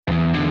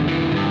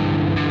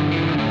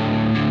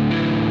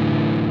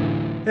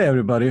Hey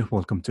everybody,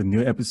 welcome to a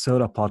new episode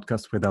of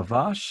Podcast with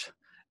Avash.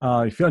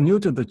 If you're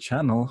new to the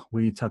channel,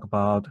 we talk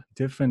about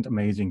different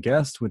amazing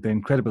guests with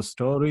incredible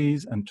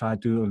stories and try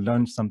to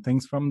learn some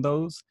things from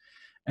those.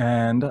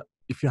 And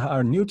if you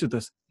are new to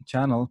this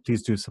channel,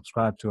 please do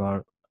subscribe to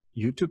our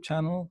YouTube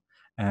channel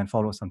and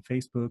follow us on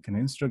Facebook and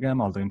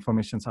Instagram. All the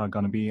informations are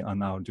going to be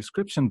on our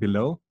description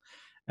below.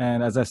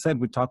 And as I said,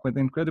 we talk with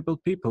incredible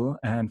people.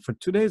 And for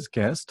today's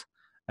guest,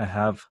 I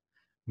have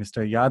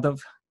Mr.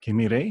 Yadav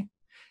Kimire.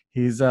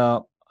 He's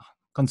a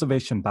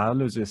conservation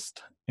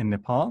biologist in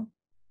Nepal.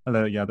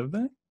 Hello,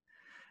 Yadav.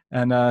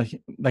 And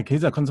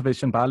he's a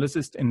conservation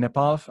biologist in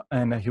Nepal,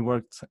 and he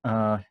worked.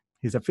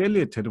 He's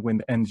affiliated with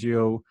the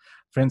NGO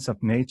Friends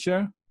of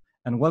Nature.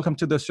 And welcome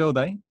to the show,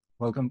 Dai.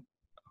 Welcome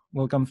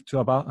to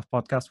our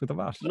podcast with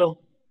Avash. Hello.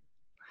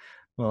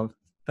 Well,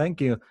 thank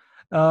you.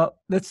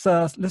 Let's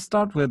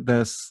start with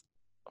this.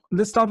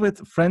 Let's start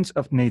with Friends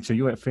of Nature.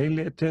 You are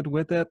affiliated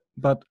with it,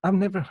 but I've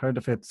never heard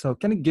of it. So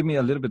can you give me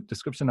a little bit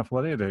description of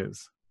what it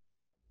is?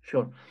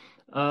 Sure.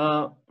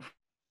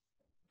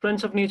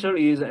 Friends of Nature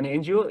is an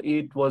NGO.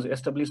 It was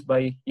established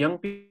by young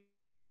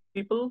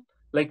people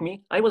like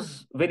me. I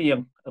was very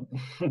young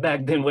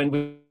back then when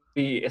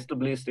we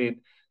established it.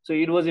 So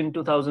it was in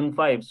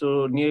 2005.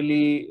 So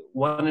nearly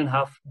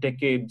 1.5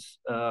 decades.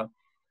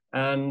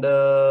 And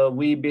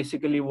we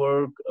basically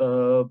work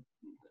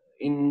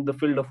in the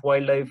field of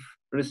wildlife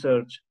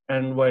research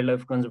and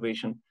wildlife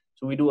conservation.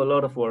 So we do a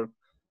lot of work.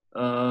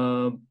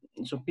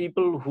 So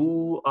people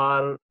who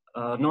are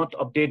not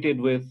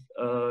updated with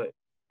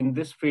in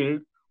this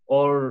field,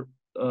 or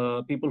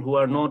people who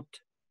are not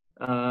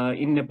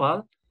in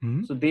Nepal,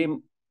 so they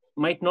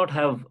might not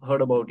have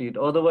heard about it.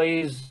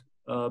 Otherwise,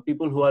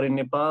 people who are in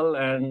Nepal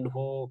and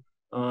who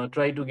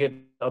try to get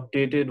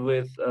updated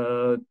with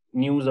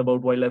news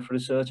about wildlife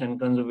research and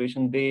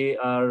conservation, they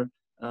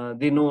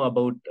know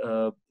about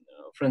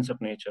Friends of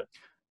Nature.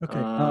 Okay.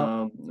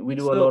 We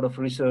do a lot of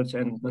research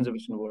and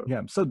conservation work.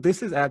 Yeah. So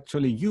this is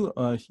actually you.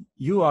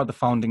 You are the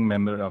founding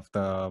member of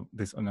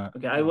this.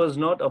 Okay, I was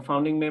not a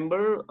founding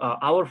member.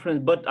 Our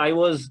friends, but I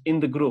was in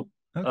the group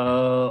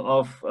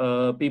of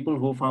people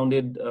who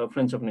founded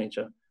Friends of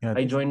Nature. Yeah,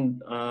 I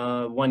joined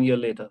 1 year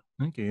later.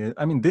 Okay.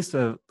 I mean, this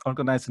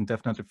organization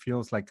definitely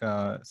feels like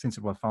since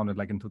it was founded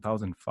like in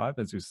 2005,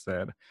 as you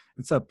said,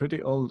 it's a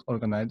pretty old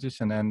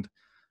organization, and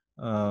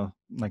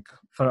like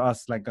for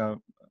us, like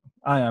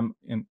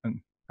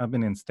I've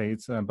been in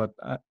States, but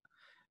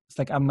it's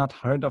like I've not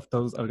heard of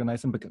those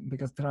organizations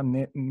because there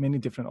are many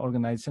different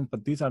organizations,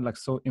 but these are like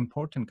so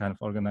important kind of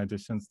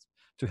organizations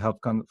to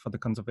help for the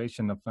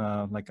conservation of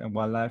like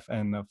wildlife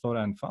and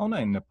flora and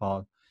fauna in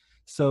Nepal.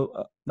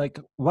 So like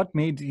what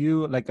made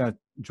you like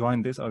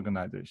join this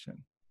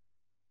organization?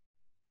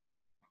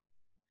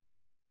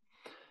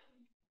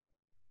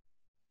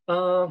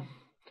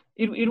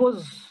 It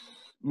was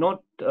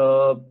not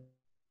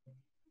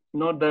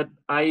that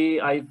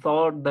I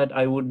thought that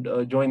I would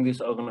join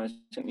this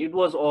organization. It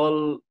was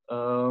all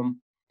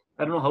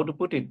I don't know how to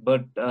put it,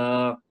 but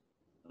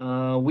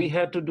we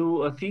had to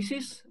do a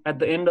thesis at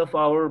the end of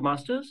our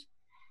masters,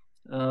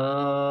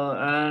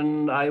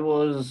 and I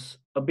was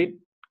a bit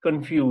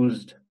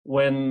confused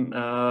when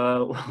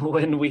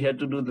when we had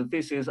to do the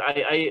thesis.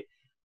 I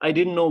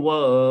didn't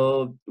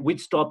know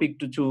which topic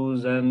to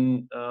choose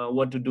and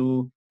what to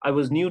do. I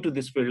was new to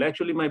this field.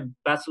 Actually, my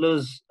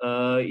bachelor's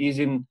is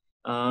in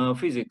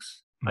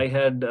physics. I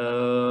had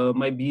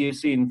my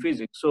BSc in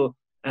physics. So,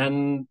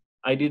 and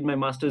I did my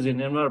master's in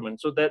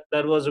environment. So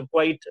that was a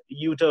quite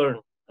U-turn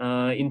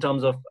in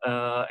terms of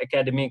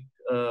academic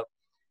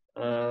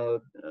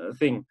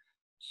thing.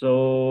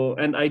 So,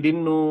 and I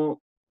didn't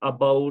know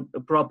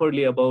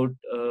properly about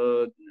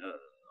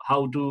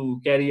how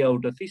to carry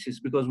out a thesis,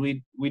 because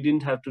we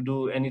didn't have to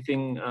do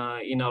anything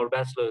in our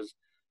bachelor's.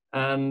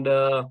 And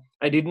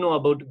I didn't know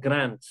about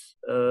grants.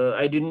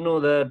 I didn't know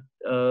that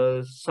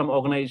some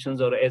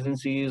organizations or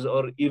agencies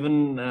or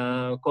even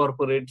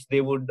corporates,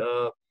 they would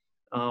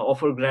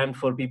offer grant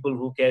for people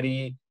who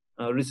carry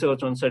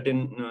research on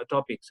certain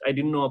topics. I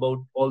didn't know about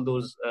all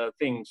those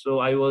things. So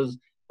I was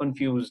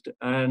confused.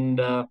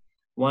 And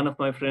one of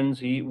my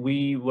friends,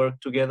 we work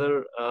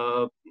together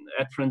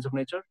at Friends of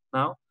Nature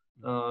now.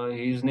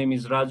 His name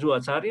is Raju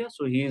Acharya.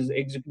 So he is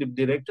executive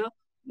director.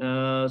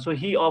 So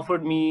he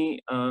offered me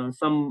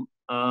some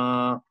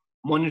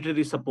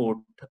monetary support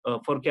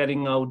for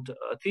carrying out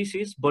a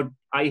thesis, but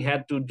I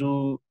had to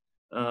do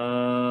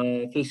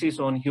thesis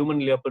on human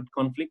leopard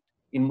conflict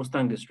in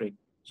Mustang district.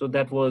 So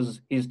that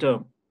was his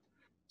term.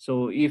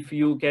 So if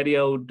you carry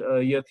out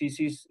your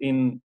thesis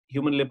in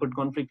human leopard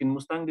conflict in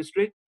Mustang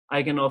district,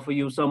 I can offer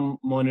you some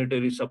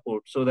monetary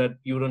support so that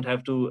you don't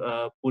have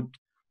to put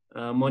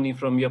money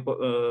from your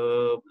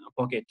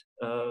pocket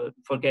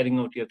for carrying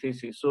out your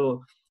thesis.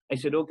 So I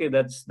said, okay,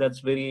 that's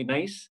very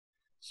nice.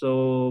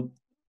 So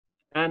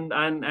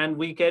and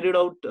we carried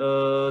out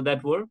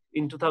that work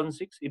in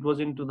 2006. It was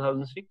in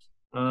 2006.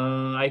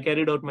 I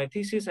carried out my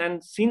thesis,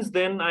 and since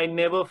then I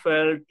never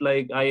felt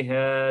like I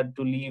had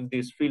to leave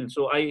this field.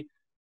 So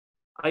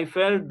I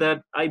felt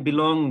that I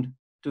belonged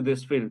to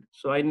this field.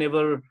 So I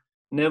never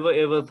never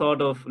ever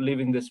thought of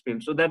leaving this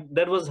field. So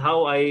that was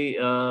how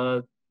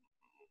I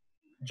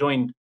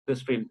joined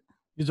this field.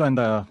 You joined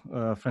the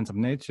Friends of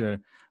Nature,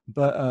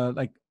 but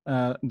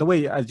the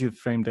way as you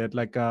framed it,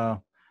 like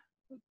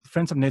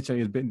Friends of Nature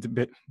is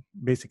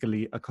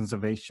basically a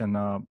conservation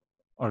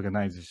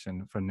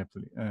organization for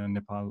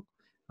Nepal.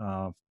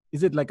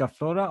 Is it like a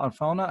flora or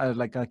fauna?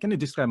 Can you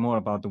describe more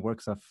about the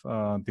works of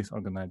this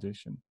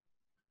organization?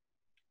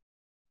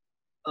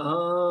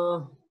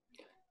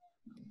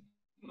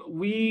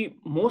 We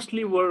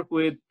mostly work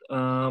with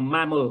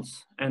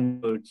mammals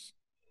and birds.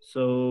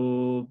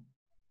 So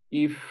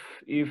if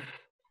if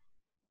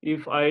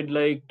if I'd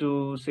like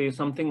to say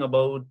something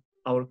about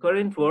our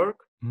current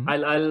work, Mm-hmm.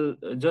 I'll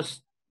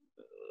just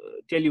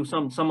tell you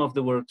some of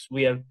the works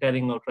we are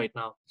carrying out right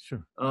now.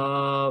 Sure.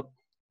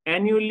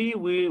 Annually,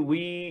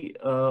 we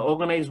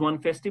organize one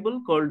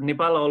festival called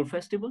Nepal Owl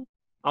Festival,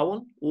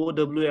 Owl,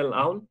 OWL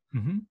Owl.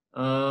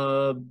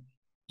 Mm-hmm.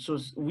 So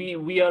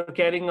we are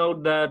carrying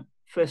out that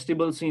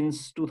festival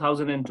since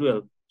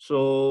 2012.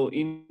 So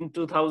in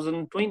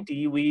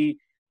 2020, we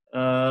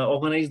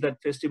organized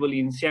that festival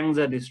in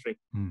Syangja district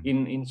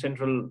in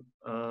central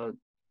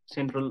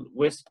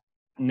west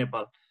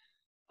Nepal.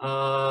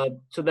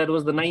 So that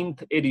was the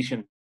 9th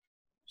edition.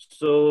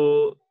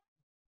 So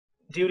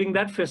during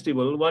that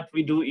festival, what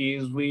we do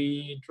is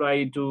we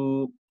try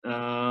to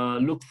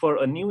look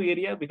for a new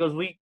area, because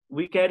we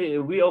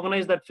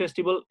organize that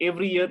festival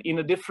every year in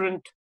a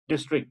different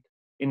district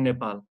in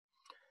Nepal.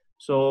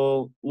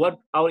 So what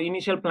our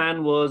initial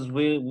plan was,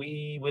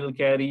 we will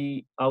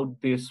carry out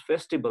this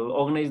festival,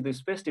 organize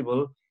this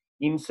festival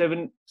in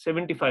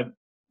 75.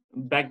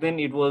 Back then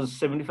it was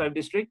 75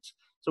 districts.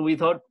 So we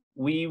thought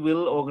we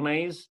will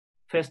organize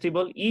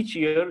festival each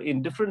year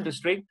in different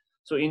district.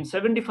 So in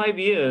 75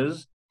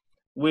 years,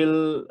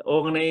 we'll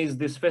organize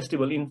this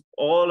festival in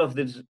all of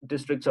the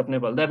districts of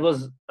Nepal. That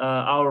was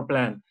our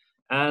plan.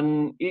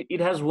 And it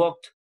has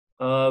worked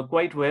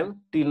quite well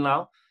till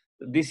now.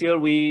 This year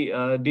we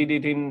did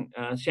it in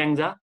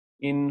Syangja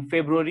in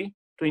February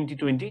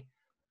 2020.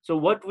 So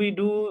what we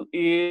do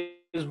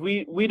is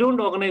we don't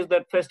organize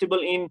that festival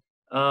in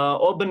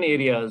urban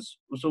areas.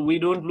 So we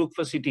don't look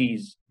for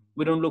cities.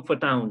 We don't look for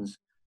towns.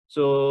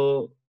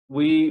 So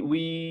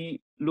we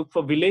look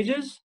for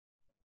villages,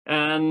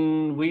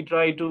 and we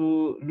try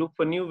to look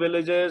for new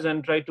villages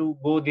and try to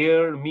go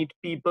there, meet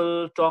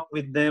people, talk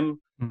with them,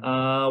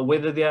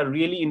 whether they are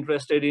really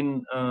interested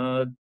in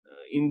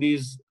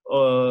these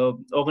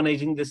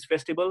organizing this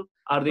festival.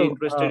 Are they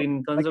interested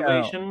in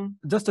conservation?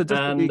 Just to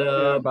be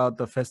clear about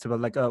the festival,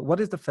 what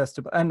is the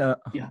festival? And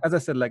yeah. As I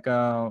said,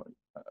 I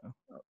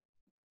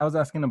was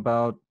asking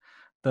about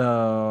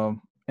the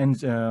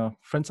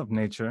Friends of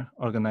Nature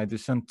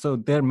organization. So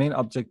their main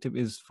objective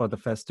is for the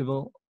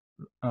festival,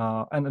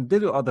 and they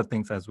do other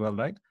things as well,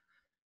 right?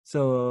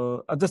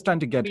 So I'm just trying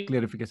to get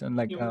clarification.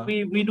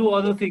 We do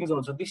other things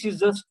also. This is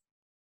just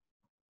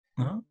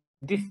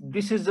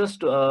this is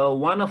just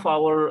one of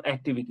our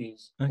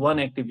activities. Okay. One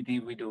activity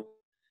we do.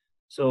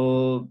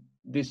 So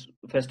this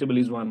festival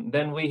is one.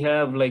 Then we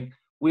have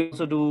we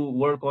also do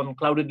work on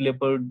clouded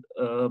leopard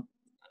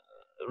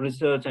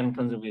research and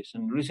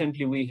conservation.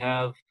 Recently we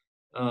have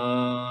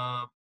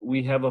a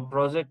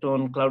project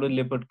on clouded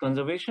leopard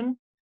conservation.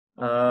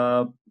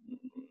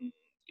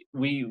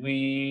 We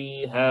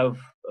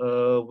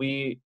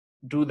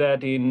do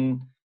that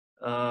in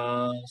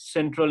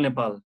central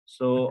Nepal.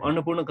 So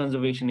Annapurna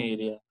Conservation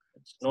Area.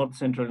 It's North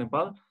Central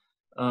Nepal.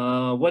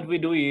 What we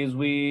do is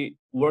we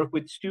work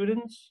with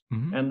students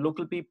and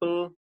local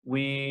people.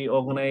 We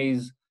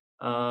organize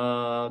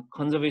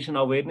conservation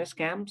awareness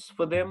camps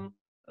for them.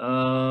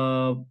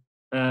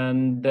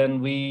 And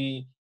then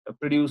we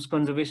produce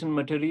conservation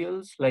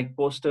materials like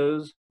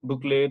posters,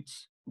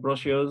 booklets,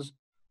 brochures,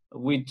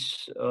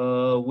 which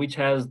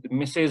has the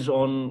message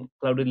on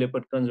clouded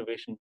leopard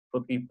conservation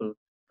for people.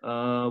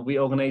 We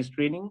organize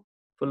training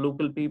for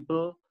local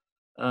people,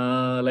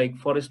 like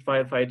forest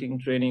firefighting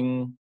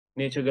training,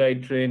 nature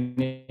guide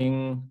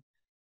training,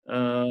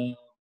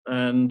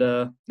 and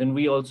then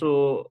we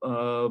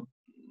also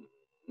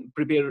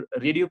prepare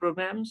radio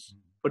programs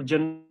for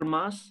general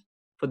mass,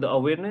 for the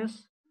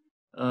awareness,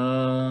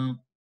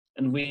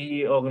 and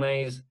we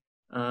organize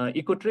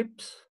eco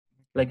trips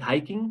like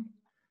hiking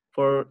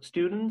for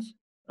students.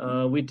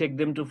 We take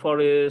them to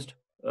forest.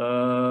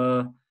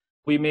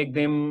 We make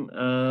them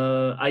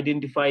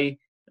identify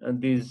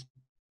these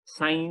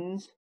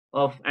signs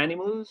of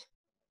animals.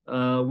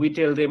 We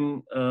tell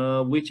them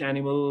which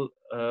animal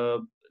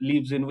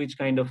lives in which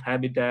kind of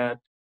habitat.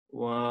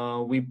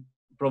 We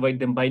provide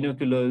them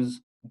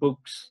binoculars,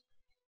 books.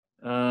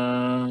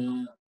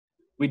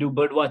 We do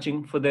bird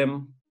watching for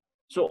them.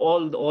 So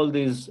all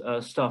these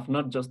stuff,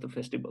 not just the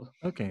festival.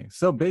 Okay,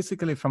 so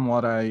basically, from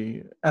what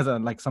as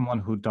someone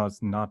who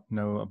does not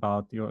know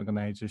about your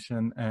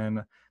organization,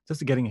 and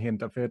just getting a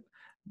hint of it,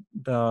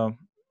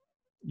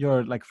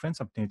 your Friends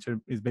of Nature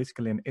is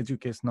basically an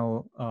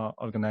educational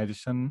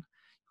organization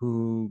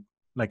who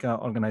like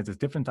organizes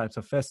different types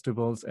of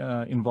festivals,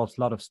 involves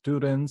a lot of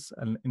students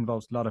and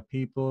involves a lot of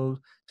people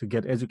to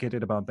get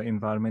educated about the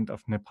environment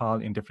of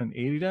Nepal in different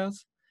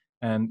areas.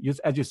 And you,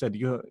 as you said,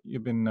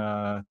 you've been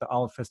the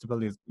Owl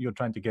Festival is you're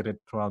trying to get it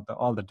throughout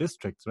all the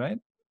districts, right?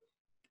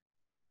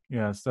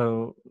 Yeah.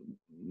 So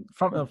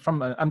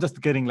I'm just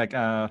getting like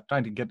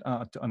trying to get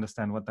to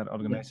understand what that Yeah,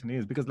 organization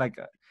is, because like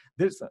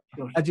there's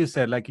sure. as you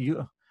said, like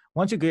you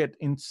once you get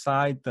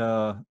inside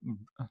the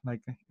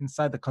like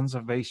inside the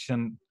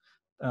conservation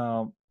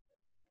uh,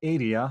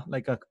 area,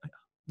 like a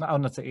I'll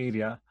not say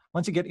area.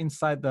 Once you get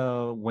inside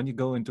when you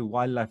go into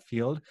wildlife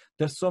field,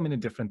 there's so many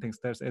different things.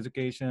 There's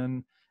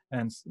education,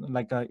 and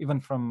like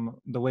even from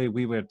the way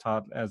we were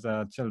taught as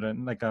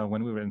children, like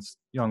when we were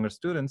younger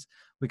students,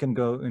 we can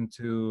go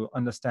into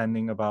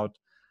understanding about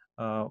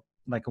uh,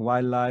 like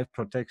wildlife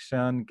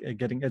protection,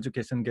 getting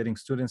education, getting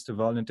students to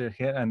volunteer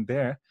here and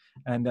there,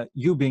 and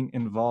you being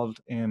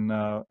involved in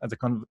as a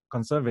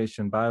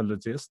conservation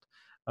biologist.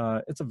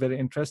 It's a very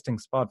interesting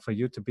spot for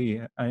you to be.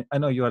 I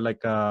know you are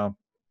like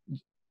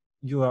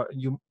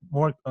you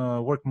more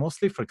work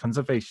mostly for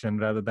conservation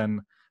rather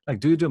than like,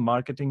 do you do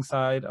marketing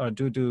side, or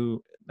do you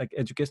do like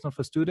educational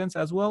for students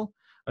as well,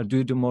 or do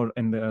you do more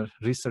in the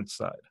research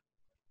side?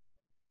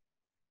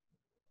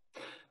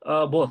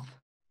 Both,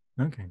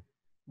 Okay.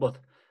 both.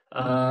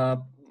 Uh,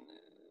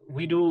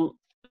 we do,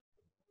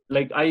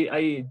 like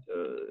I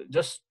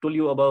just told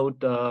you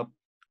about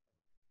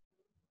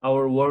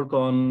our work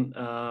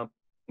on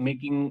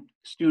making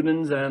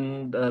students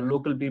and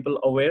local people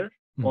aware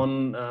Mm.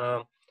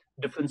 on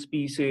different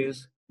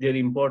species, their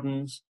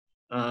importance,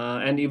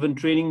 and even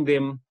training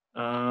them,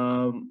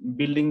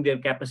 building their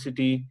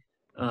capacity.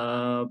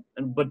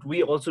 But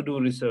we also do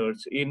research.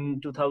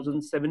 In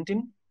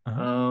 2017,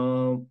 Uh-huh.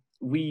 uh,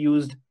 we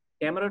used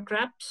camera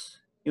traps,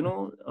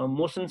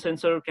 motion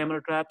sensor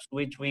camera traps,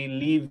 which we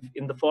leave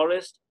in the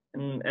forest,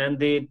 and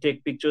they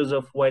take pictures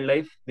of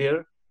wildlife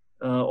there,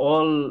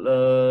 all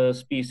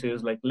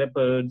species like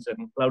leopards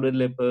and clouded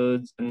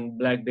leopards and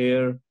black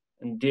bear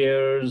and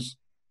deers,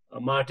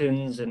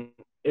 martins, and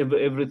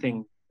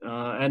everything.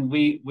 And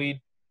we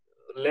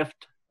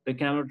left the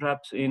camera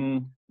traps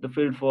in the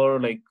field for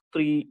like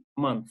 3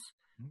 months,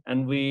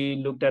 and we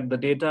looked at the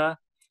data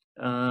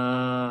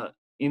uh,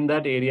 in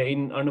that area,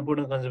 in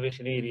Annapurna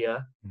Conservation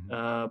Area. Mhm.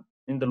 Uh,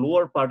 in the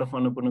lower part of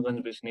Annapurna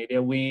Conservation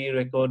Area, we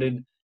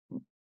recorded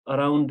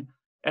around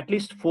at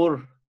least four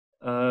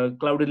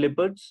clouded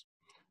leopards,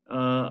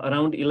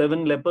 around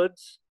 11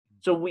 leopards.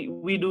 So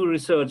we do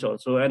research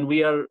also, and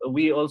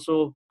we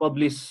also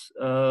publish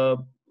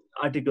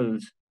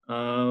articles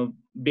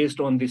based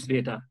on this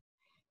data.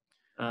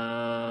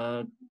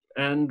 uh,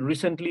 and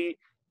recently,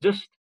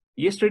 just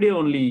yesterday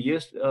only,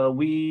 yes,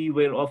 we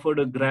were offered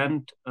a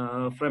grant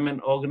from an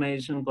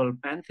organization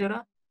called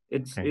Panthera.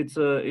 Okay.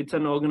 It's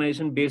an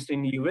organization based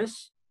in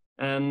US,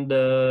 and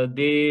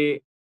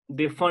they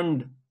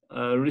fund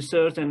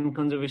research and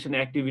conservation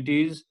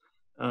activities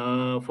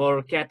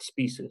for cat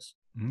species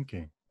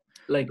Okay.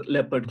 like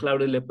leopard,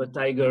 clouded leopard,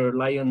 tiger,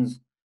 lions.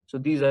 So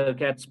these are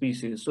cat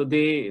species. So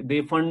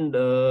they fund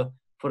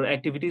for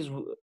activities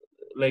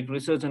like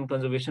research and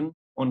conservation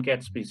on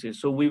cat species.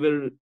 So we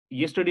were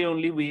yesterday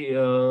only. We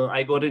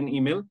I got an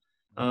email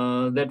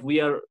that we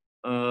are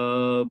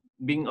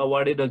being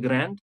awarded a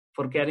grant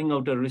for carrying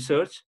out a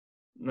research,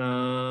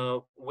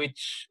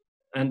 which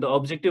and the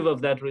objective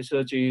of that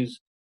research is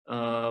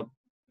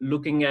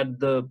looking at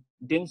the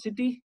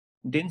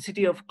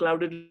density of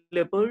clouded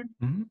leopard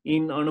Mhm.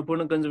 in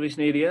Annapurna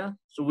Conservation Area.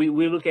 So we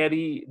will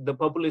carry the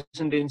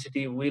population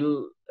density,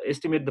 we'll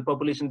estimate the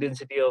population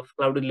density of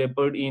clouded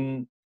leopard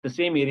in the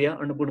same area,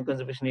 Annapurna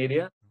Conservation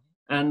Area,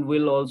 and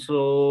we'll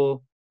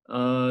also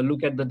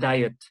look at the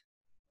diet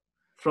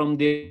from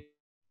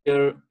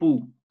their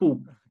poop,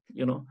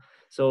 you know. Yeah,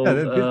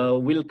 So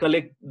we'll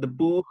collect the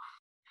poo,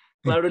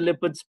 clouded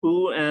leopard's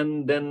poo,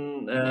 and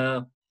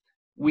then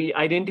we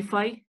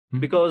identify, Mhm.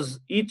 because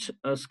each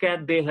scat,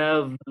 they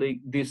have like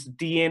this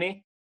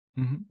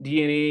Mhm.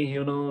 DNA,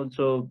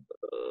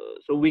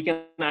 so we can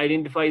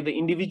identify the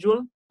individual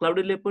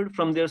clouded leopard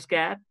from their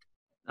scat,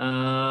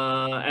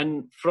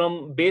 and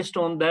from based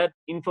on that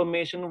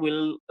information,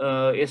 we'll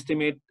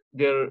estimate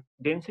their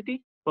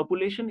density,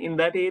 population in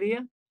that area,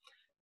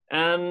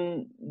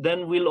 and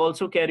then we'll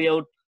also carry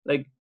out,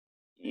 like,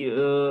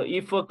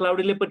 if a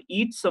clouded leopard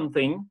eats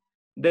something,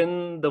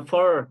 then the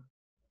fur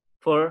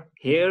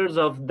hairs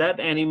of that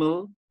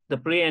animal, the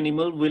prey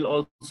animal, will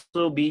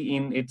also be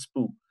in its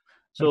poo. Okay.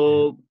 So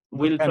Those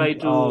we'll can try be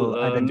to all look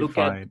at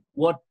identified.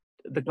 what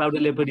the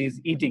clouded leopard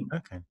is eating.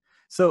 Okay.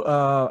 So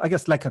I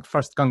guess like at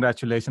first,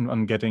 congratulations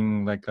on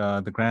getting like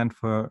the grant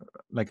for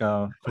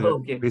your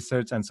Okay.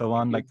 research and so Thank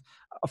on. you. Like,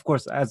 of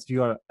course, as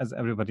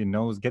everybody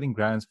knows, getting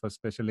grants for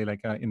especially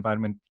like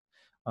environmental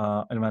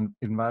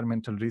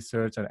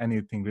research or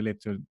anything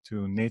related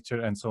to nature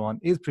and so on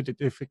is pretty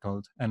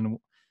difficult. And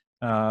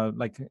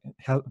like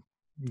help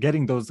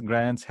getting those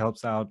grants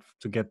helps out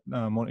to get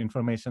more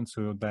information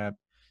so that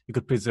you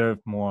could preserve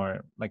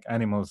more like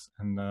animals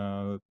and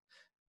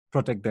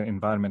protect their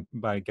environment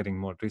by getting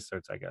more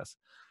research, I guess.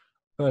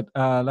 But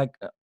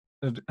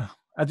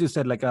as you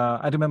said,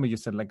 I remember you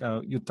said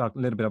you talked a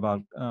little bit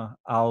about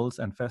owls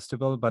and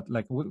festival, but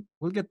like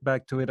we'll get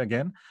back to it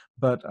again.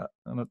 But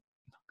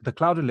the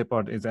clouded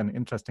leopard is an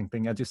interesting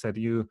thing. As you said,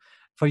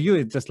 for you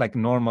it's just like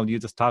normal. You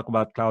just talk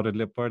about clouded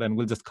leopard, and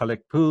we'll just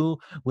collect poo.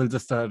 We'll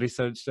just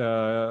research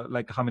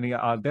like how many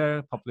are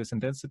there, population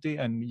density,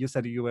 and you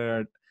said you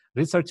were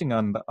researching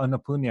on the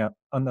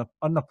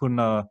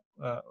Annapurna.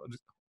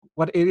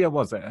 What area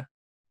was it?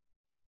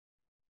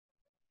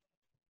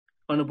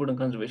 Annapurna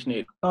Conservation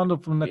Area.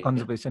 Annapurna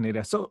Conservation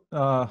Area. So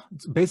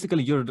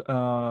basically, your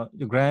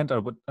grant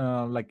or what,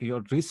 like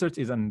your research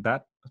is on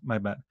that. My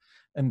bad.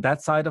 And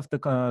that side of the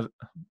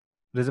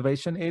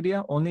reservation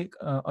area, only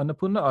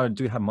Annapurna, or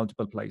do you have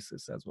multiple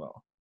places as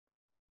well?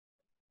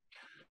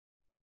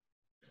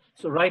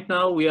 So right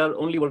now we are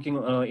only working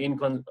in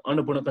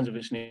Annapurna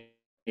Conservation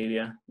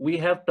Area. We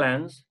have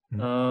plans.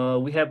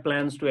 We have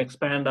plans to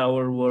expand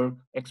our work,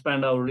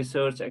 expand our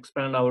research,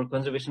 expand our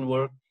conservation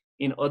work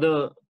in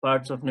other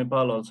parts of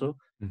Nepal also.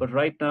 But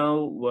right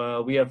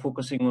now we are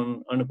focusing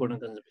on Annapurna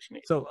Conservation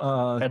Area. So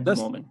at the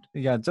moment,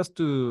 yeah, just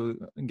to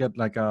get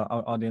like our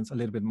audience a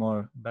little bit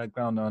more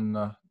background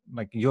on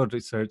like your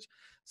research.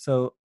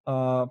 So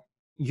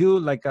you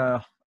like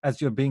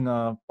as you're being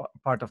a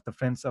part of the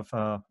Friends of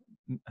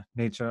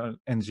Nature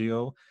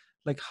NGO,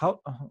 like how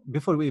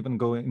before we even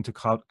go into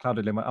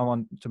clouded leopard, I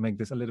want to make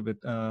this a little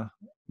bit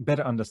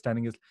better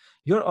understanding. Is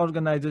your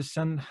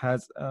organization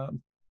has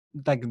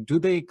like, do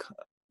they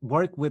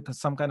work with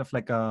some kind of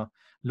like a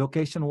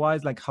location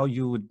wise, like how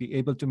you would be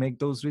able to make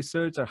those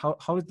research, or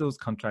how does those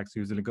contracts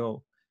usually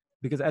go?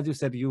 Because as you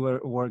said, you were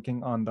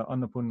working on the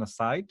Annapurna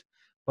site,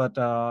 but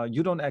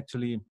you don't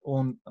actually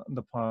own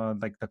the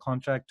like the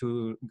contract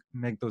to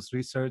make those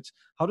research.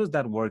 How does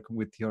that work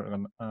with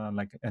your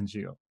like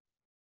NGO?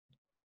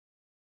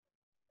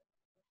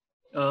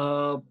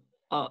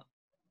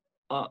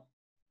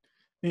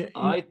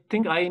 I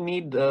think I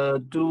need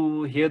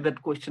to hear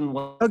that question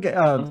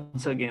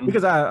once again.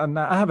 Because I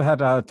have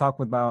had a talk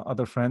with my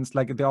other friends,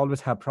 like they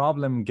always have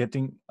problem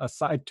getting a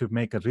site to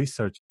make a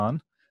research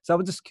on. So I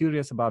was just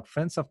curious about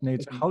Friends of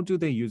Nature. Okay. How do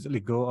they usually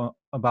go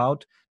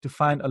about to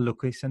find a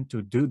location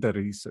to do the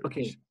research?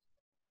 Okay.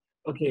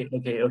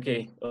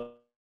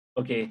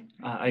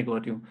 I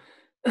got you.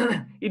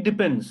 It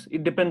depends.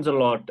 It depends a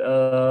lot.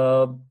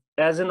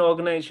 As an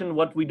organization,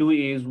 what we do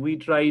is we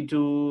try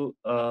to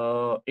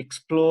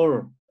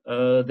explore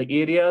the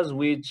areas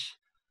which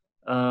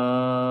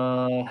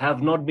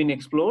have not been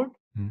explored.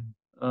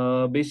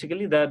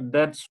 Basically,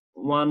 that's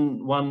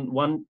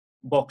one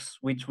box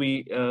which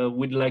we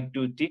would like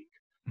to tick.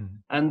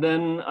 And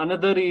then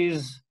another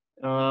is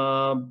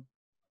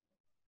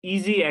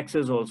easy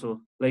access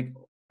also. Like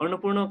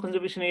Annapurna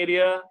Conservation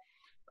Area,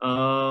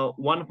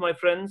 one of my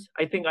friends,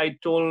 I think I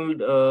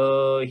told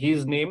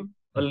his name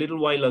a little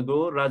while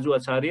ago, Raju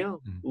Acharya,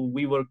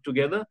 we worked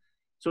together.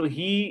 So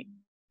he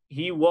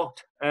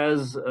worked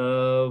as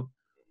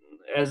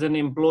an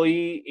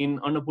employee in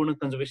Annapurna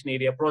Conservation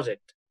Area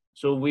project,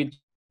 so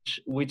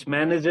which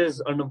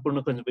manages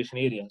Annapurna Conservation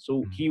Area.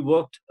 So he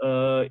worked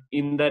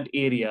in that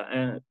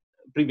area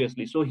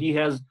previously. So he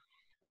has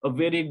a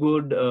very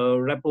good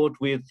rapport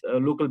with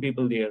local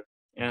people there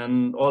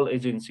and all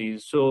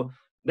agencies. So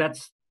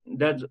that's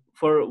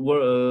for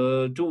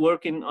to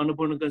work in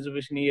Annapurna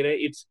Conservation Area,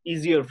 it's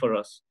easier for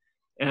us.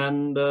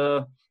 And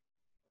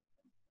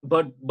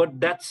but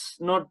that's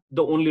not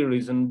the only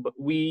reason. But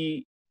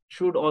we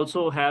should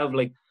also have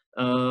like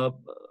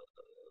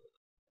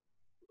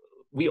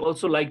we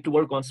also like to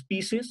work on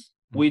species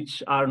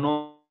which are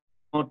not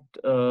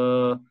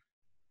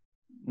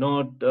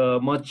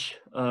much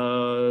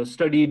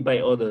studied by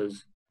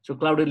others. So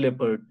clouded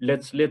leopard,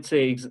 let's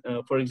say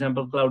for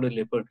example, clouded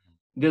leopard,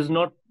 there's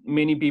not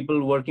many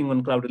people working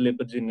on clouded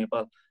leopards in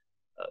Nepal.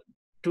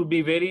 To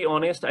be very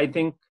honest, I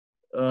think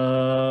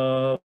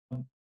the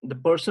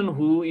person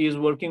who is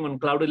working on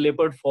clouded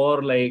leopard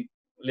for like,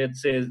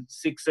 let's say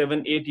 6,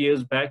 7, 8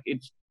 years back,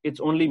 it's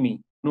only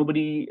me.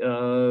 Nobody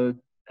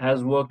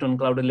has worked on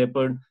clouded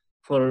leopard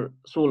for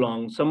so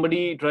long.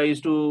 Somebody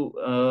tries to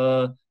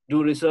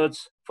do research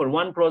for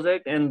one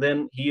project and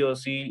then he or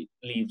she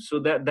leaves. So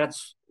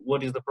that's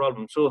what is the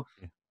problem. So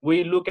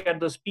we look at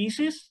the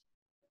species.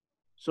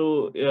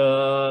 So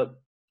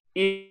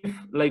if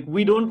like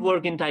we don't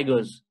work in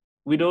tigers,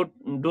 we don't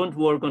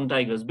work on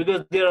tigers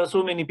because there are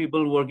so many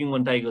people working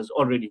on tigers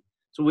already.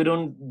 So we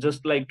don't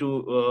just like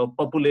to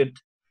populate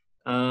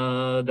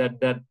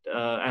that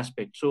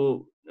aspect.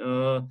 So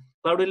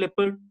clouded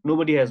leopard,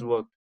 nobody has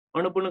worked.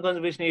 Annapurna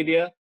Conservation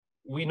Area,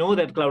 we know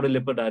that clouded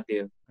leopard are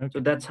there. Okay. So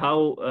that's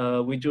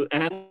how we do.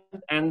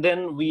 And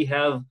then we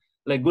have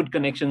like good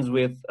connections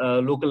with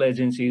local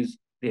agencies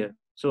there.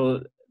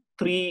 So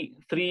three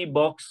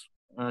box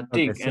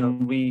tick, okay, so,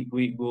 and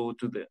we go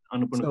to the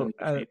Annapurna.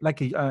 So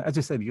like as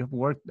you said, you have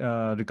worked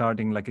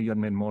regarding like you had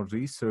made more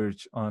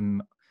research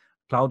on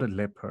clouded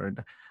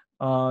leopard.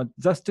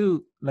 Just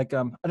to like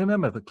I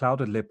remember the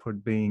clouded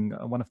leopard being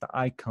one of the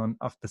icon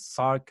of the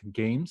SARC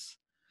games,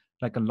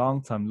 like a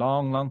long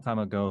time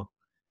ago.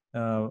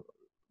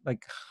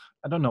 Like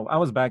I don't know. I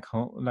was back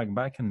home, like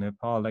back in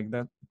Nepal, like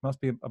that. It must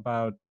be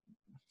about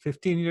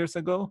 15 years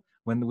ago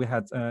when we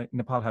had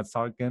Nepal had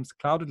SARC games.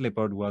 Clouded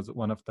leopard was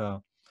one of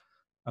the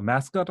a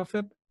mascot of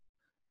it,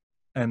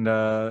 and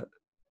I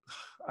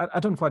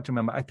don't quite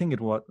remember. I think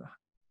it was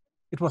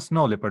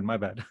snow leopard. My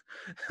bad.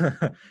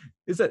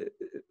 Is a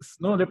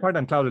snow leopard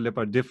and clouded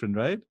leopard different,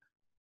 right?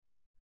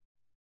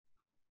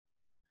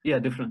 Yeah,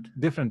 different.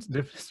 Different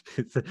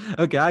species.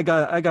 Okay, I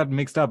got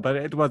mixed up, but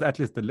it was at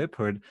least the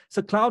leopard.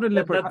 So clouded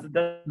leopard.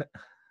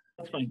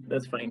 That's fine.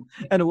 That's fine.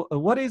 And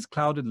what is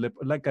clouded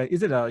leopard? Like,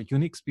 is it a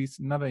unique species?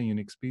 Not a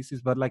unique species,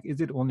 but like,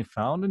 is it only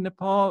found in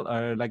Nepal,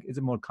 or like, is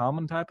it more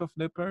common type of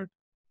leopard?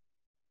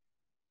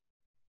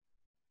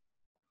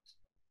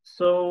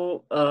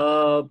 So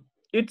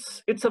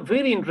it's a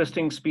very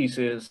interesting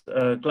species,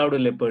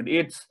 clouded leopard.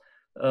 It's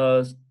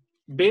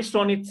based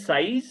on its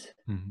size.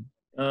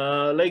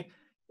 Like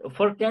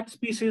for cat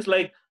species,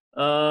 like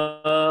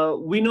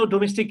we know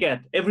domestic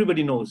cat.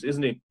 Everybody knows,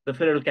 isn't it? The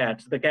feral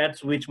cats, the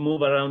cats which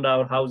move around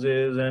our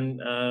houses, and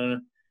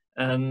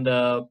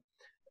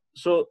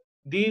so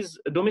these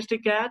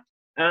domestic cat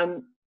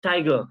and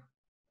tiger,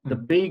 the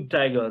big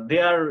tiger, they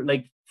are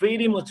like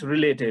very much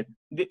related.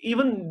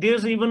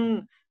 There's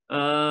even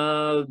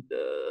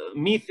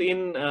myth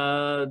in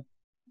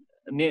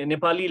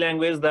Nepali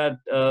language that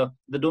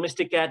the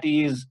domestic cat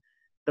is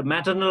the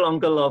maternal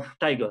uncle of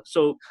tiger.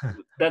 So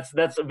that's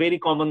a very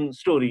common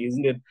story,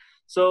 isn't it?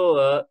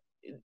 So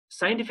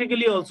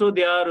scientifically also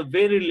they are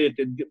very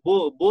related.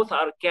 Both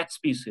are cat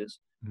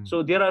species.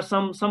 So there are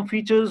some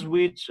features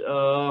which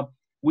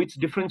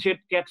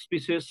differentiate cat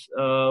species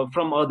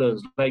from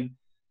others. Like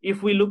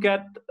if we look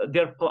at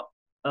their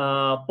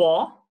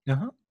paw,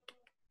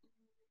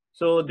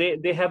 so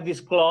they have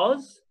these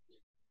claws.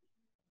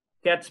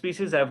 Cat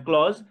species have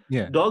claws.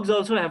 Yeah. Dogs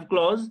also have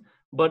claws,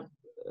 but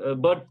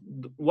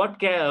what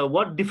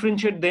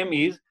differentiate them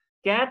is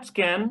cats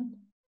can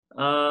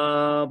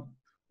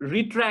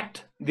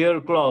retract their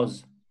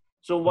claws.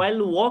 So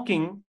while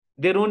walking,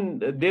 they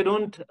have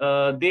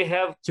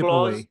Chip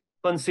claws away.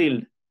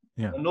 concealed.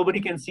 Yeah. Nobody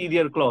can see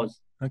their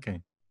claws.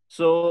 Okay.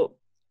 So,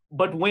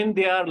 but when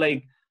they are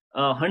like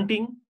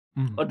hunting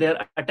or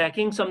they're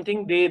attacking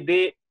something,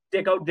 they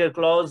take out their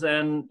claws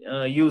and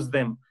use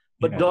them.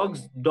 But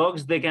dogs,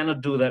 they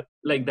cannot do that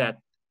like that.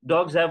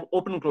 Dogs have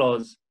open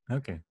claws.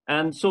 Okay.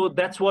 And so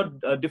that's what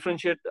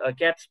differentiate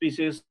cat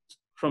species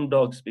from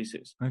dog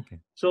species. Okay.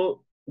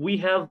 So we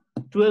have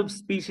 12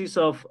 species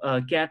of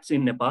cats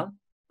in Nepal.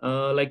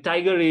 Like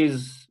tiger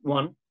is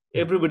one.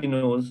 Everybody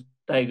knows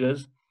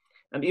tigers.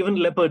 And even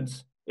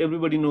leopards,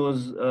 everybody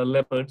knows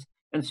leopards.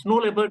 And snow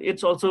leopard,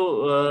 it's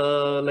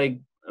also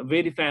like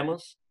very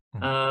famous.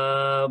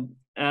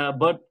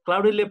 But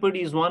clouded leopard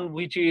is one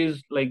which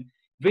is like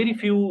very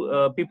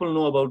few people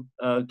know about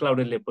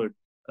clouded leopard.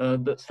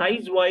 The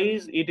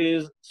size-wise, it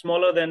is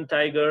smaller than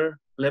tiger,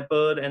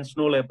 leopard, and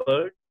snow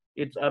leopard.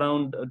 It's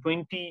around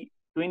 20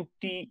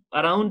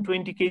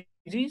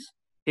 kgs,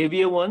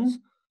 heavier ones.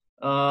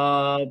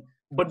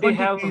 But they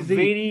have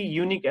very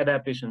unique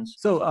adaptations.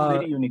 So,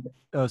 very unique.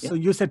 So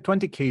you said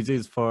 20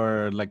 kgs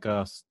for like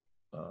a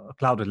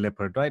clouded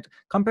leopard, right?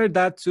 Compare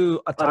that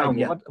to a tiger.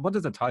 Yeah. What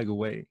does a tiger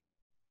weigh?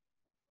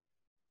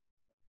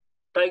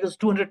 Tiger's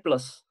 200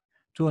 plus.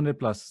 200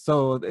 plus.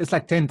 So it's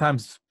like 10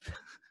 times.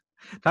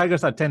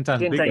 Tigers are 10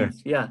 times 10 bigger.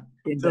 times, yeah.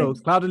 10 so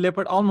times. Clouded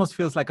leopard almost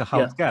feels like a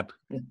house cat.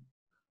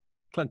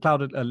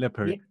 Clouded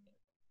leopard. Yeah.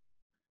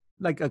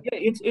 Like a,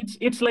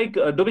 it's like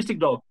a domestic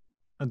dog.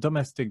 A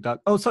domestic dog.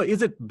 Oh, so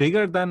is it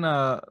bigger than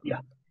how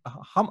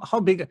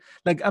big?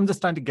 Like I'm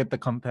just trying to get the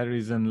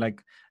comparison.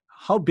 Like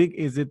how big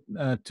is it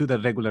to the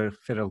regular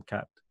feral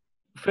cat?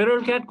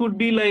 Feral cat could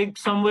be like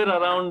somewhere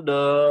around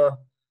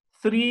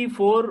 3,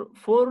 4,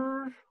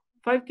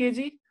 5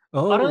 kg.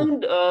 Oh.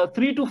 Around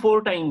 3 to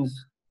 4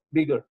 times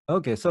bigger.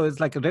 Okay, so it's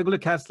like a regular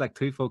cat's like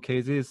 3-4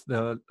 kgs.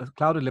 The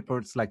clouded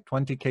leopard's like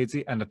 20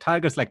 kg, and the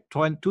tiger's like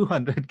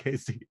 200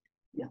 kg.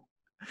 Yeah.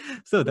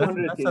 So that's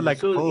a like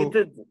so whole,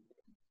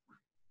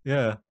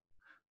 yeah.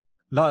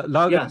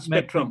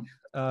 Spectrum.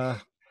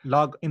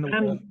 Log in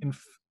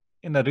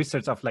the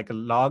research of like a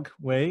log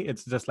way,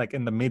 it's just like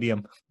in the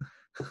medium.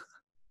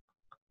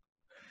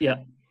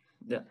 Yeah.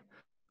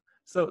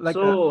 So like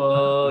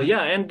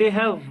and they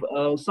have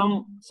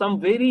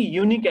some very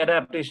unique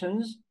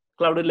adaptations.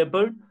 Clouded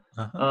leopard.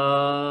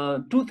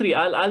 2, 3.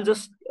 I'll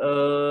just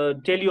tell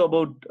you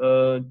about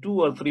 2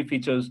 or 3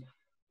 features.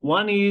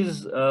 One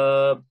is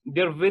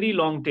their very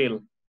long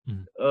tail.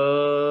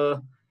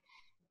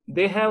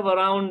 They have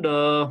around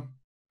the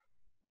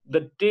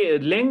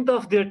length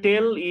of their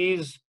tail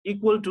is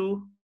equal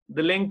to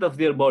the length of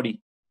their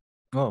body.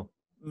 Oh.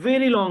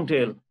 Very long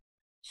tail.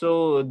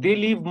 So they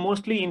live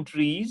mostly in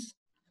trees.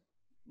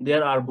 They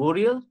are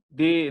arboreal.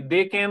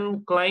 They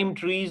can climb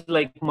trees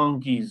like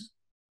monkeys.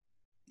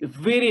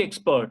 Very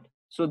expert.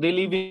 So they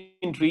live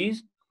in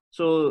trees.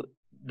 So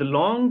the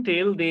long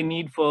tail they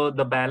need for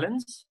the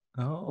balance.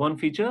 One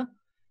feature.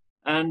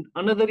 And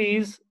another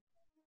is,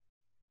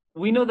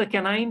 we know the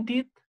canine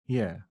teeth.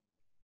 Yeah.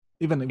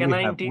 Even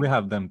canine we teeth.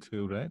 have them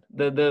too, right?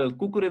 The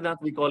kukuredaant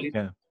we call it.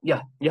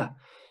 Yeah. Yeah.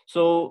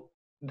 So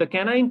the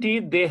canine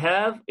teeth they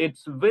have,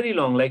 it's very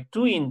long, like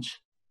 2 inch,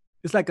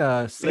 It's like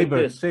a like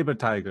this. saber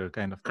tiger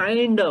kind of thing.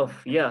 Kind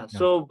of, yeah.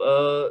 So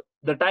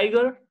the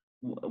tiger,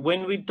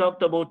 when we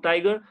talked about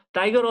tiger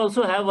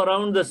also have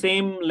around the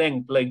same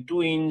length, like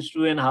 2 inch,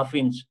 2.5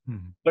 inch.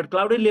 But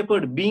clouded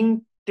leopard,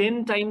 being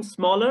 10 times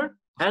smaller,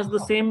 has the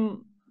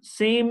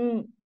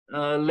same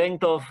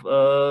length of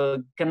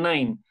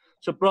canine.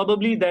 So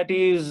probably that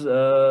is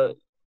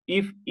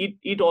if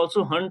it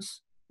also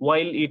hunts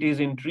while it is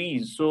in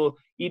trees, so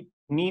it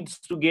needs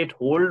to get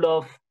hold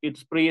of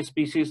its prey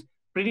species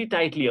pretty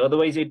tightly,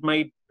 otherwise it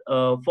might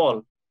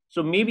fall.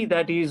 So maybe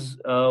that is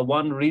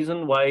one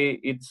reason why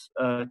its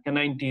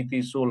canine teeth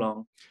is so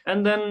long.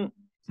 And then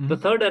the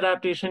third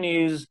adaptation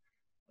is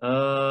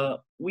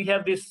we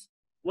have this,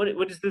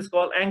 what is this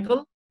called?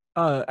 Ankle?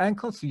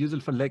 Ankles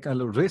usually for like a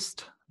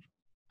wrist.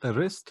 The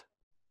wrist?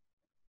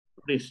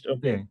 Wrist,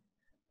 okay. Yeah.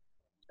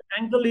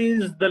 Ankle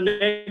is the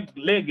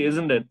leg,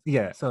 isn't it?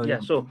 Yeah. So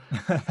yeah. So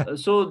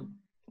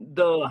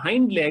the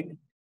hind leg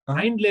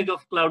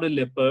of clouded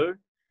leopard,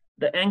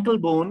 the ankle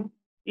bone,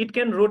 it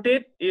can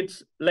rotate.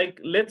 It's like,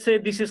 let's say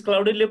this is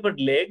clouded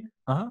leopard leg.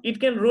 It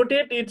can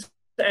rotate its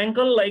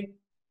ankle like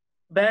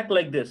back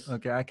like this.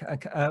 Okay, I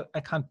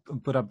can't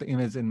put up the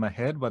image in my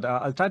head, but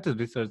I'll try to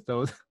research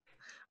those.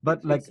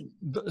 But like,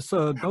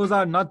 so those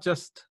are not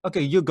just,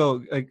 okay, you go,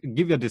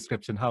 give your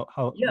description.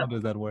 How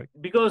does that work?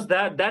 Because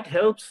that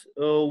helps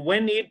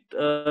when it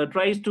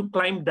tries to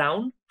climb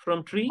down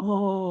from tree.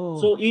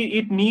 So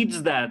it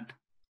needs that.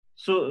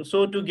 So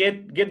to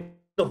get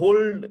the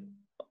hold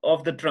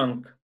of the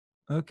trunk.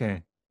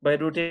 Okay. By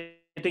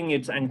rotating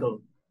its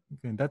ankle.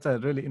 Okay, that's a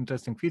really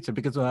interesting feature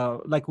because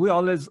like we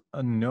always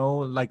know,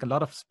 like a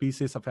lot of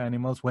species of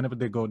animals, whenever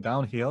they go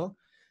downhill,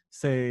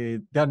 say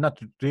they're not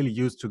really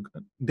used to,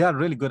 they are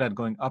really good at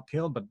going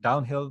uphill, but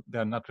downhill,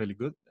 they're not really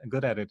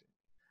good at it.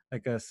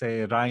 Like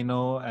say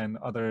rhino and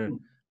other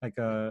like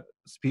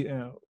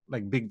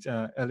like big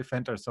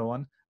elephant or so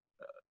on.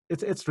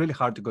 It's really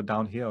hard to go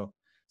downhill.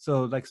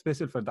 So like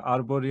especially for the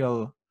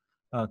arboreal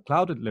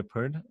clouded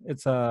leopard,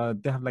 it's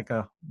they have like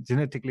a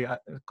genetically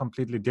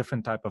completely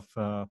different type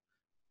of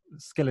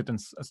skeleton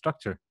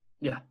structure.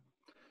 Yeah.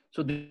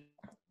 So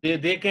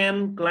they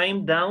can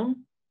climb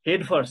down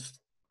head first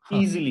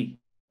easily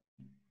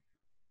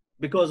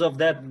because of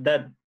that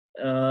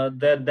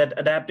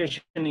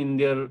adaptation in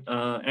their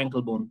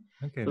ankle bone.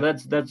 Okay, so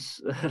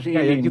that's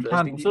really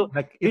interesting. So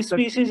like, this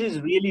species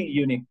is really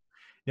unique.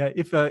 Yeah,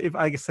 if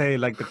I say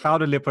like the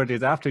clouded leopard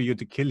is after you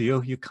to kill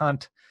you, you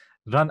can't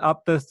run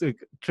up the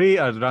tree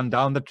or run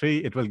down the tree;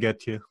 it will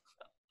get you.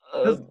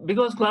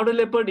 Because clouded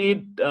leopard,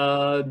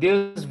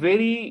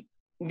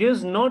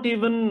 there's not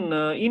even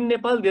in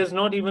Nepal, there's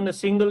not even a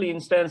single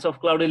instance of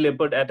clouded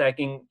leopard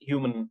attacking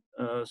human.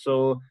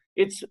 So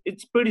it's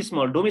pretty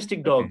small,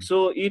 domestic dog. Okay.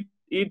 So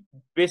it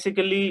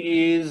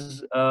basically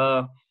is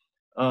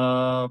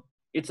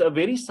it's a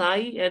very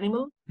shy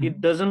animal.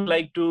 It doesn't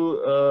like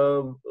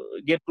to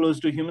get close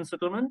to human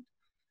settlement,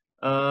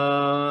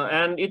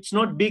 and it's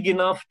not big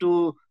enough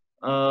to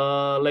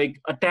like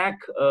attack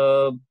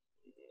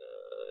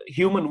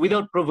human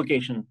without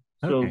provocation.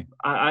 Okay.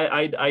 So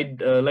I'd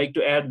like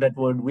to add that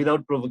word,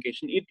 without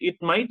provocation.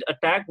 It might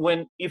attack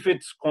if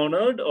it's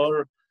cornered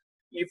or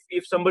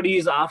if somebody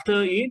is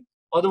after it.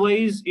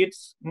 Otherwise,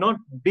 it's not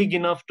big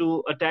enough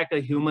to attack a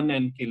human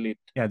and kill it.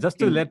 Yeah, just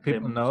to let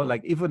people know,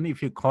 like even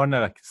if you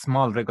corner a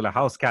small regular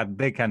house cat,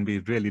 they can be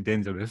really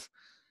dangerous.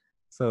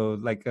 So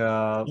like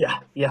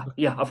yeah,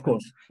 of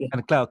course. Yeah.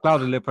 And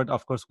clouded leopard,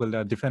 of course,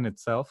 will defend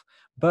itself.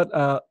 But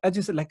as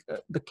you said, like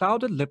the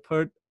clouded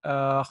leopard,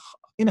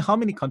 in how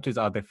many countries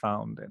are they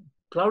found in?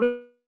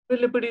 Clouded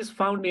leopard is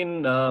found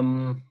in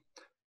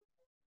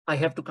I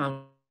have to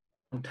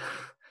count.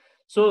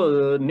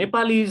 So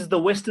Nepal is the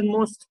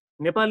westernmost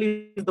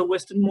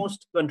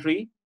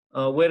country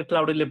where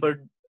clouded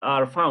leopard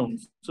are found.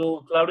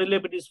 So clouded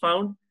leopard is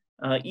found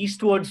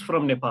eastwards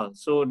from Nepal.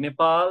 So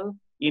Nepal,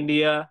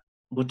 India,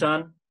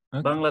 Bhutan,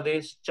 okay.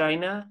 Bangladesh,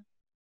 China,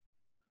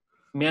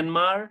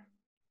 Myanmar,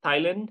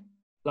 Thailand,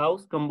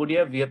 Laos,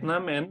 Cambodia,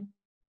 Vietnam, and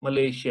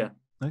Malaysia.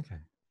 Okay.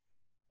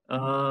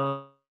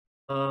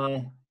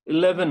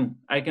 11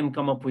 I can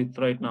come up with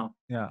right now.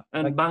 Yeah.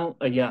 And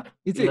like,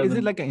 Is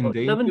it like an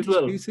endangered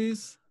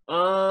species?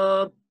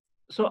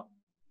 So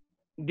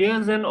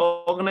there's an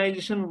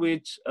organization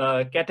which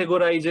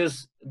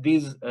categorizes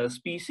these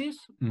species,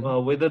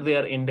 whether they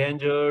are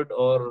endangered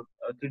or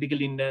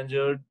critically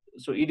endangered.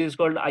 So it is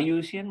called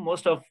IUCN.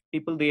 Most of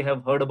people, they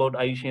have heard about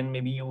IUCN.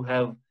 Maybe you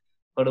have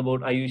heard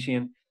about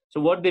IUCN. So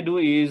what they do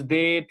is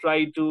they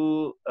try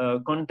to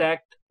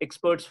contact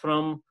experts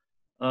from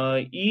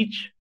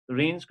each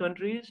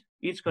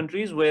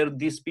countries where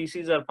these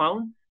species are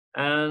found,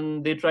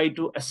 and they try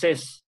to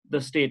assess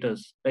the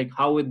status, like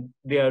how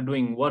they are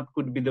doing, what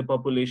could be the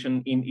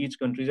population in each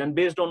country, and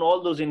based on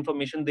all those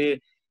information, they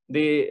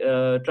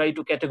try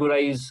to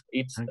categorize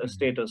its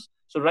status.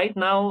 So right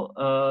now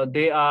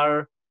they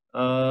are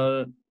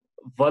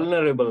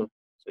vulnerable.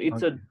 So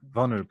it's Okay. a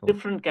Vulnerable.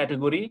 different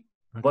category.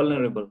 Okay.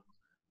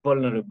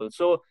 Vulnerable.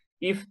 So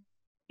if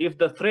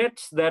the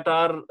threats that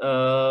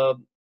are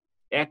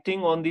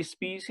acting on this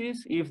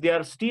species, if they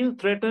are still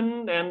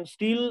threatened and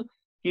still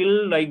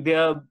killed, like they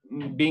are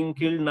being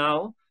killed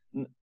now,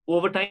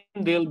 over time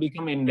they'll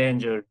become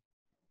endangered.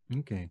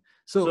 Okay.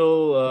 So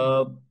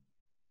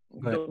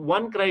Go ahead. the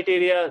one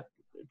criteria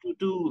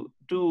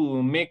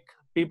to make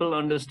people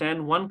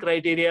understand, one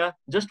criteria,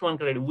 just one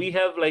criteria. We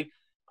have like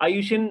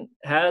IUCN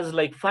has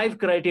like 5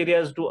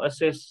 criteria to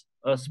assess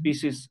a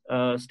species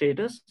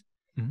status.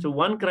 Mhm. So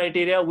one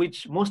criteria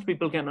which most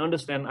people can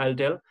understand, I'll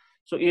tell.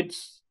 So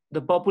it's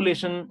the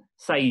population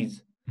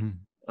size. Mhm.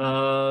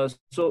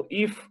 So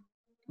if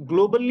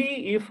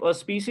globally, if a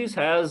species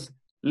has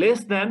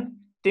less than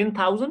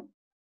 10,000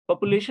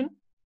 population,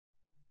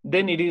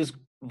 then it is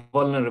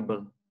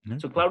vulnerable.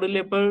 So Okay. clouded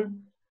leopard,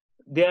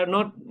 they are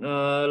not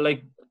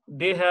like,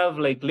 they have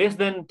like less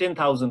than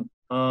 10,000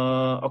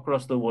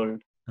 across the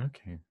world,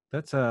 Okay.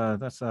 That's a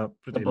the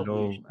pretty low,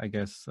 population. I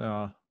guess,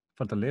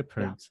 for the Yeah.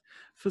 leopards.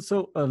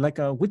 Like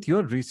with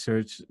your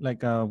research,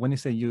 like when you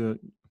say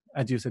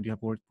as you said, you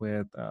have worked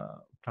with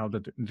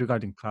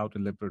regarding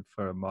clouded leopard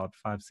for about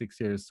 5-6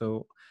 years.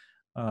 So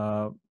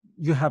uh,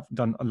 you have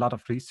done a lot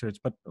of research,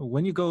 but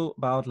when you go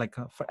about like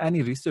for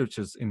any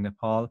researchers in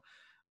Nepal,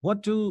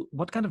 what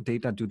kind of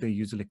data do they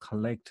usually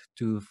collect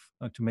to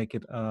make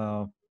it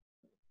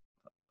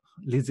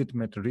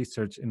legitimate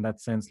research in that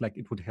sense? Like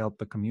it would help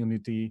the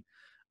community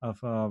of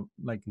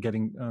like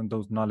getting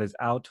those knowledge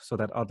out so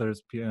that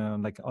others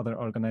like other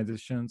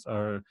organizations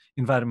or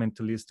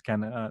environmentalists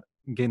can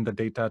gain the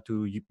data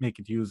to make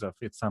it use of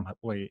it some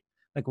way.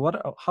 Like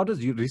how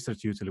does your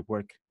research usually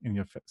work in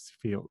your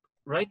field?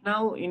 Right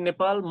now in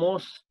Nepal,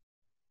 most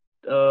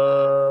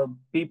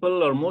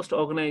people or most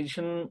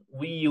organization,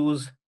 we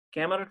use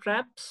camera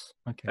traps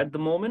Okay. at the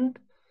moment.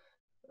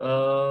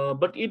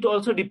 But it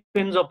also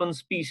depends upon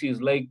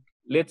species. Like,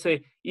 let's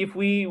say if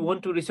we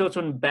want to research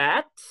on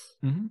bats,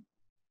 Hmm.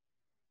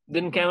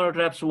 then camera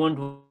traps won't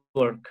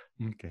work.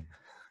 Okay.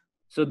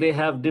 So they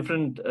have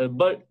different.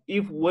 But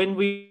if when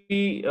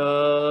we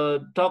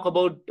talk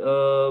about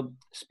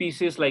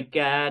species like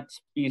cat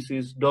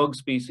species, dog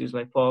species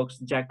like fox,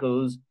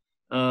 jackals,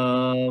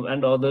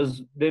 and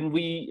others, then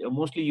we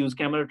mostly use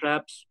camera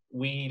traps.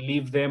 We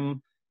leave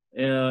them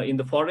in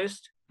the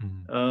forest.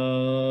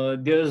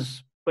 Mhm.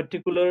 There's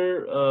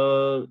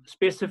particular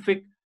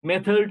specific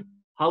method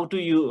how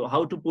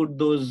to put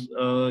those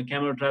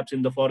camera traps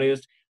in the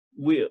forest.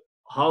 We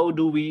How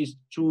do we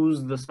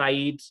choose the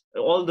sites,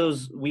 all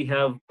those we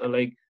have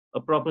like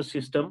a proper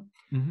system.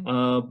 Mhm.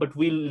 But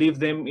we leave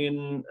them in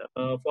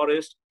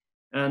forest,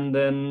 and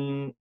then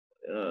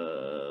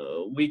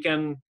we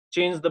can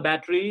change the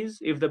batteries.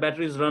 If the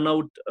batteries run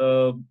out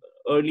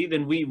early,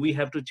 then we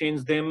have to change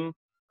them,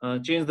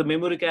 change the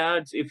memory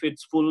cards if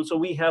it's full. So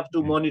we have to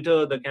Okay. monitor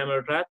the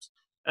camera traps.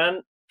 And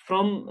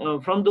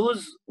from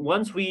those,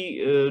 once we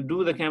do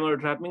the camera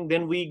trapping,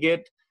 then we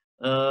get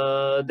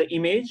the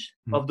image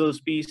Mm. of those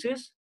pieces,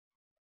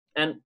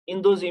 and in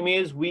those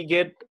images we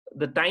get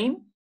the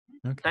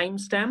Okay.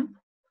 timestamp,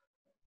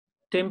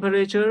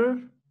 temperature,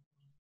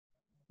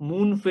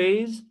 moon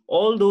phase.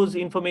 All those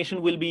information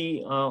will be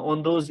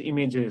on those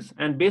images,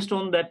 and based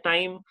on that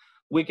time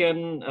we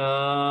can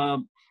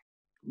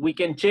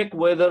check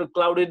whether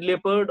clouded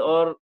leopard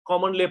or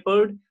common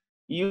leopard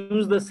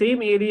use the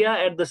same area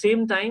at the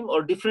same time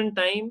or different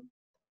time,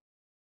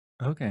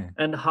 Okay.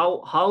 and how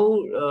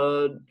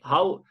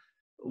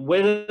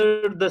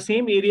whether the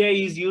same area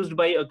is used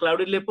by a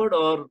clouded leopard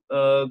or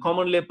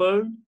common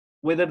leopard,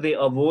 whether they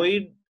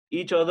avoid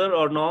each other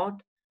or not.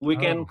 We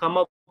can Oh. come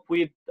up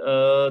with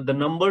the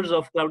numbers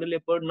of clouded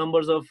leopard,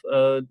 numbers of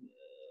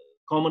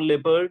common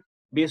leopard,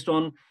 based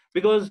on,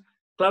 because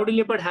clouded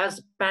leopard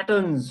has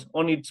patterns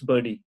on its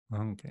body.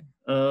 Okay.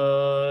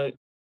 uh,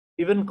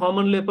 Even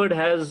common leopard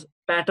has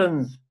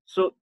patterns.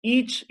 So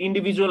each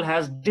individual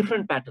has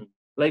different pattern.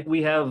 Like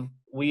we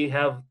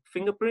have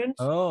fingerprints,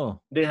 Oh.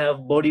 they have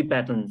body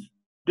patterns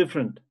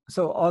different.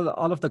 So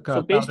all of the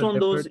So based clouded on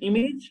those leopard.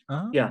 image,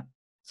 Uh-huh. yeah,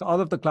 So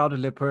all of the clouded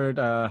leopard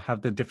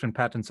have the different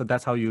patterns. So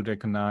that's how you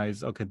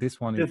recognize, okay, this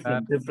one is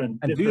that.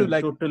 And do you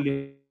like,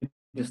 totally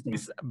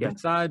distinct. Yeah.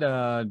 beside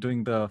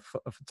doing the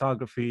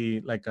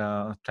photography, like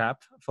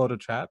photo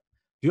trap,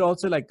 do you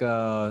also like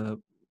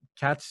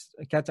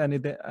catch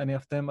any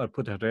of them or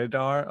put a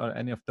radar or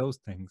any of those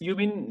things? You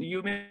mean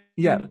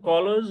Yeah,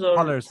 collars or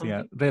colors. Yeah,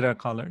 something? radar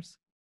colors.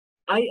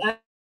 I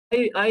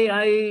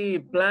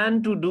I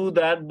plan to do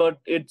that, but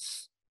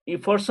it's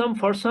for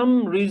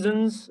some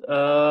reasons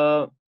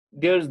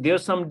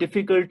there's some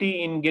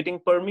difficulty in getting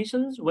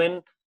permissions,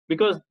 when,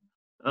 because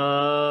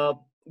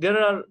there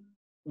are,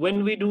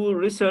 when we do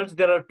research,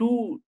 there are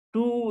two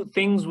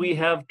things we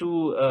have to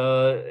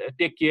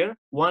take care.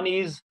 One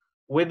is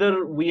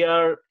whether we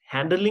are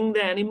handling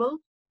the animal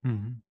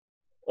Hmm.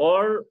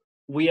 or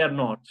we are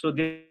not. So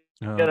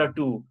there are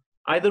two.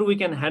 Either we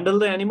can handle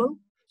the animal.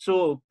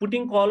 So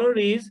putting collar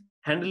is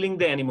handling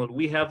the animal.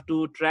 We have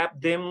to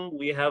trap them.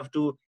 We have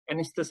to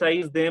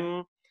anesthetize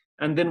them.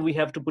 and then we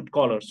have to put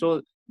collar.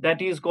 So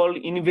that is called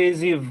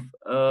invasive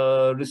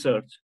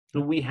research. So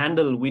we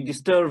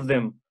disturb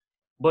them.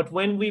 But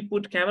when we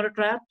put camera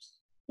traps,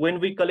 when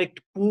we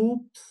collect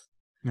poops,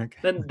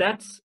 then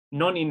that's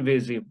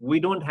non-invasive.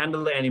 We don't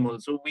handle the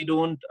animals, so we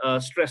don't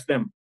stress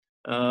them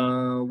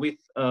with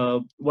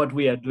what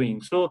we are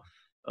doing. So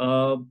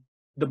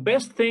the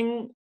best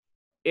thing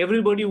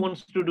everybody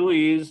wants to do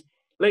is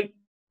like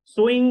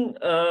putting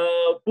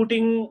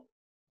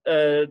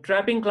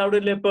trapping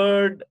clouded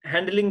leopard,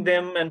 handling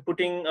them, and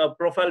putting a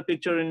profile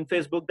picture in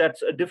Facebook.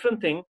 That's a different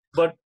thing.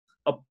 But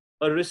a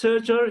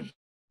researcher,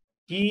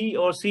 he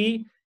or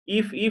she,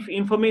 if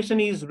information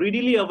is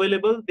readily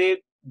available,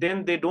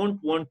 then they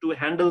don't want to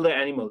handle the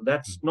animal.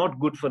 That's not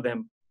good for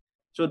them.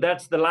 So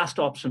that's the last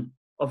option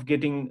of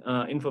getting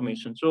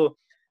information. So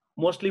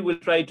mostly we'll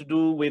try to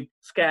do with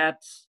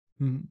scats,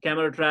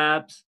 camera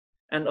traps,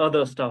 and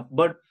other stuff.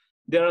 But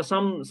there are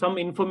some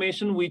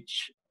information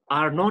which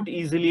are not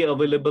easily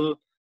available.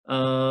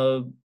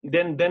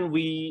 Then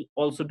we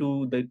also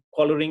do the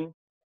collaring,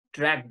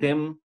 track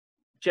them,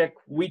 check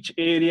which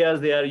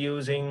areas they are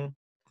using,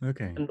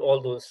 and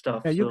all those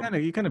stuff. Yeah, you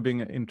kind of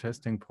bring an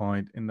interesting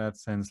point in that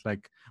sense.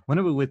 Like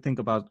whenever we think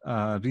about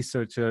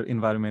researcher,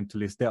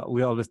 environmentalists,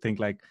 we always think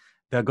like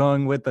they're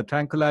going with the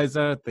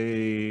tranquilizer,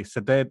 they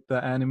sedate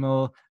the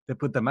animal, they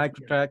put the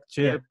microtrack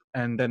chip,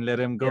 and then let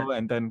him go,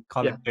 and then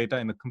collect data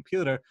in the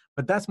computer.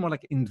 But that's more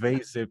like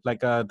invasive.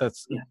 Like the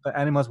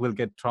animals will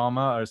get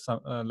trauma or some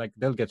like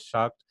they'll get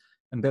shocked,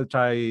 and they'll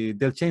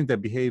change their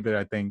behavior.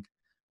 I think,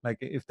 like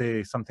if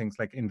some things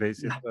like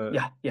invasive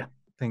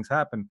things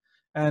happen.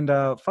 And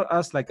for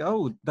us, like,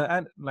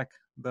 the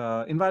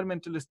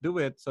environmentalists do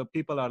it, so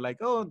people are like,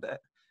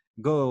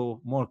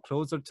 go more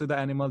closer to the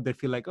animal. They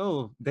feel like,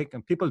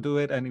 people do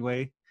it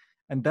anyway,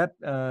 and that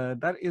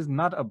is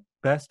not a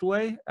best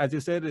way. As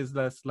you said, is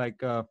that's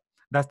like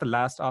that's the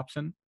last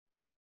option.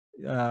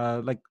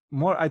 Like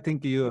more, I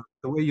think the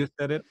way you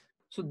said it.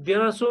 So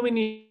there are so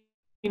many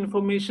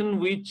information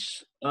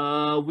which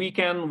we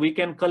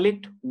can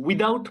collect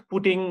without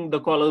putting the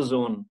collar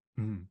zone.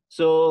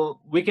 So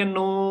we can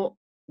know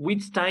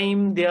which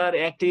time they are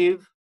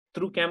active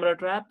through camera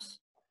traps.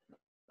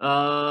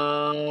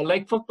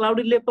 Like for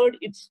clouded leopard,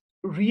 it's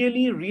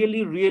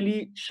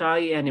really shy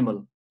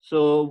animal.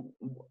 So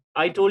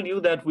I told you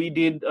that we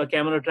did a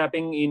camera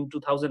trapping in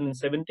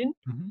 2017.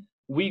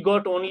 We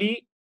got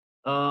only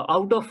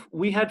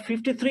we had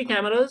 53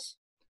 cameras,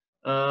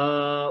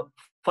 5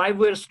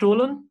 were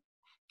stolen.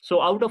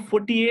 So out of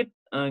 48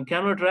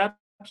 camera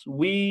traps,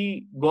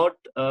 we got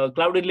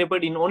clouded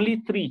leopard in only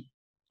 3.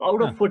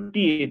 Out of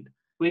 48,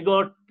 we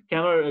got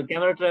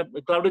camera trap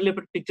clouded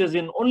leopard pictures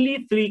in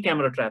only 3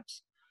 camera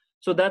traps.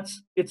 So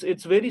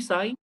it's very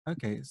shy.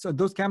 Okay, so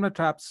those camera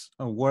traps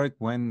work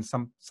when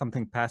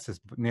something passes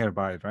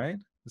nearby, right?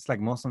 It's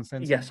like motion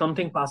sensor. Yeah,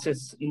 something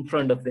passes in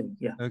front of them.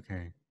 Yeah.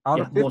 Okay.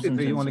 Out of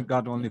 53, you only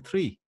got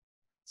 3.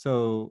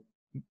 So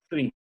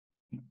 3.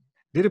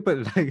 Did you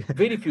put like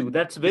very few?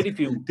 That's very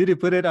few. Did you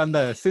put it on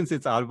since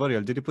it's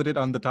arboreal? Did you put it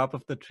on the top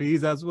of the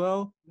trees as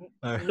well?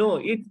 No,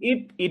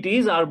 it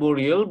is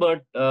arboreal,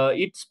 but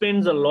it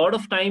spends a lot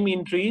of time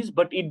in trees.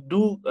 But it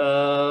do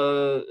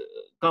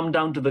come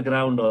down to the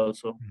ground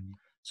also.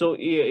 So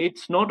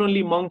it's not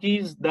only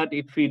monkeys that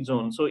it feeds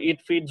on. So it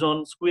feeds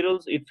on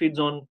squirrels. It feeds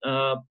on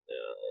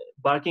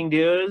barking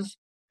deers,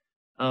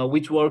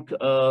 which work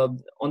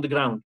on the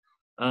ground,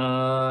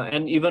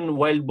 and even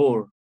wild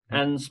boar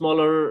and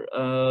smaller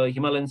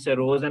Himalayan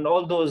serows and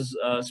all those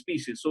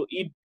species. So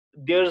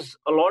there's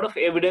a lot of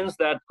evidence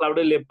that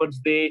clouded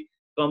leopards, they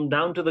come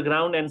down to the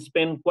ground and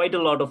spend quite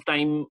a lot of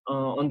time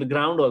on the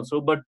ground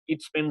also, but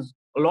it spends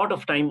a lot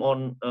of time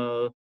on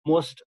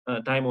most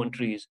time on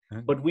trees.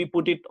 But we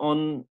put it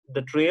on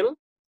the trail,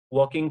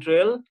 walking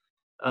trail.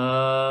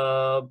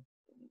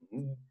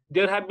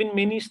 There have been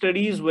many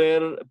studies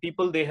where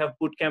they have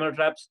put camera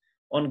traps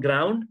on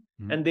ground,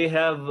 and they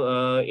have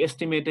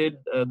estimated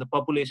the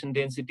population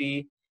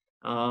density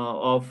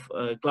of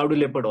clouded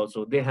leopard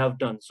also. They have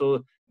done.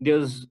 So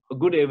there's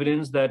good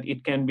evidence that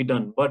it can be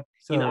done. But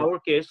in our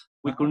case,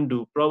 we couldn't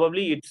do.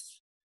 Probably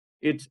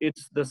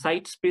it's the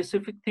site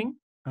specific thing.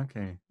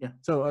 Okay. Yeah.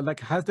 So like,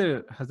 has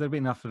there been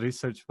enough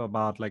research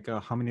about like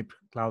how many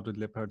clouded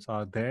leopards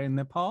are there in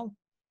Nepal,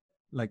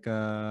 like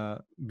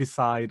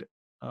beside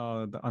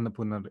the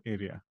Annapurna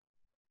area?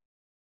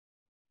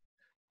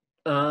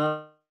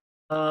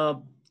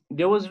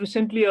 There was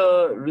recently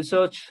a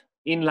research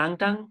in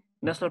Langtang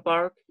National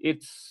Park.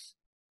 It's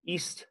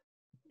just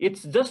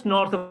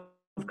north of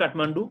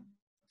Kathmandu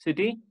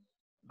city.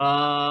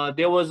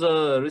 There was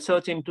a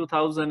research in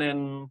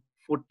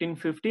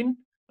 2014-15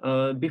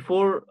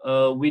 before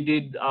we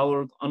did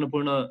our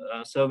Annapurna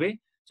survey.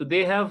 So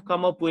they have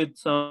come up with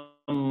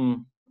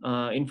some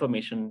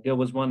information. There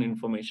was one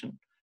information.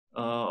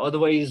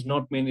 Otherwise,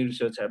 not many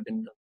research have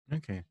been done.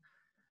 Okay.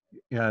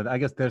 Yeah, I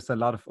guess there's a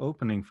lot of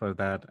opening for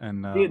that,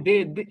 and I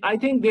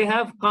think they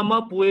have come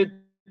up with.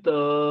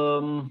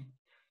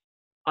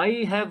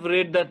 I have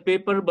read that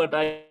paper, but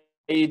I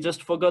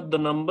just forgot the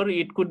number.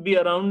 It could be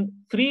around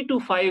 3 to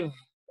 5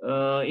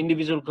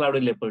 individual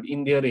clouded leopard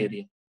in their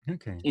area,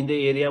 Okay. in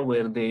the area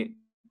where they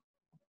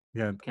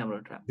Yeah,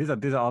 camera trap. these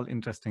are all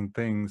interesting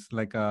things.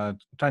 Like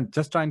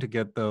trying to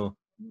get the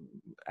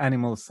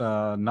animals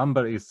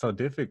number is so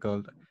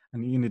difficult,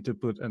 and you need to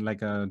put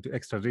do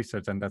extra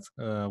research, and that's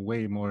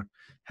way more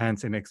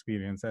hands-in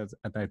experience, as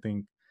I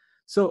think.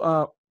 So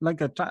I want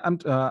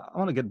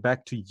to get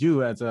back to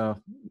you as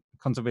a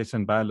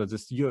conservation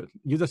biologist. You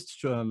just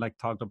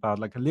talked about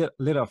like a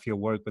little of your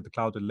work with the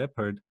clouded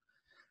leopard.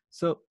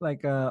 So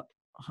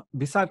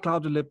beside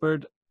clouded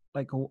leopard,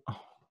 like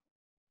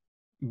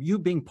you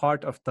being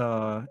part of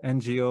the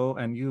NGO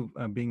and you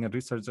being a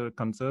researcher,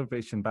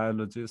 conservation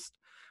biologist,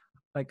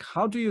 like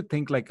how do you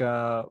think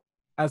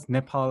as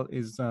Nepal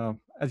is,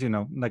 as you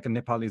know,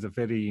 Nepal is a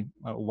very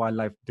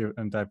wildlife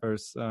and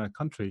diverse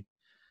country.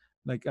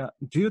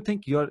 Do you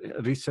think your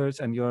research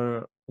and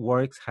your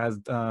works has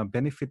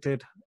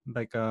benefited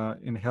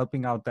in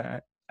helping out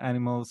the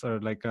animals or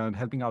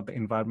helping out the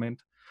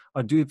environment,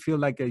 or do you feel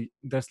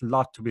there's a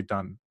lot to be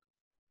done?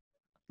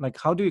 Like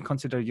how do you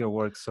consider your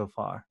work so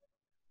far?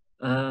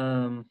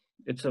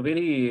 It's a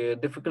very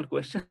difficult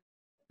question.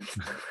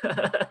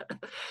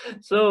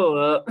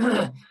 So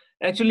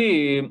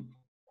actually,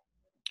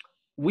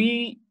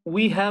 we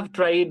have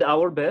tried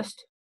our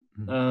best,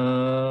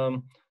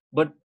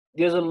 but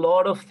there's a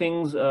lot of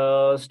things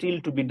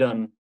still to be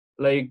done.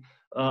 Like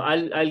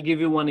I'll give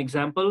you one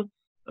example.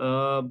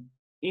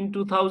 In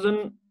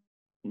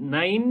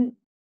 2009,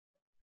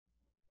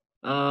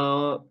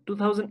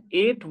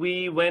 2008,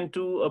 we went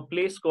to a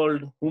place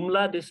called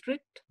Humla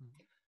district.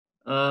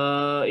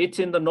 It's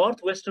in the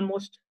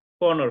northwesternmost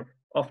corner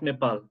of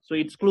Nepal. So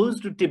it's close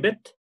to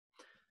Tibet,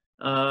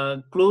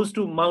 close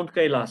to Mount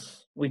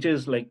Kailas, which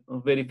is like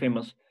very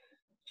famous.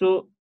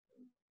 So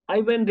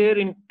I went there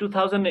in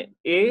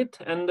 2008,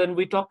 and then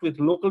we talked with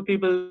local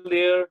people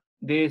there.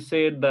 They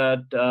said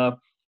that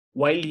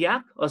wild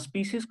yak, a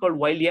species called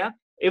wild yak,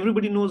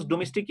 everybody knows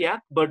domestic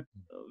yak, but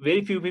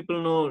very few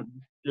people know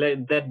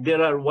that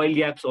there are wild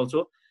yaks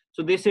also.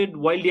 So they said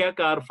wild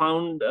yak are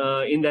found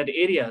in that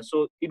area.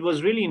 So it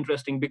was really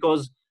interesting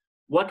because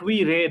what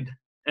we read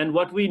and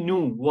what we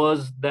knew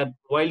was that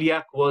wild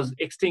yak was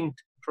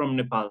extinct from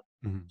Nepal.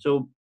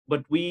 So,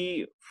 but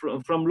we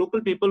from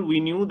local people, we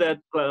knew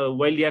that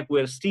wild yak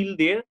were still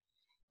there.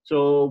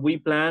 So we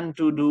planned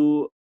to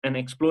do an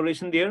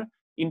exploration there.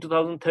 In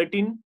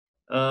 2013,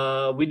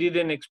 we did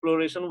an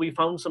exploration. We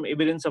found some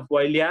evidence of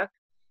wild yak.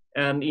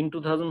 And in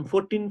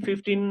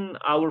 2014-15,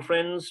 our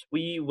friends,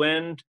 we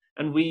went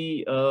and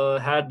we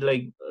had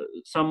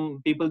some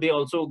people, they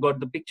also got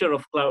the picture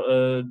of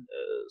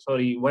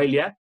wild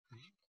yak.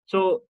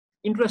 So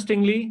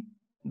interestingly,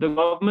 the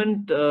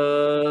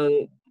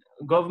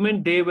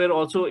government, they were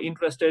also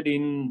interested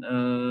in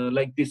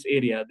this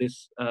area,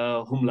 this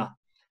Humla.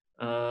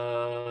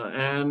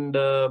 And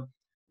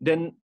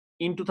then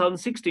in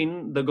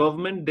 2016, the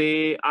government,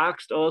 they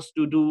asked us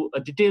to do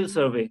a detailed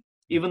survey,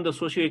 even the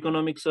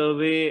socio-economic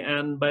survey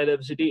and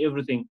biodiversity,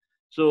 everything.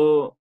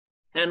 So,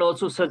 and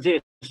also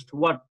suggest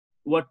what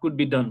could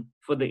be done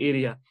for the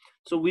area.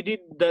 So we did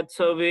that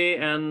survey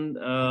and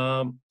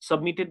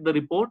submitted the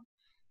report.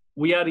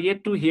 We are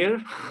yet to hear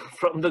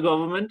from the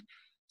government.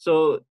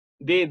 So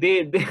they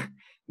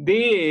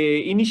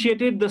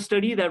initiated the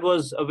study. That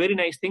was a very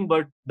nice thing,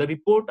 but the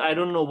report, I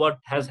don't know what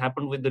has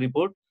happened with the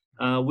report.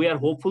 We are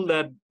hopeful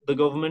that the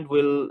government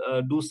will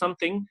do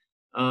something.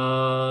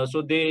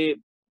 So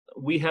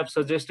we have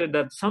suggested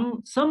that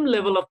some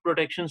level of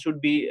protection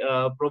should be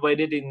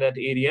provided in that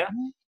area,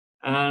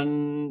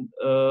 and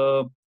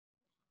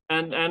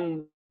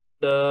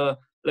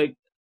like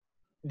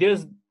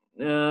there's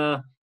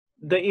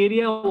the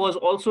area was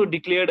also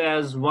declared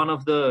as one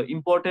of the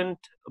important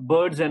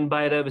birds and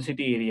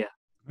biodiversity area,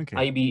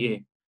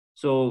 IBA.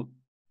 So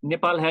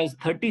Nepal has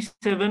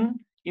 37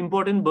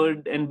 important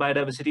bird and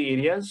biodiversity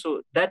areas.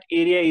 So that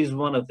area is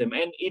one of them,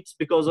 and it's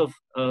because of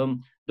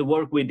the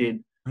work we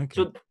did.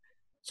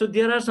 So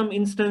there are some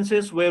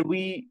instances where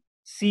we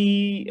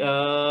see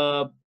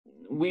the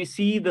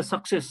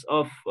success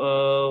of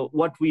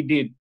what we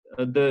did,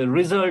 the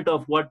result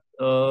of what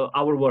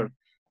our work.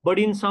 But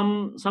in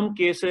some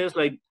cases,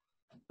 like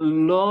a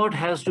lot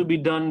has to be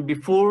done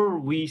before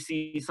we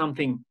see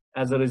something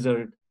as a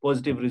result,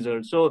 positive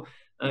result. So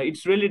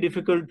it's really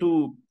difficult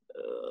to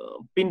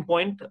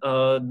pinpoint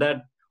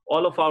that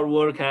all of our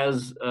work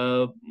has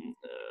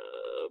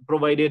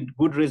provided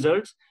good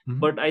results.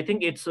 But I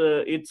think it's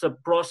a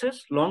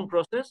process, long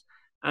process,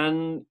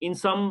 and in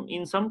some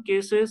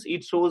cases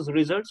it shows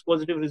results,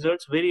 positive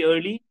results, very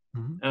early.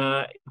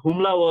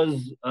 Humla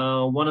was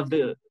one of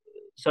the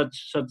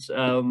such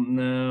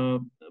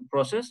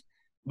process.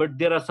 But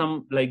there are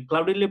some like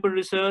clouded leopard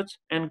research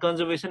and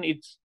conservation,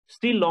 it's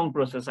still long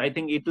process. I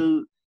think it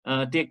will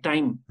take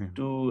time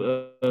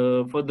to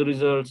for the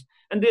results.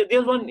 And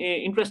there's one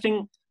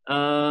interesting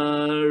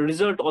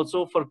result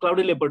also for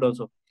clouded leopard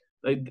also.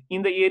 Like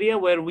in the area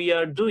where we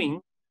are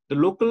doing, the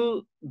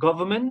local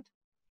government,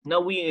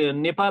 now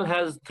Nepal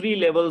has 3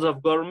 levels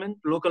of government: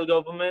 local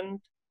government,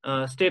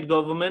 state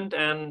government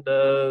and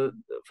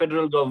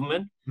federal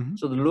government. Mm-hmm.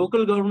 So the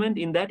local government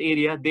in that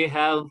area, they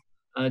have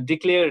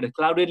declared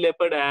clouded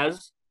leopard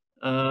as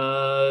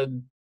the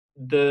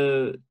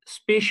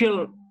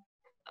special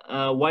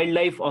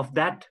wildlife of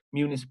that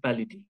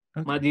municipality,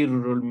 Okay. Madhi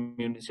Rural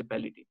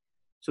Municipality.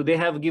 So they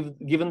have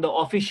given the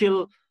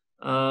official,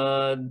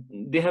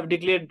 they have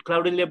declared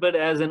clouded leopard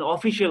as an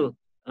official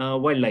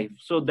wildlife.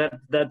 So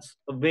that's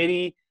a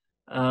very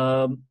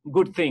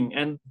good thing,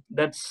 and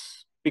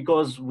that's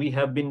because we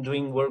have been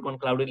doing work on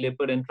clouded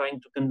leopard and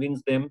trying to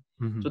convince them.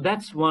 Mm-hmm. So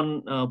that's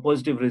one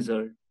positive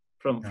result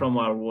Yeah. from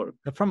our work.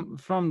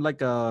 From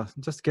like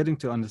just getting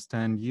to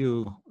understand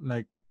you,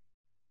 like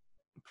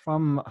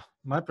from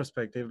my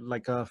perspective,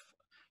 like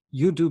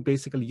you do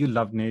basically, you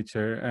love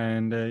nature,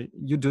 and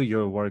you do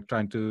your work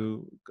trying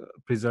to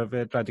preserve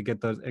it, try to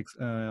get those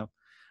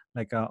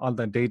all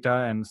the data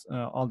and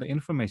all the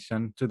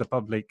information to the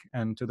public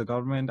and to the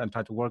government, and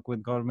try to work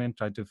with government,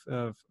 try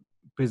to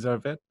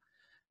preserve it.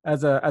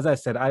 As I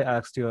said, I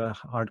asked you a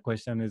hard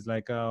question, is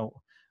like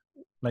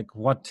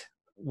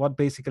what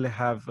basically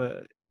have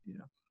you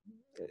know,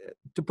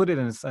 to put it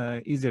in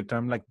an easier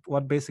term, like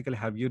what basically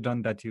have you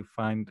done that you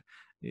find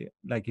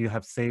like you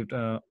have saved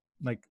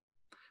like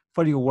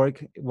for your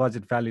work, was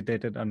it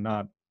validated or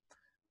not?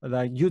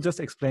 Like you just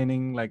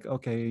explaining, like,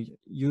 okay,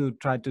 you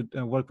try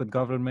to work with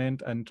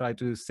government and try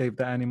to save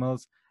the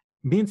animals,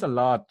 means a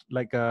lot.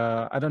 Like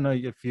I don't know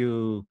if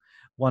you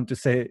want to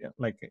say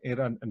like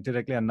it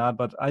directly or not,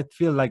 but I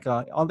feel like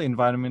all the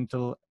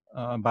environmental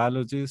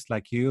biologists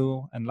like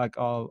you, and like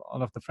all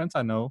of the friends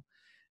I know,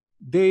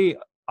 they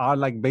are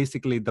like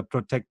basically the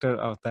protector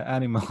of the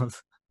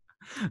animals.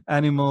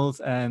 Animals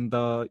and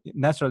the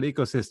natural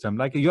ecosystem.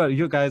 Like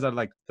you guys are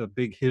like the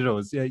big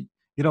heroes. Yeah,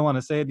 you don't want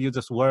to say it, you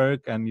just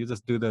work and you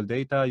just do the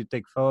data, you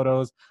take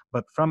photos,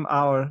 but from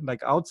our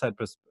like outside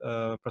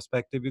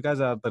perspective, you guys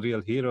are the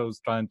real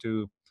heroes, trying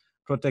to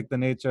protect the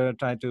nature,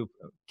 trying to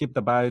keep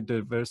the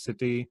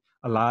biodiversity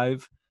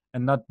alive,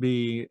 and not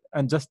be,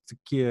 and just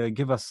to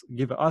give us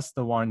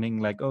the warning,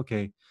 like,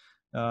 okay,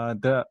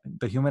 the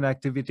human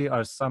activity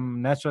or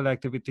some natural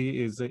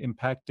activity is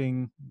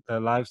impacting the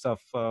lives of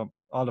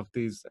all of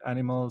these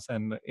animals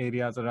and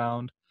areas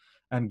around,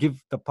 and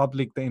give the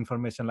public the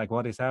information like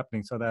what is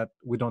happening, so that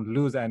we don't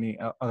lose any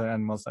other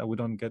animals, we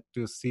don't get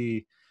to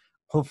see,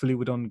 hopefully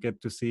we don't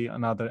get to see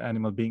another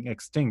animal being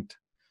extinct.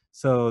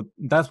 So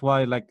that's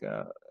why, like,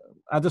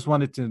 I just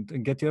wanted to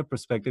get your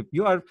perspective.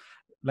 You are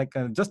like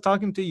just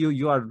talking to you,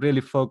 you are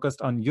really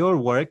focused on your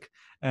work,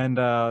 and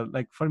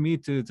like for me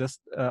to just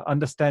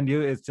understand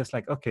you, it's just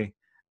like, okay,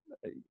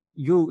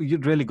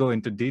 you'd really go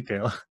into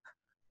detail.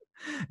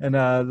 And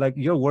like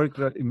your work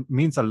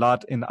means a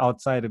lot in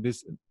outside of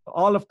this,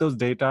 all of those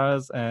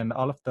datas and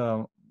all of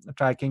the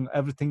tracking,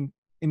 everything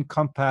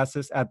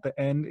encompasses at the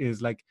end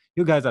is like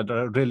you guys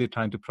are really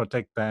trying to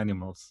protect the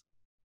animals,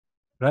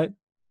 right?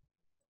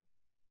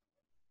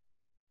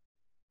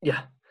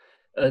 Yeah,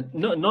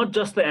 no, not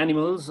just the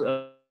animals.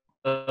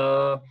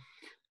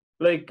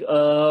 Like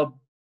uh,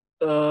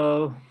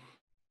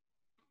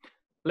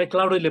 like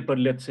clouded leopard,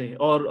 let's say,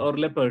 or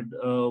leopard.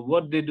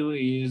 What they do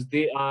is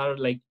they are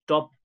like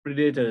top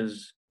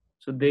predators.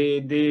 So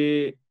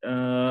they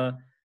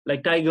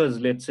like tigers,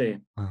 let's say.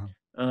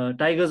 Uh-huh.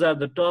 Tigers are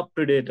the top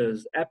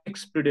predators,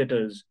 apex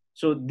predators.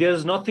 So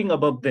there's nothing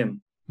above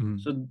them.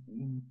 Mm. So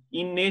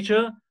in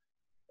nature,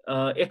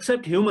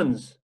 except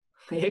humans,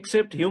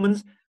 except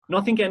humans,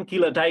 nothing can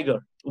kill a tiger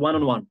one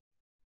on one.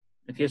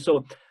 Okay,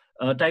 so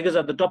tigers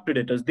are the top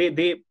predators.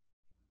 They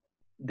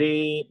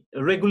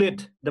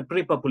regulate the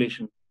prey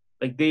population.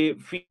 Like they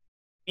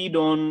feed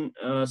on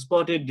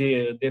spotted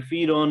deer, they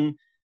feed on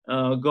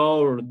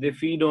gaur, they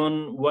feed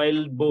on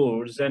wild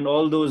boars and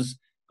all those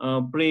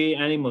prey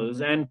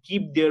animals, and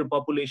keep their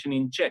population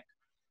in check.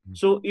 Mm.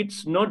 So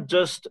it's not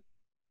just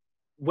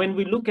when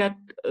we look at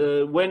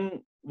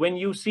when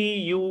you see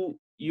you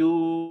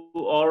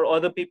or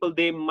other people,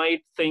 they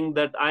might think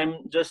that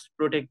I'm just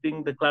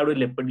protecting the clouded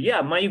leopard.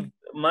 Yeah, my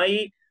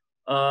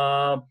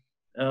uh,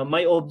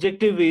 my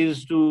objective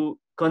is to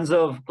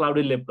conserve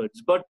clouded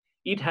leopards, but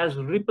it has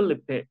ripple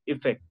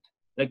effect.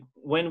 Like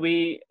when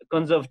we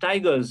conserve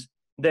tigers,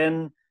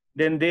 then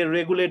they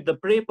regulate the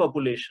prey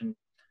population.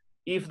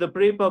 If the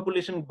prey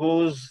population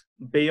goes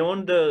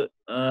beyond the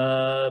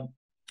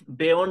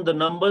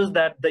numbers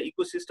that the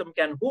ecosystem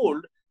can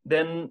hold,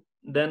 then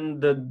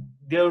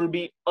there will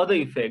be other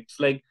effects.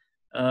 Like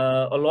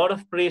a lot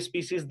of prey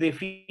species, they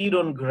feed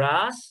on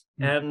grass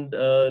Mm. and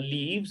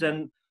leaves,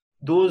 and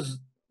those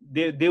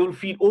they will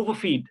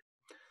overfeed.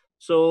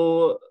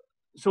 So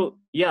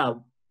yeah,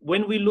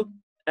 when we look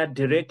at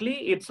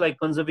directly, it's like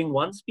conserving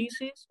one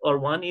species or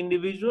one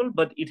individual,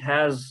 but it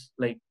has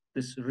like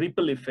this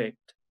ripple effect.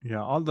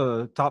 Yeah, all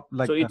the top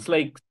like So it's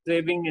like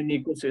saving an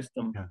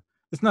ecosystem. yeah,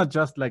 it's not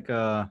just like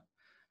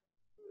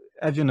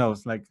as you know,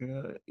 it's like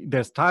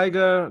there's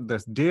tiger,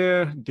 there's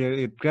deer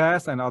eat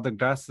grass and other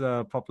grass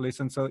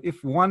population. So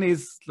if one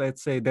is,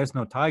 let's say there's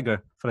no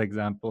tiger, for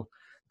example,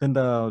 then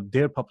the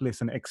deer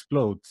population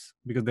explodes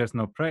because there's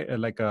no prey,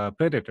 like a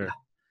predator.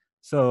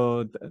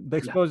 So the Yeah.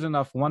 explosion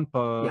of one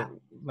per Yeah.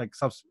 like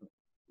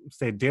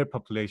say deer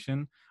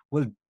population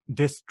will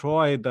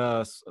destroy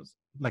the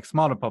like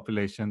smaller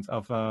populations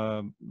of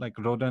like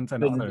rodents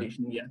and other.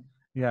 Vegetation. Yeah.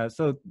 Yeah,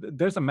 so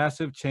there's a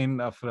massive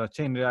chain of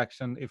chain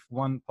reaction if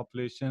one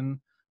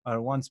population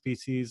or one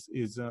species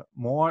is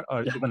more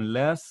or Yeah. even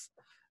less.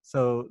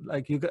 So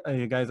like you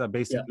guys are Yeah.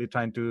 basically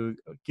trying to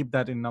keep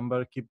that in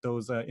number, keep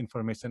those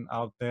information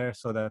out there,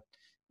 so that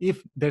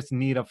if there's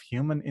need of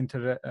human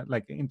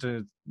like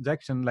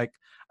interjection, like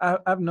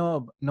I've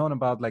known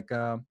about like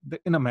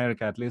in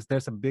America at least,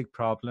 there's a big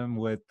problem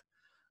with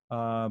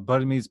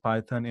Burmese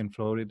python in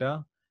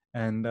Florida,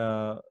 and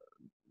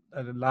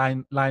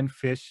line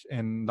fish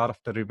in a lot of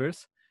the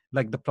rivers.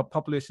 Like the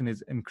population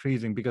is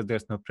increasing because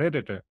there's no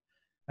predator,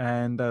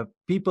 and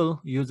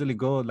people usually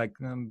go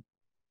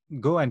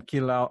and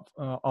kill out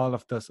all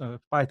of the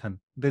python.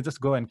 They just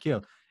go and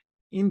kill.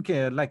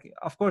 Like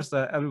of course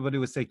everybody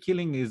would say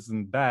killing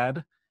isn't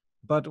bad,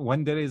 but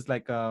when there is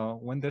like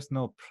when there's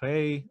no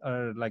prey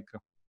or like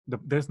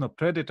there's no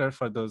predator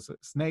for those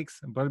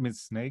snakes,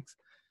 Burmese snakes,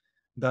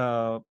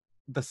 the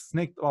the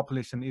snake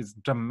population is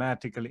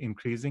dramatically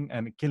increasing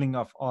and killing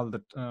off all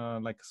the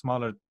like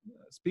smaller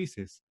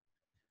species.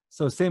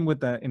 So same with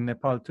the in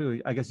Nepal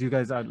too. I guess you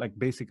guys are like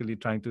basically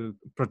trying to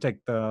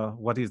protect the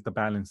what is the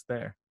balance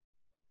there.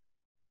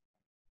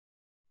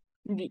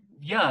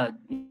 Yeah.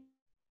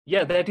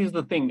 Yeah, that is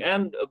the thing.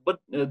 And but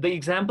the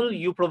example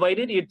you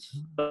provided, it's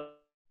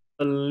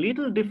a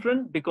little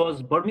different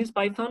because Burmese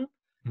python,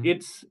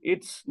 Mhm.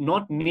 it's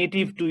not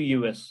native to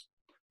US.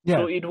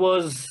 So Yeah, it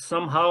was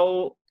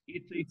somehow,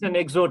 it's an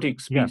exotic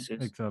yeah,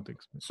 species.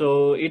 exotic species.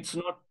 So it's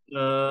not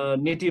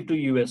native to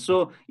US.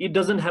 So it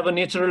doesn't have a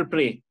natural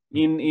prey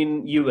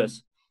in US.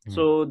 Yeah.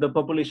 So the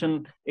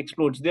population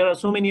explodes. There are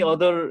so many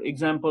other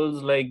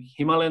examples like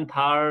Himalayan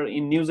thar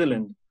in New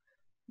Zealand.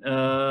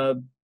 Uh,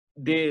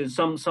 they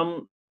some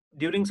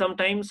during some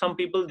time, some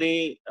people,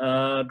 they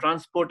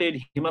transported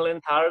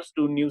Himalayan thars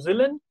to New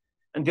Zealand,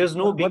 and there's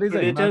no What big is a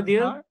predator Himalayan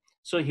there. thar?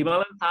 So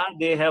Himalayan thar,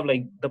 they have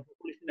like, the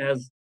population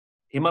has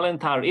Himalayan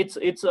thar. It's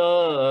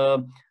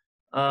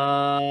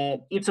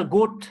a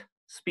goat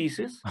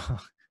species,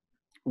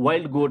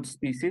 wild goat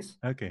species.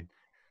 Okay.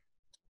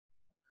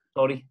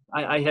 Sorry,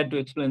 I had to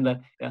explain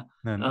that. Yeah.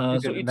 No, no, you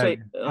So did it's like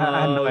a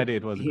I had no idea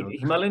it was a goat.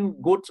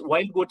 Himalayan goats,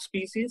 wild goat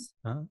species.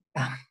 Huh?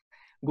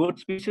 Goat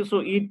species. So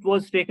it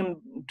was taken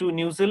to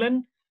New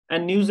Zealand,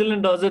 and New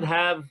Zealand doesn't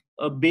have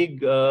a big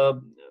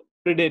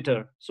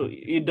predator. So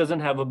it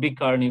doesn't have a big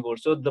carnivore.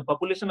 So the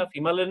population of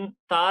Himalayan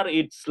thar,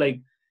 it's like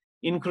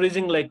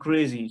increasing like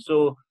crazy.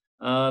 So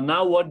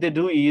now what they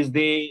do is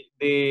they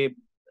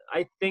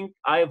I think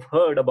I've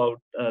heard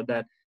about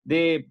that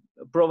they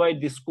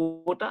provide this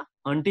quota,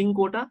 hunting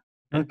quota,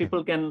 and people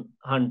Okay. can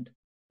hunt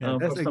Yeah, for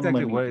that's some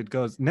exactly money. where it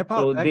goes. Nepal,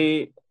 So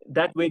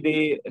that way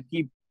they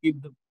keep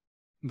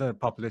the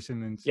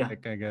population in yeah.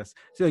 check, I guess.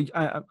 So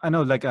I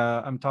know like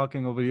I'm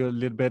talking over you a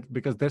little bit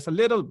because there's a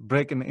little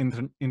break in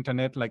the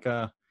internet. Like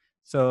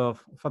so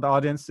for the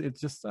audience, it's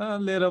just a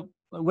little.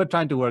 We're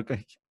trying to work.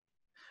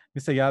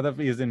 Mr. Yadav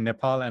is in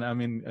Nepal, and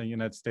I'm in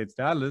United States,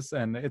 Dallas,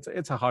 and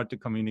it's hard to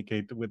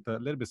communicate with a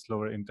little bit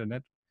slower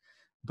internet.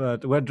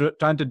 But we're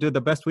trying to do the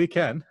best we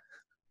can.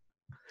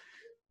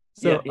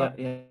 So Yeah.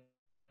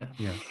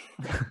 yeah.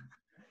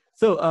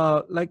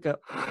 So like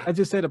as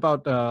you said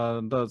about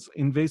those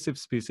invasive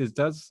species,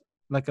 does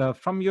like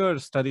from your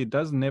study,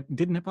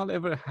 did Nepal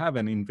ever have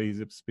an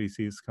invasive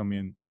species come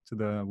in to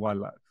the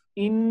wildlife?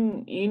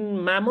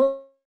 In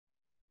mammals,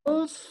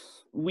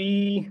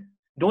 we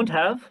don't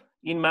have.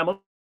 In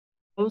mammals,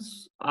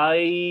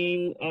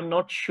 I am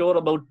not sure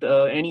about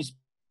any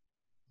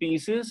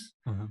species,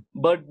 Uh-huh.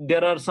 but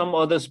there are some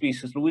other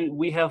species.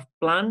 We have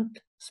plant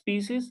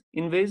species,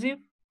 invasive,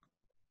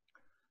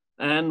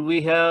 and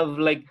we have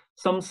like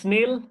some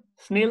snail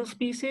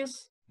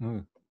species.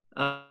 Mm.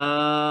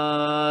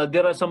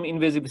 There are some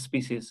invasive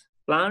species,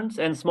 plants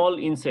and small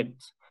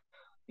insects.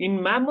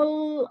 In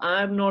mammal,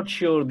 I'm not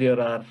sure there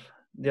are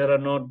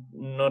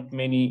not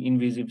many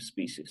invasive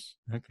species,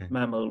 Okay.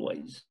 mammal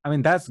wise. I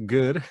mean, that's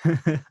good.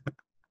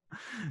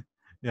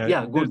 Yeah,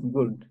 Yeah,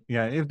 good.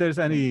 yeah, if there's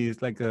Yeah. any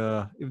like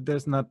if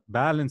there's not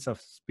balance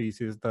of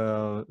species,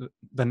 how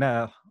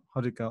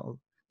do you call,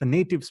 the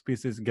native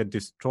species get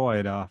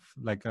destroyed off,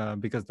 like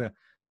because the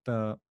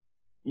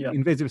Yeah.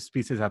 invasive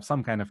species have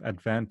some kind of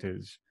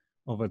advantage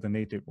over the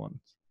native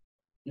ones.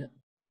 Yeah.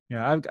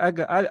 Yeah,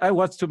 I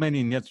watched too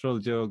many Natural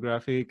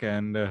Geographic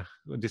and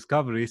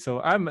Discovery, so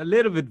I'm a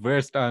little bit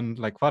versed on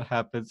like what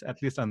happens,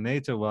 at least on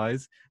nature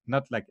wise.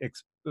 Not like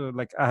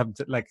like I have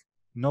like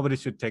nobody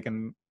should take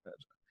an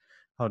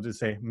how to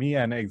say me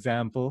an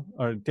example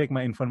or take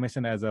my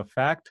information as a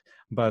fact,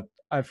 but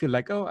I feel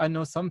like, oh, I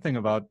know something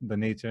about the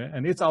nature,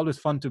 and it's always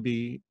fun to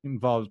be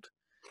involved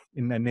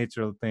in the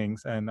natural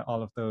things and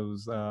all of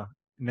those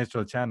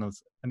natural channels,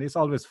 and it's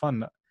always fun.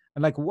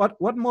 And like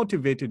what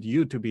motivated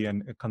you to be a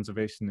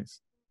conservationist?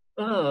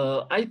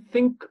 I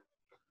think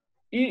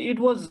it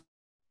was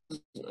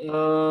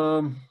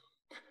um,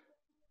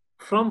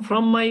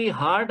 from my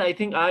heart, I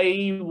think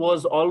I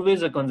was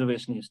always a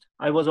conservationist.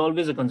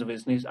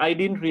 I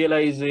didn't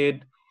realize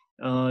it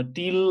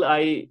till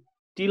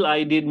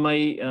I did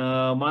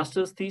my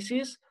master's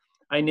thesis.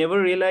 I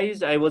never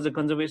realized I was a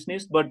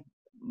conservationist, but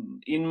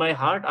in my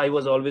heart I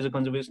was always a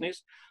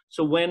conservationist.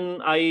 So when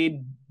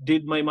I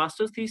did my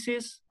master's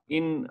thesis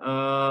in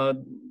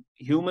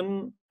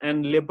human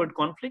and leopard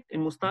conflict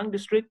in Mustang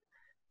district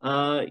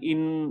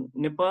in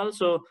Nepal,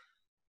 so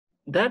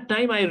that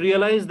time I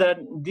realized that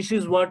this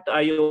is what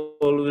I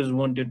always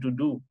wanted to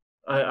do.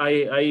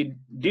 I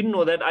didn't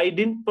know that. I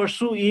didn't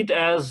pursue it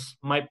as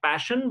my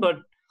passion, but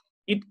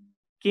it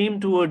came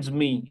towards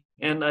me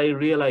and I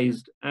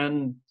realized.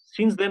 And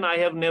since then, I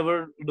have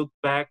never looked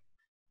back.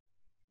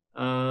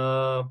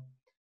 Uh,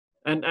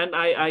 and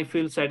I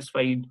feel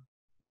satisfied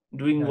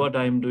doing Yeah. what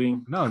I'm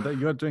doing. No,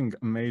 you're doing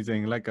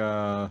amazing. Like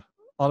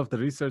all of the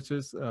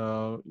researches,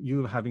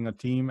 you having a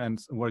team and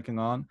working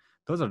on,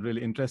 those are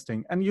really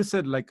interesting. And you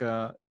said like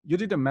you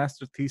did a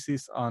master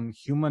thesis on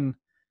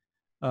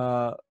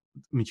uh,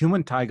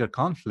 human tiger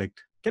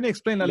conflict. Can you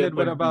explain a little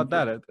bit Leopard about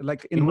conflict. that?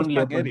 Like in Human Mustang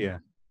leopard.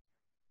 area.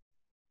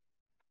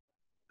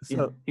 Yeah.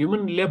 So,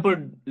 Human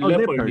leopard. oh,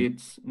 Leopard. leopard.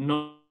 It's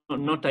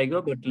not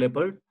tiger, but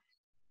leopard.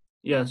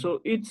 Yeah. So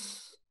it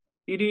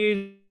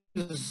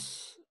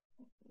is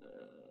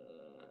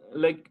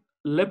like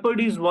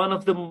leopard is one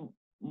of the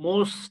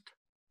most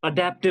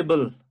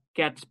adaptable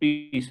cat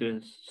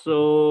species.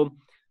 So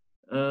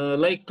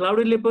like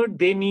clouded leopard,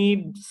 they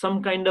need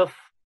some kind of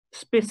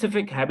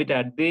specific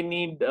habitat. They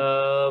need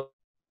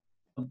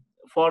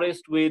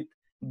forest with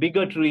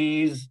bigger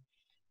trees,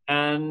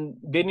 and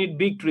they need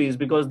big trees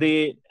because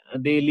they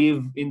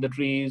live in the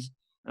trees,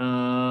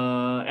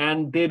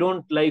 and they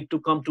don't like to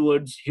come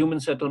towards human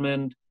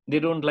settlement. They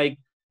don't like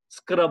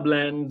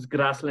scrublands,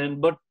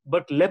 grassland.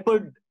 But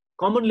leopard,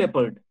 common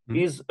leopard, Mhm.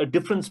 is a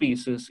different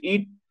species.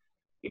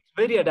 It's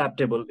very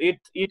adaptable.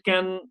 It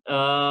can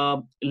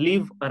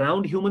live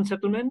around human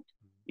settlement.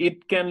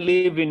 It can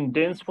live in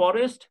dense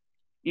forest.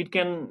 It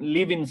can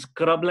live in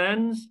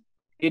scrublands.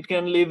 It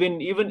can live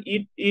in, even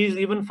it is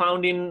even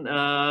found in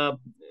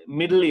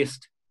Middle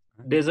East,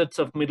 deserts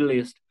of Middle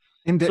East.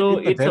 So In the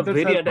it's a deserts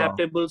very as well.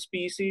 adaptable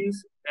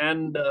species.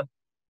 And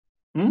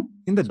hmm?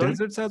 In the Sorry.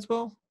 deserts as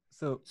well.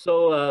 So,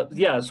 So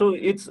yeah, so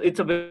it's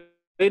a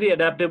very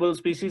adaptable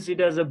species. It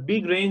has a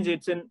big range.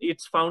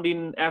 It's found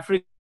in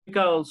Africa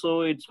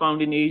also. It's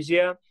found in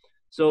Asia.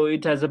 So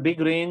it has a big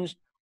range.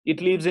 It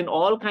lives in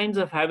all kinds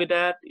of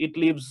habitat. It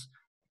lives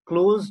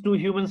close to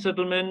human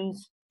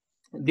settlements.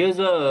 There's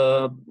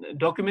a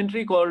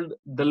documentary called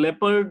The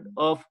Leopard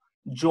of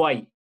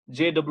Joy,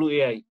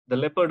 JWAI, The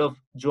Leopard of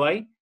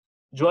Joy.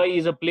 Joy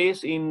is a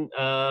place in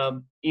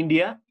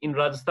India, in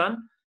Rajasthan.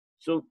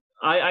 So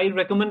I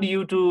recommend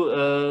you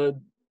to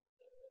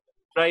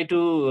try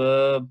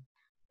to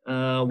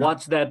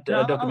watch that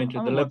yeah, documentary, The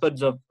I'll watch.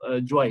 Leopards of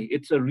Joy.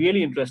 It's a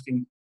really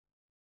interesting.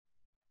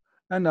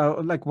 And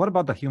like, what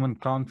about the human The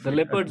conflict, as you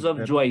Leopards of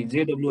said? Joy,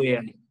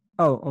 JWAI.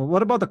 Oh,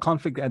 what about the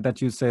conflict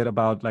that you said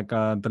about like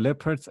the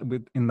leopards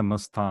in the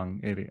Mustang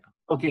area?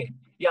 Okay,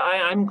 yeah,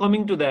 I'm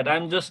coming to that.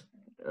 I'm just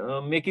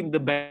making the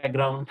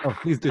background. Oh,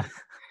 please do.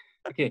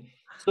 Okay,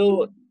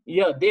 so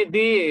yeah,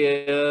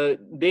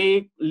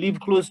 they live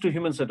close to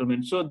human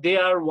settlement. So they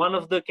are one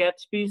of the cat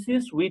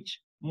species which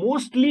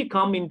mostly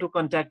come into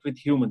contact with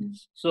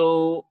humans.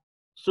 So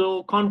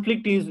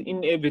conflict is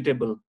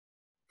inevitable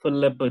for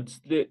leopards.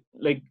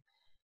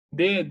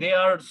 They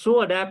are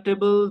so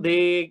adaptable.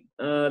 They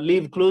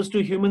live close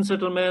to human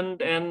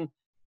settlement, and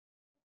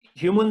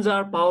humans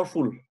are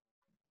powerful.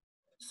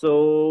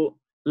 So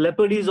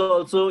leopard is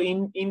also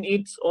in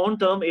its own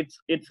term, it's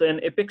an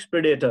apex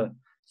predator.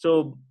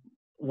 So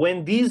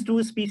when these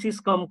two species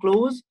come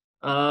close,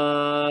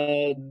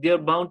 they're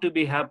bound to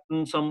be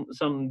happen some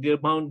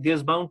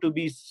there's bound to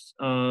be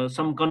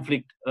some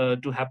conflict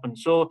to happen.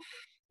 So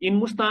in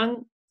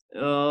Mustang,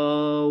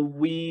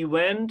 we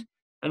went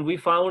and we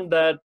found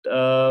that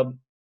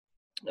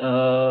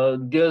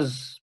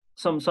there's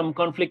some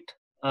conflict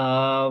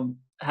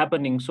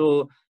happening.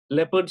 So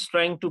leopards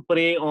trying to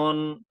prey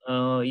on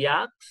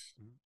yaks,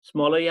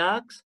 smaller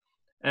yaks,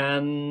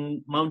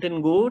 and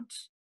mountain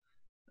goats,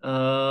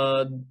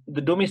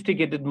 the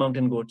domesticated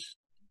mountain goats,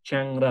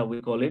 changra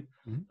we call it.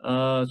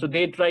 Mhm. So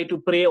they try to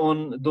prey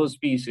on those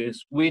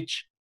species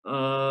which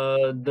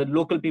the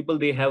local people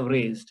they have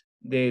raised.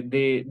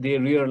 They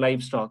rear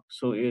livestock.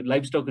 So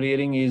livestock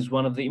rearing is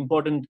one of the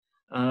important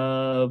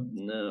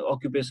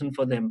occupation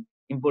for them,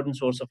 important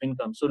source of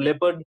income. So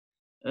leopard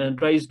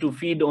tries to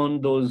feed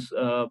on those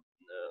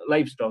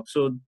livestock.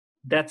 So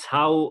that's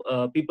how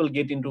people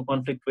get into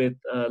conflict with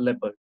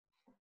leopard.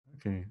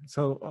 Okay, so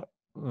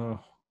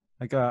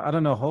like I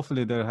don't know.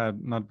 Hopefully, there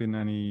have not been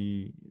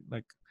any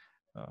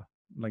uh,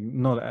 like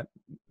no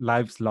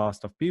lives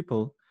lost of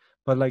people,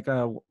 but like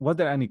were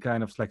there any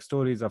kind of like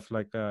stories of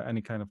like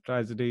any kind of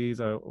tragedies,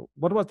 or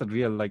what was the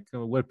real like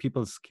were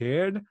people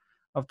scared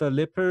of the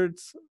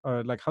leopards,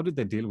 or like how did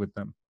they deal with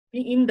them?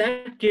 In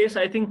that case,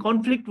 I think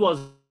conflict was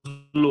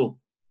low.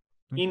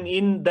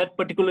 in that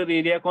particular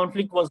area,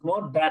 conflict was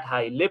not that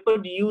high.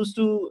 Leopard used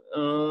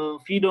to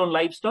feed on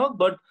livestock,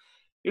 but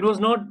it was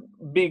not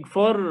big.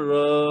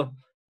 For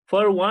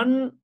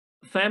one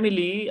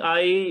family,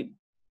 I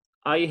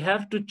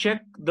have to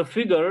check the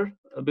figure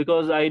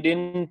because I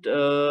didn't.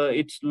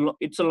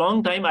 It's a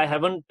long time. I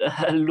haven't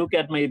looked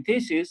at my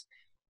thesis,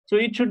 so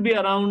it should be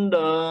around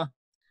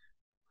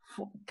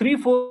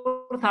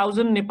 3-4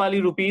 thousand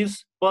Nepali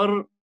rupees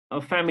per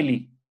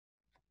family.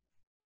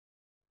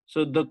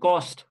 So the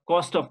cost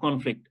of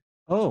conflict.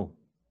 Oh,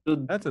 So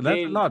that's a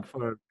they, lot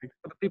for the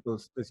people,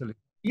 especially.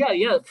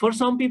 yeah. For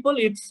some people,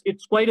 it's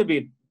quite a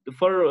bit.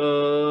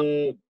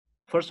 For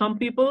some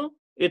people,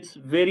 it's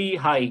very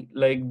high.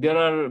 Like there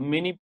are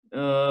many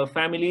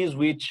families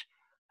which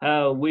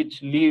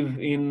live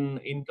in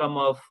income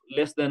of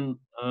less than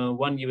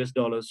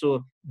 $1.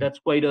 So that's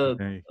quite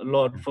Okay. a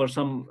lot for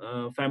some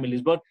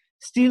families. But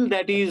still,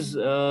 that is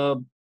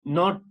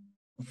not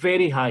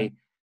very high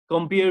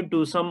compared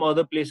to some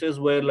other places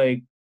where,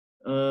 like,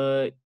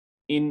 uh,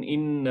 in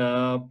in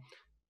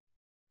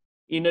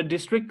a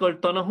district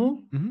called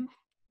Tanahu. Hmm.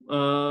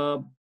 Uh,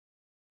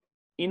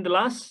 in the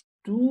last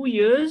 2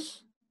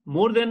 years,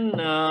 more than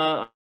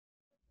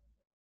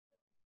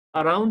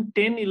around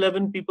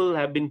 10-11 people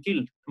have been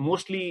killed,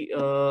 mostly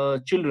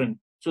children.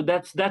 So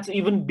that's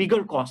even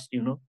bigger cost.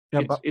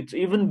 Yeah, It's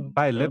even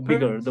by bigger.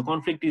 The leopards.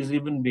 conflict is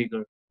even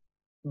bigger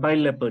by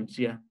leopards.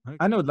 Yeah.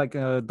 I know, like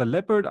the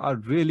leopard are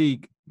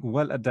really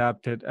well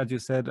adapted. As you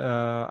said,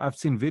 I've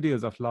seen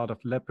videos of a lot of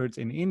leopards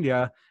in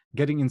India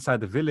getting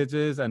inside the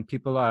villages, and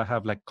people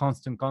have like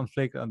constant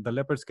conflict. And the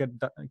leopards get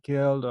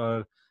killed,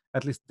 or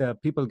at least the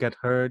people get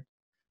hurt.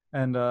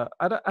 And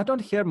I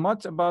don't hear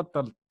much about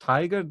the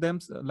tiger,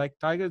 like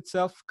tiger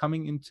itself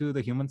coming into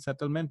the human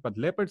settlement, but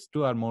leopards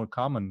too are more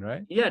common,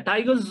 right? Yeah,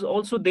 tigers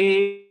also,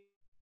 they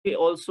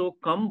also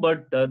come,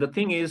 but the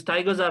thing is,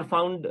 tigers are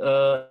found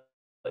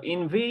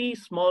in very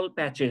small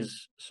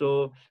patches.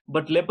 So,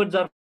 but leopards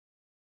are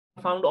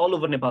found all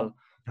over Nepal.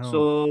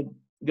 So Oh,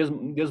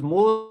 there's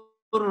more.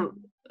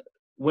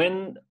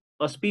 When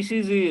a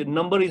species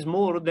number is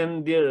more,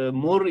 then there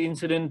more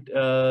incident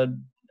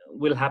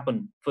will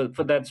happen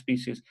for that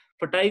species.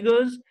 For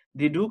tigers,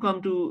 they do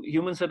come to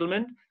human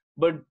settlement,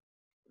 but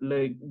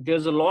like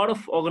there's a lot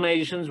of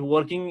organizations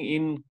working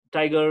in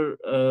tiger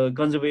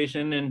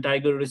conservation and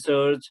tiger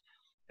research,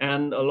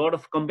 and a lot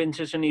of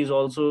compensation is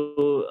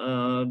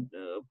also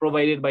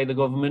provided by the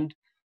government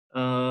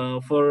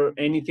for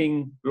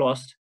anything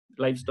lost,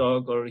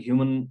 livestock or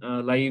human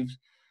lives.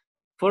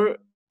 For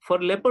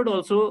leopard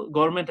also,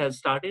 government has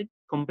started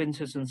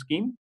compensation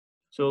scheme,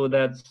 so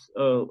that's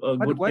a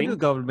good why do thing.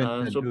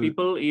 government So do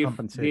people, if they,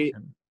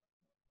 compensation?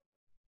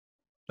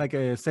 Like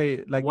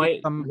say, like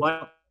if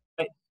why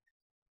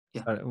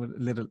yeah. sorry,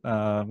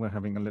 we're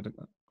having a little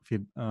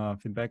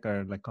feedback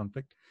or like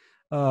conflict.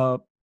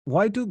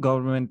 Why do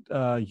government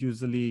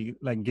usually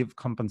like give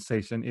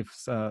compensation if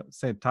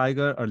say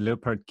tiger or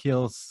leopard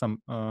kills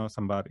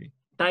somebody?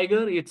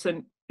 Tiger, it's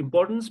an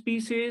important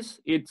species.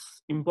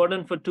 It's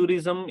important for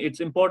tourism. It's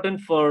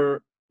important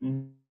for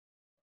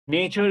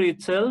nature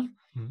itself.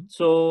 Mhm.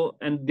 So,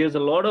 and there's a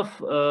lot of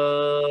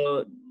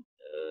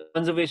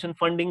conservation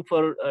funding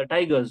for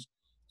tigers.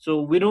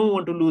 So we don't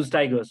want to lose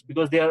tigers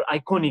because they are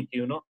iconic.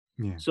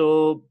 Yeah.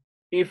 So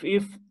if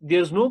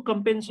there's no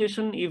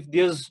compensation, if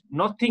there's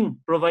nothing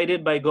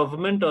provided by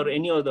government or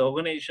any other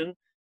organization,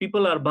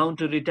 people are bound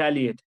to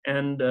retaliate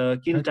and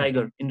kill Okay.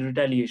 tiger in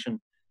retaliation.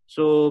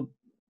 So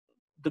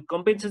the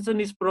compensation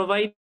is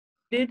provided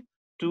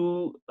to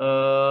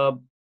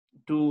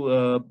to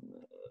uh,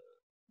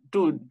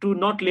 to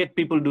not let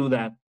people do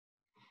that,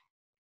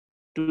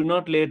 to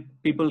not let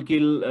people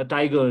kill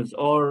tigers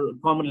or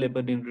common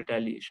leopard in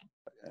retaliation.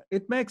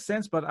 It makes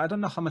sense, but I don't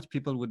know how much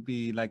people would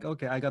be like,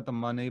 okay, I got the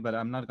money, but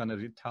I'm not going to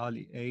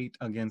retaliate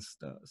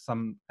against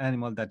some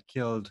animal that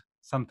killed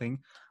something.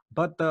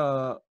 But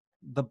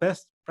the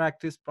best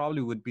practice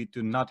probably would be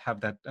to not have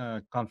that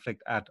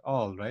conflict at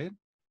all, right?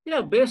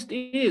 Yeah, best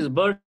is,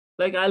 but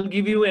like I'll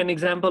give you an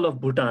example of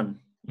Bhutan.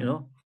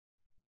 Mhm.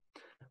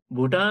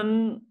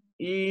 Bhutan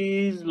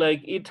is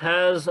like, it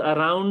has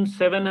around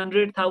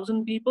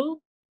 700,000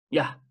 people.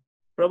 Yeah,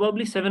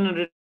 probably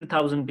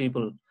 700,000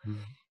 people. Mhm.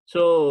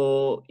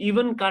 So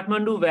even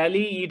Kathmandu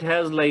Valley, it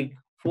has like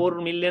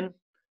 4 million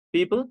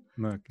people.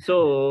 Okay.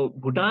 So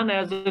Bhutan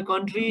as a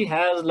country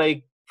has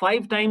like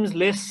 5 times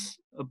less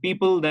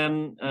people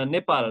than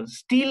Nepal.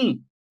 Still,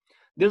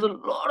 there's a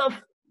lot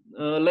of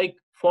like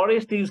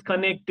forest is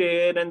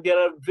connected, and there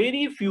are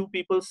very few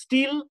people.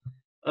 Still,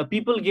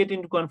 people get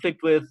into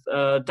conflict with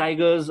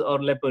tigers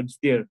or leopards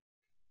there.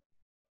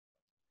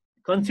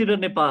 Consider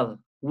Nepal.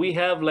 We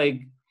have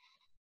like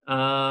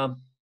uh,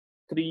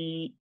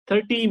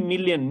 30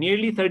 million,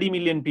 nearly 30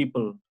 million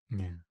people.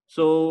 Yeah.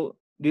 So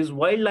this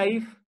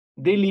wildlife,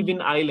 they live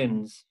in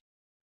islands.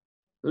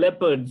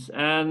 Leopards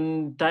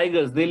and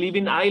tigers, they live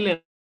in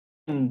islands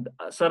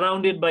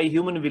surrounded by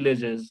human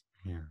villages.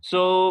 Yeah.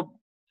 So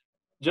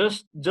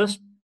just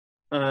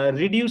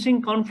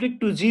reducing conflict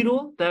to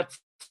zero, that's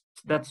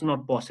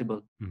not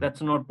possible. Mhm.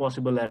 That's not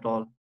possible at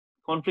all.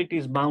 conflict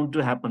is bound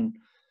to happen.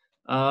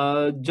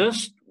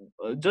 Just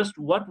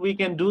what we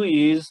can do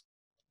is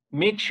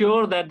make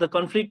sure that the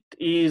conflict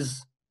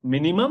is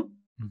minimum,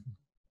 Mhm.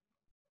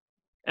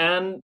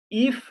 and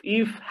if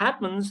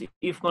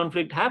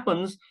conflict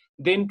happens,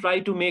 then try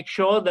to make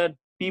sure that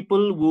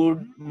people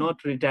would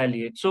not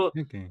retaliate. So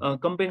Okay.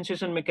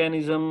 compensation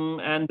mechanism,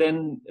 and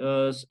then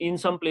in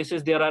some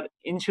places there are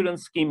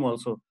insurance scheme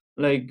also,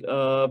 like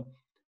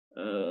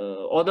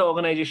other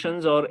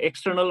organizations or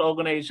external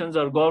organizations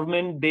or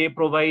government, they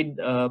provide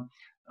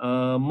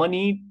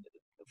money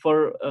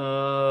for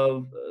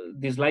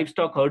these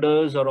livestock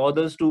herders or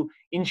others to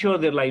insure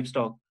their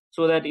livestock,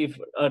 so that if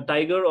a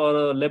tiger or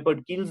a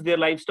leopard kills their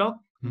livestock,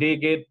 Mhm. they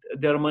get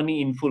their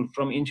money in full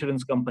from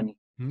insurance company,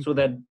 so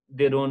Okay. that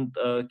they don't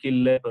kill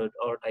leopard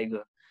or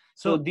tiger.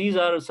 So So these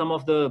are some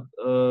of the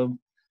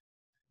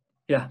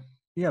yeah.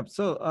 yeah,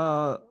 so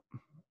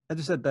as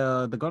you said,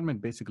 the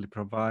government basically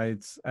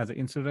provides as an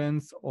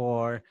insurance,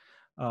 or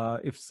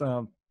if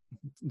some,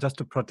 just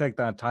to protect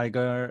that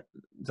tiger,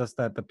 just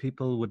that the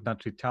people would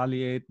not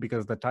retaliate,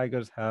 because the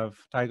tigers,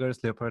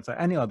 leopards, or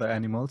any other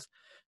animals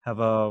have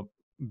a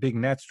big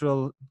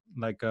natural,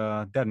 like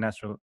they're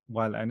natural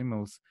wild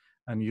animals,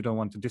 and you don't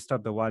want to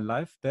disturb the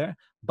wildlife there.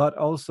 But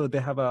also they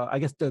have a, I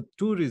guess, the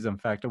tourism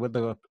factor, where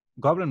the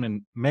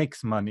government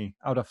makes money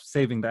out of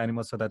saving the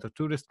animals, so that the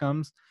tourist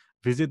comes,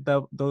 visit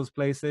those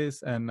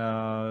places, and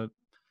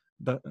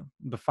the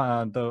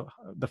the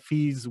the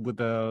fees would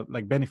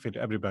like benefit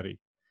everybody.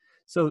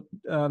 So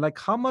like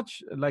how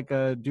much like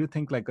do you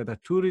think like the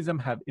tourism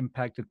have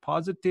impacted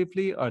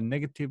positively or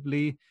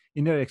negatively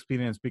in your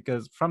experience?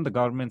 Because from the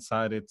government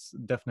side, it's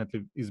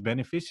definitely is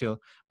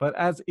beneficial, but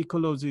as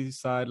ecology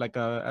side, like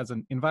as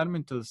an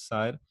environmental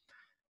side,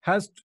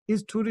 has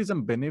is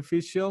tourism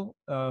beneficial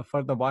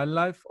for the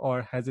wildlife,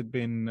 or has it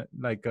been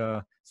like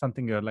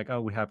something you're like, oh,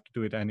 we have to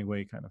do it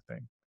anyway kind of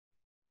thing?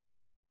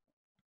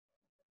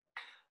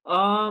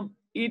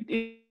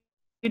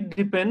 It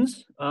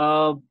depends.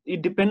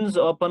 It depends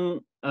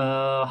upon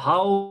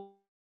how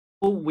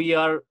we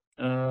are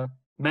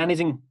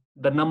managing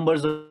the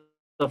numbers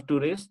of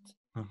tourists.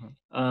 Uh-huh.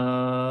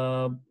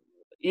 Uh,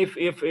 if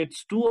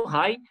it's too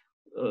high,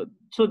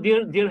 so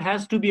there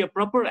has to be a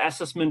proper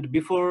assessment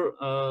before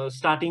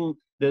starting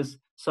this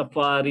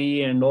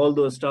safari and all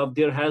those stuff.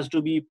 There has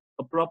to be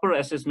a proper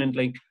assessment,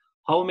 like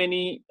how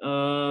many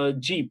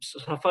jeeps,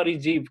 safari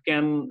jeep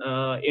can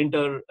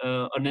enter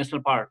a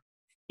national park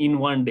in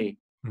one day,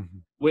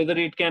 Mhm. whether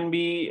it can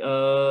be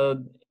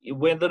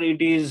whether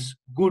it is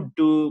good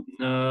to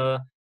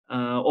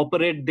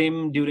operate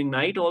them during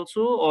night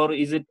also, or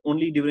is it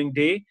only during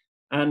day,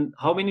 and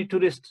how many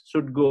tourists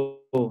should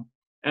go,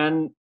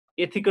 and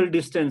ethical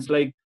distance,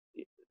 like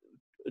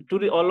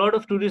a lot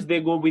of tourists, they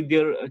go with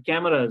their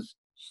cameras,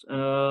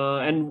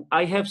 and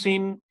I have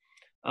seen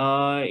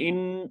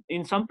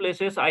in some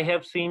places I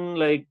have seen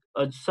like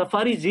a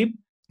safari jeep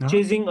Uh-huh.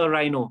 chasing a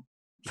rhino.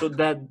 So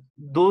that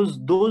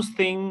those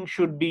things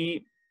should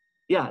be,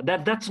 yeah,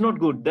 that's not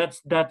good,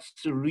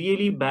 that's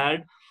really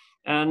bad.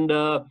 And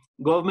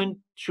government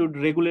should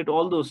regulate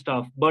all those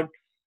stuff. But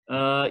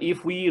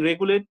if we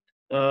regulate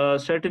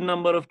certain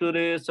number of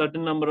tourists,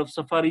 certain number of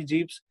safari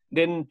jeeps,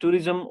 then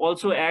tourism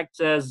also acts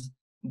as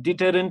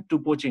deterrent to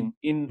poaching,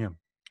 in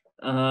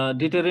Yeah.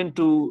 deterrent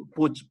to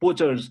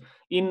poachers.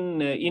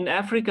 In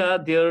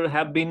Africa, there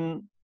have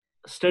been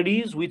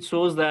studies which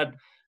shows that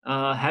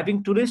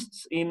having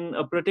tourists in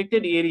a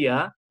protected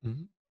area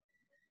Mhm.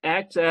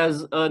 acts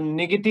as a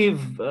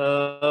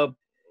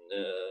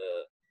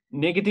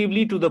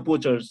negatively to the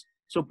poachers.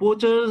 So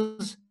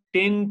poachers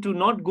tend to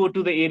not go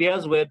to the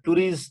areas where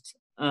tourists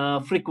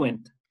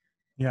frequent.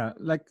 Yeah,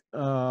 like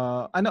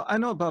I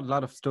know about a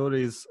lot of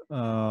stories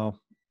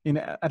in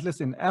at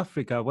least in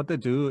Africa. What they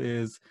do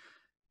is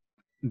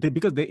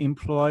because they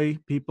employ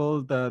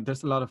people,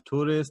 there's a lot of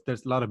tourists,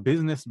 there's a lot of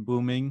business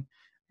booming.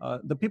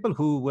 The people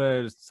who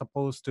were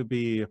supposed to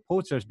be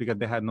poachers because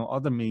they had no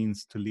other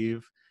means to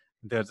live,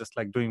 they're just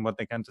like doing what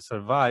they can to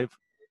survive.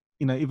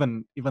 You know,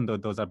 even though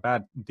those are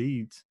bad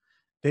deeds,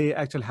 they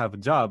actually have a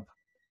job.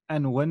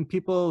 And when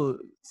people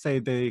say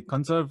they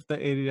conserve the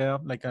area,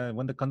 like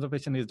when the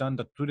conservation is done,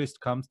 the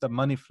tourist comes, the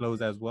money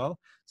flows as well.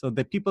 So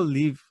the people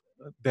leave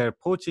their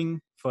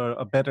poaching for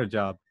a better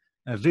job,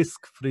 a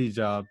risk-free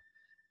job.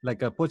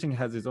 Like poaching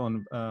has its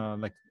own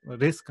like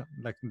risk,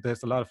 like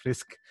there's a lot of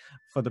risk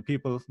for the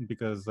people,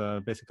 because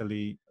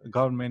basically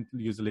government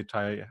usually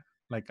try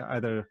like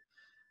either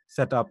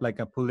set up like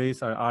a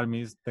police or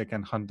armies, they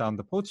can hunt down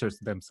the poachers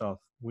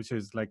themselves, which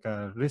is like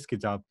a risky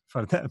job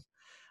for them.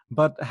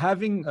 But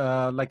having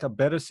like a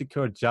better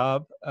secure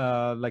job,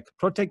 like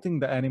protecting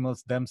the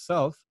animals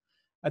themselves,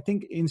 I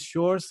think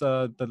ensures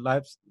the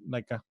lives,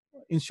 like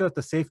ensures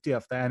the safety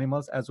of the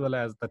animals, as well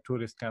as the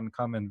tourists can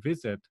come and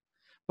visit.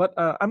 But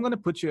I'm going to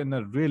put you in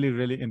a really,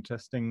 really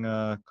interesting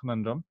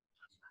conundrum.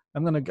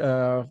 I'm going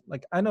to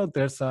like, I know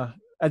there's a,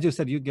 as you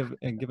said, you give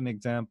an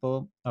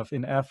example of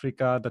in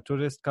Africa, the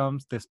tourist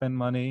comes, they spend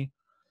money.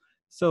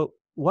 So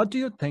what do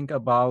you think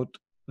about,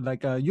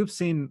 like you've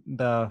seen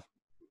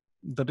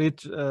the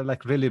rich,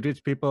 like really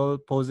rich people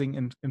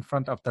posing in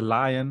front of the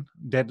lion,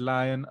 dead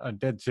lion, a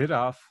dead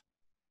giraffe,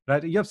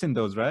 right? You have seen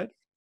those, right?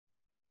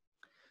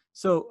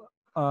 So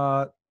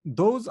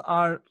those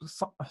are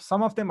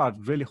some of them are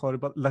really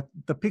horrible. Like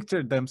the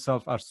picture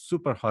themselves are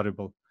super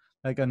horrible.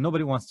 Like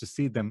nobody wants to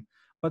see them.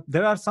 But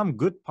there are some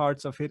good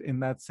parts of it in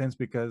that sense,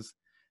 because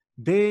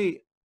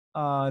they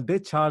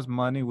charge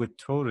money with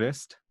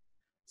tourists,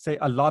 say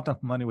a lot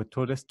of money with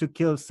tourists to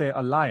kill, say,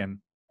 a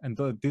lion. And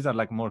these are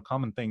like more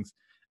common things.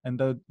 And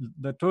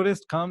the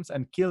tourist comes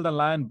and kill the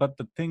lion, but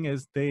the thing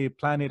is they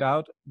plan it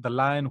out. The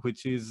lion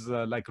which is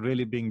like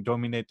really being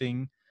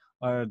dominating,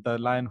 or the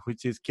lion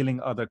which is killing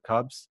other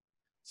cubs.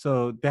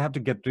 So they have to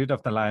get rid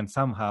of the lion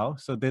somehow.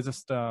 So they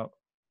just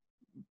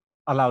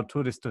allow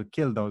tourists to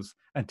kill those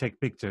and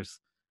take pictures,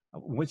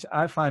 which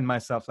I find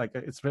myself like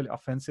it's really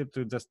offensive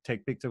to just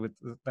take picture with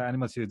the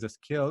animals you just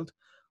killed.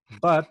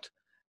 But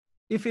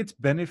if it's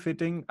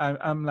benefiting,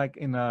 I'm like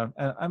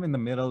I'm in the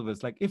middle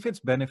with, like, if it's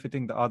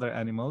benefiting the other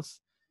animals,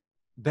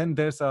 then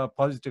there's a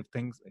positive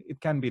things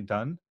it can be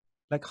done.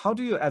 Like, how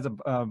do you as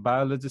a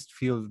biologist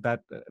feel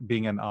that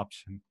being an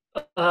option?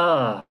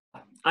 I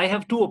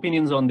have two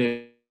opinions on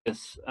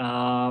this.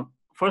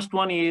 First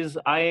one is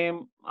I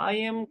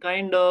am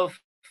kind of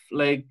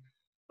like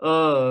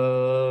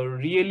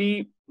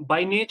really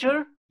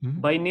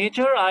Mhm. by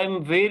nature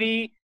I'm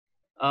very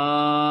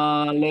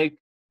like,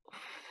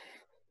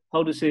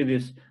 how to say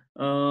this,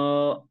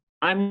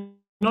 I'm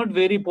not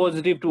very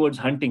positive towards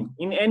hunting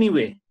in any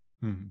way.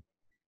 Mhm.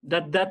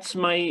 That's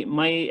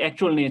my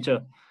actual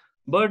nature.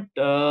 But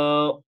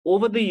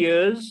over the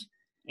years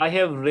I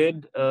have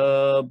read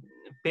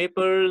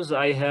papers,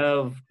 I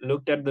have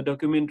looked at the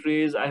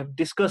documentaries, I have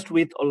discussed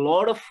with a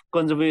lot of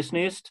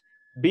conservationists,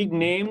 big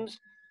names,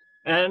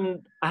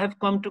 and I have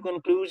come to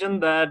conclusion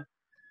that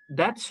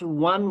that's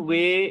one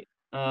way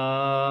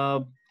uh,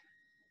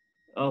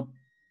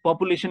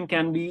 population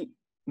can be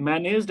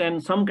managed,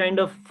 and some kind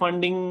of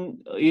funding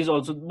is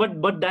also,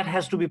 but that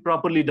has to be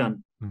properly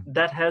done. Mhm.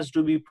 That has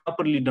to be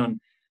properly done.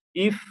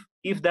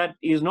 If that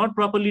is not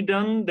properly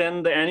done,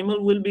 then the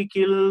animal will be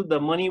killed, the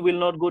money will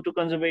not go to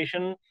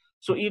conservation.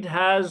 So it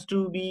has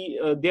to be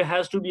there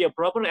has to be a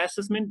proper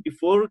assessment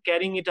before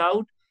carrying it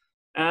out,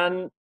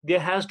 and there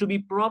has to be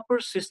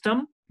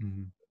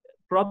Mhm.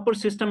 proper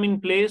system in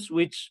place,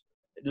 which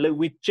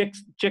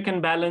check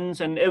and balance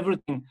and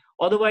everything.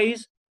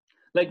 Otherwise,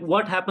 like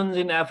what happens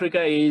in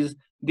Africa is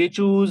they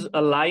choose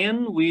a lion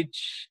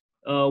which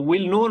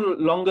will no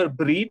longer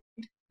breed,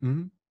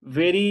 Mhm.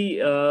 very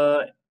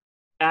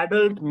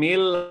adult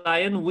male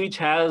lion which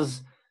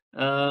has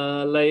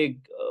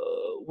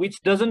which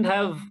doesn't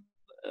have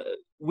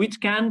which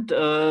can't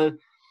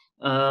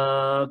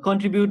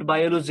contribute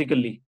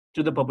biologically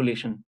to the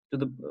population, to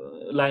the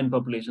lion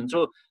population. So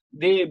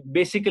they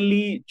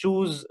basically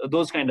choose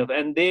those kind of,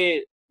 and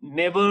they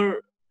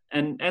never,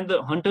 and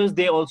the hunters,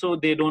 they also,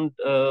 they don't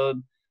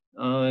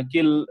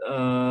kill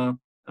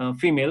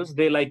females.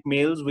 They like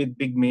males with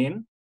big mane.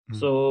 Mhm.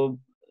 So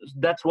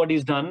that's what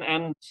is done.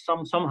 And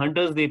some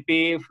hunters, they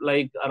pay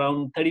like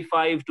around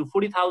 35 to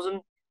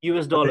 40,000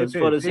 US They dollars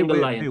for a single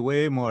pay lion.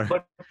 way more.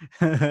 But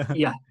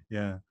yeah,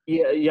 Yeah.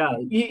 yeah,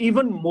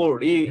 even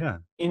more Yeah.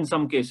 in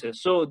some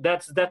cases. So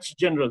that's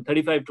general,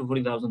 35 to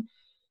 40,000.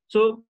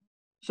 So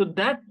so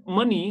that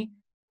money,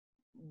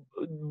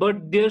 but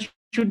there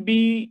should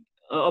be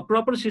a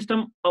proper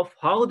system of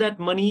how that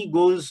money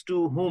goes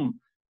to whom,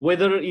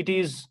 whether it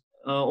is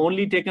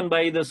only taken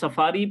by the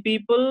safari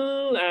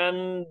people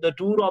and the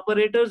tour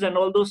operators and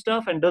all those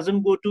stuff, and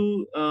doesn't go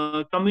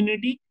to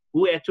community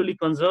who actually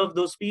conserve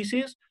those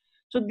species.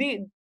 So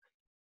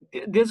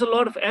there's a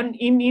lot of, and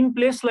in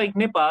place like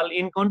Nepal,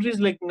 in countries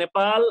like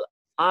Nepal,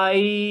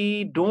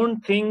 I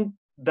don't think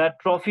that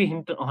trophy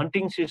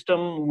hunting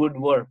system would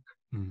work.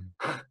 Mhm.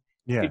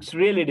 Yeah. It's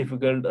really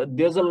difficult.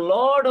 There's a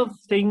lot of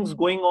things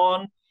going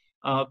on,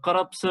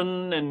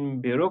 corruption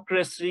and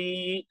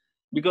bureaucracy.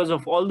 Because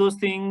of all those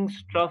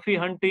things, trophy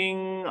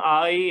hunting,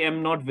 I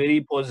am not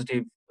very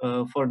positive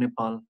for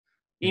Nepal.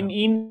 Yeah.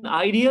 In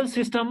ideal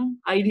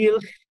system, ideal,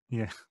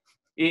 Yeah.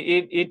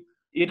 it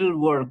it'll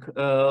work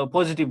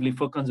positively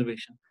for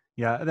conservation.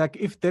 Yeah. Like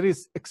if there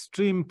is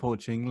extreme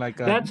poaching, like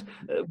That's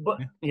but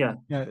yeah. yeah.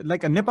 Yeah,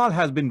 like Nepal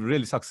has been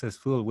really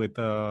successful with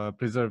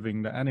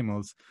preserving the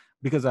animals,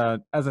 because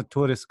as a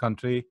tourist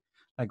country,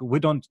 like we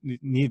don't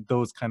need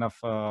those kind of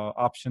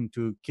option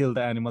to kill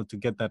the animal to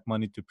get that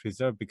money to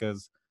preserve,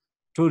 because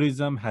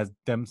tourism has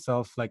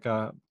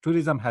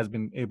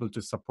been able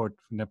to support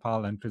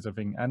Nepal and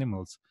preserving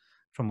animals,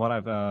 from what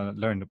I've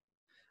learned.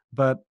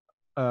 But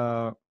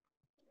uh,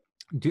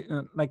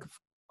 like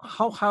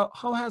how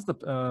has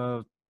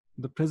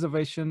the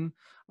preservation,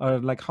 or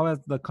like how has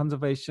the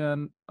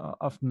conservation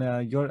of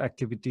your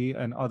activity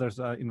and others,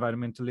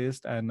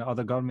 environmentalists and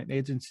other government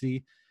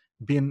agency,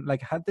 been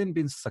like, had they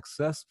been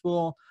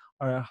successful,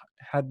 or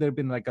had there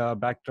been like a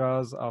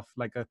backdraws of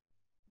like a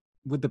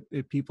with the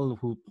people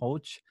who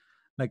poach,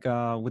 like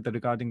with the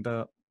regarding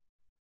the,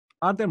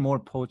 are there more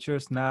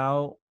poachers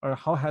now, or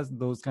how has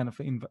those kind of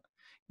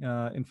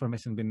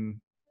information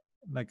been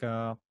like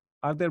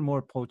Are there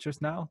more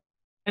poachers now?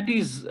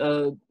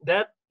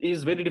 That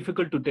is very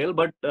difficult to tell,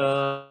 but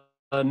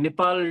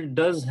Nepal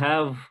does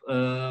have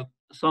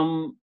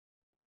some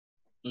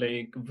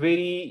like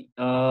very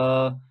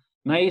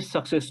nice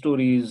success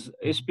stories,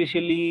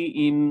 especially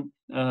in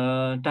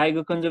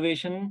tiger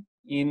conservation,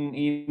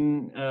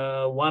 in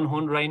one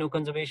horn rhino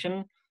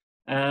conservation,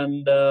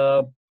 and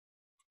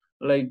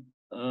like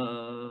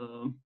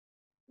uh,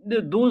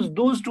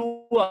 those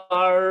two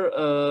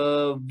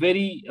are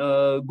very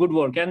good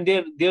work, and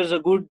there's a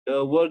good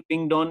work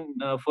being done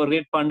for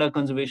red panda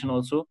conservation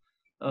also.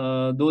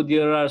 Though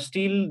there are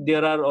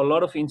a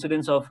lot of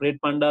incidents of red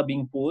panda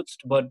being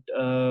poached, but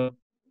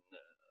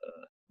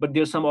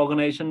there's some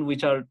organization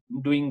which are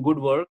doing good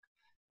work,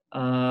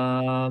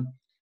 uh,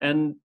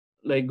 and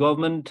like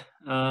government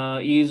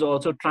is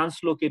also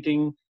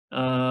translocating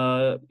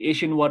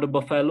Asian water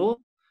buffalo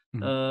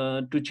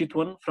Mm. to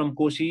Chitwan from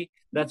Kosi.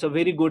 That's a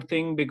very good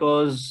thing,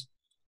 because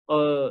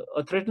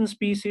a threatened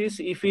species,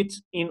 if it's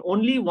in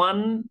only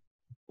one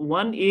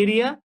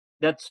area,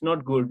 that's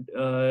not good.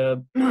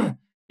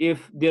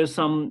 If there's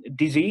some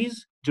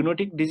disease,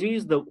 genetic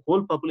disease, the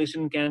whole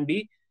population can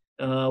be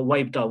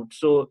wiped out.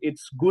 So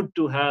it's good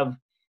to have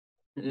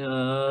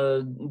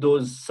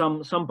those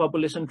some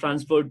population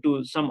transferred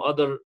to some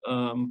other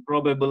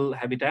probable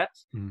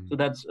habitats. Mm. So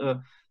that's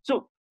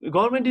so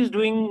government is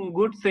doing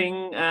good thing,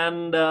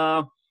 and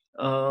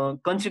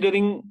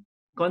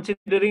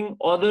considering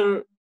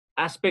other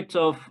aspects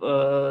of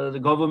the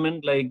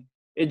government, like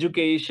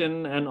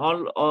education and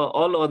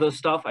all other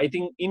stuff. I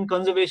think in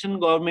conservation,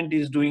 government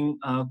is doing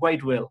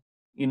quite well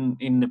in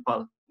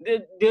Nepal.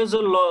 There's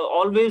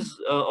always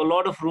a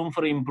lot of room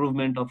for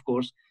improvement, of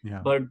course,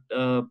 Yeah. but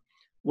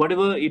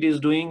whatever it is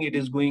doing, it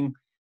is going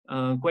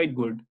quite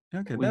good.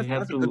 Okay, We have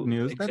that's a good to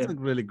news. That's a accept.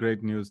 really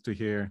great news to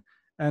hear.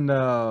 And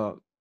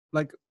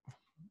like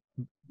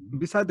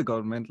beside the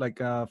government, like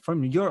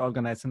from your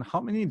organization,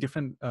 how many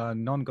different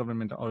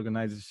non-government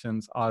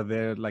organizations are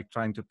there, like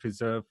trying to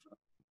preserve,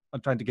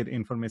 trying to get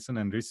information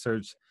and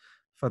research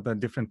for the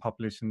different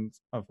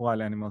populations of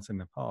wild animals in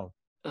Nepal?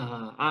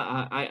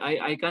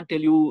 I can't tell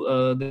you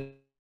the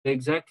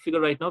exact figure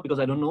right now because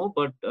I don't know,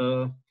 but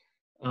uh,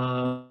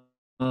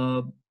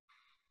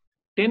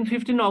 10,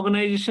 15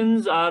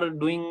 organizations are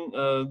doing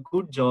a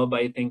good job.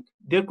 I think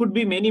there could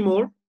be many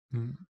more,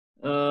 Mm.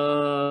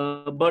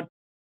 but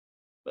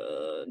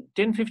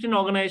 10, 15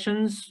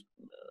 organizations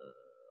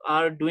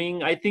are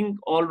doing, I think,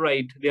 all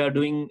right. They are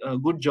doing a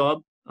good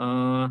job.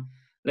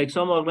 Like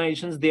some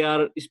organizations, they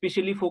are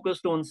especially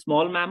focused on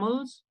small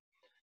mammals.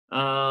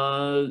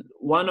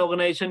 One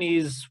organization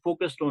is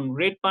focused on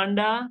red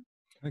panda.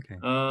 Okay.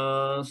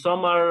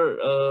 Some are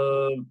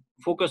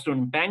focused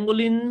on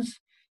pangolins.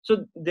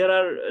 So there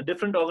are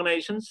different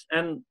organizations,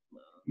 and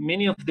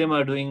many of them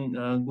are doing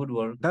good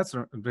work. That's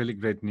really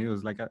great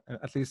news. Like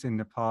at least in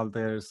Nepal,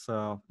 there's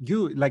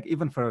you like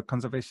even for a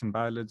conservation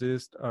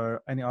biologist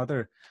or any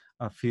other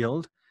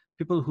field,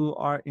 people who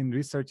are in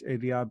research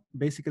area,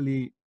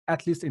 basically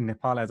at least in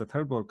Nepal as a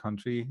third world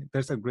country,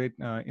 there's a great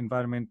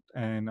environment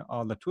and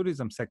all the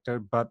tourism sector,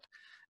 but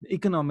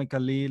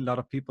economically, a lot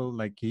of people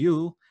like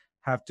you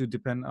have to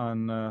depend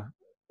on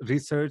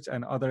research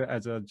and other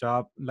as a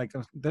job. Like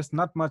there's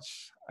not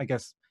much, I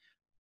guess,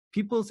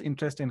 people's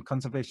interest in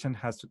conservation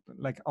has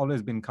like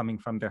always been coming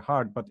from their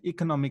heart, but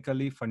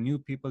economically for new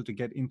people to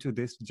get into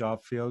this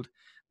job field,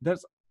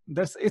 there's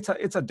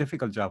it's a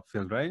difficult job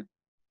field, right?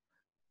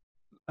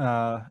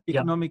 Yeah,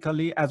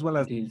 Economically as well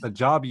as it is. the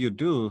job you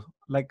do,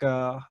 like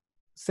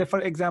say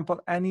for example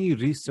any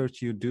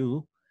research you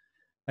do,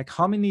 like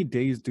how many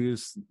days do you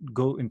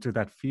go into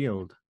that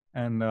field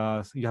and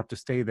you have to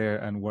stay there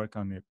and work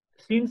on it?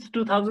 Since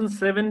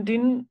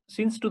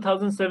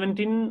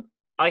 2017,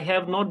 I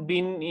have not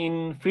been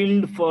in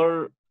field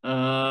for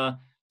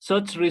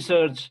such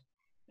research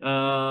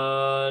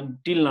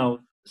till now.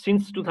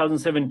 Since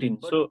 2017,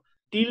 so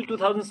till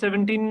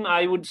 2017,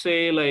 I would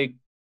say, like,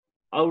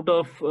 out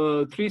of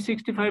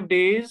 365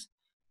 days,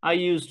 I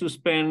used to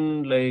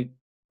spend like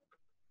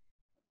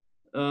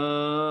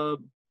uh,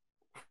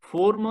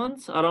 4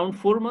 months, around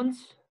 4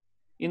 months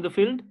in the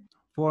field.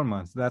 4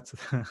 months, that's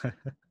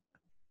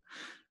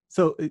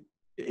so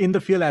in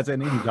the field as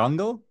in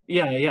jungle.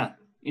 Yeah,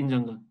 in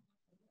jungle.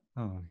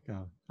 Oh my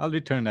God. I'll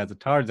return as a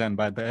Tarzan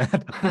by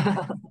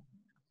that.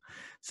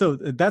 So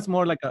that's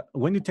more like a,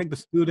 when you take the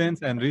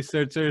students and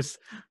researchers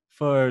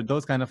for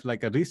those kind of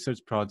like a research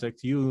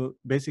project, you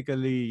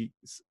basically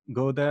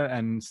go there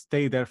and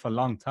stay there for a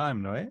long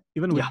time, right?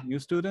 Even with Yeah, new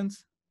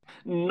students?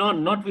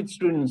 not with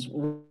students.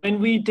 When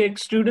we take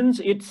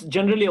students, it's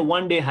generally a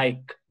 1 day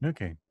hike.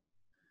 Okay.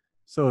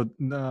 So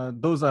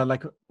those are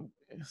like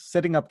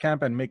setting up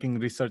camp and making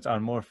research are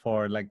more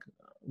for like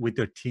with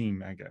your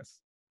team, I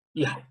guess.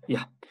 Yeah.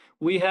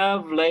 We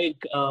have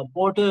like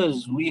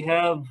porters, we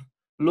have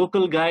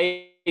local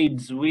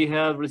guides, we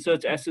have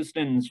research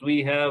assistants,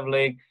 we have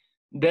like,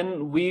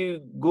 then we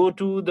go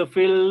to the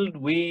field,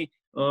 we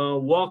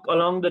walk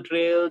along the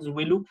trails,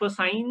 we look for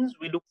signs,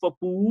 we look for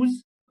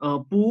poops,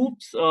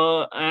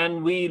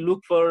 and we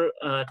look for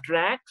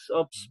tracks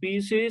of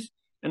species.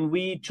 and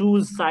we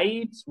choose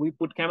sites, we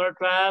put camera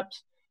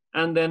traps,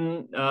 and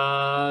then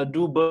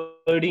do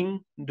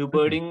birding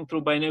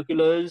through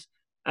binoculars,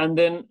 and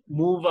then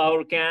move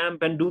our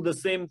camp and do the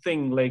same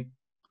thing. Like,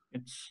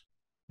 it's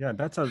Yeah,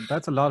 that's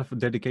a lot of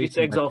dedication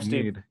that you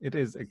exhaustive. need. It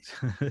is,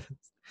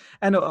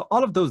 and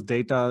all of those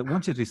data,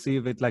 once you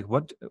receive it, like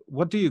what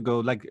do you go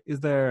like?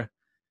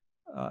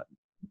 Uh,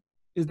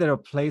 is there a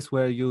place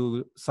where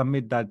you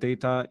submit that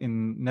data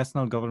in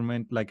national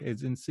government like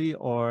agency,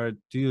 or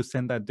do you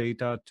send that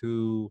data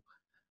to,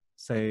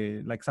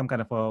 say, like some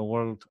kind of a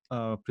world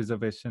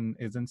preservation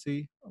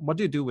agency? What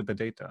do you do with the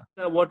data?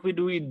 What we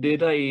do with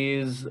data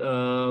is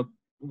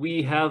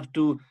we have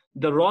to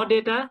the raw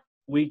data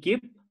we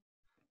keep,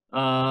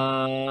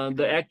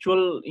 the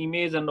actual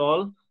image and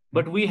all,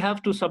 but we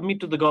have to submit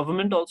to the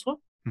government also,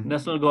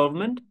 national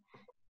government,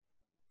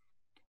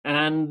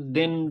 and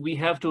then we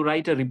have to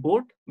write a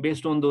report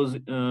based on those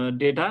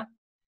data,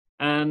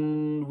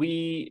 and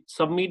we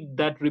submit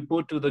that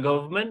report to the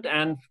government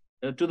and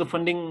to the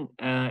funding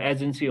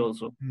agency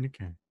also,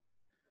 Okay.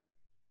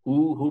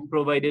 who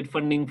provided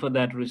funding for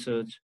that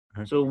research.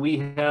 Okay. So we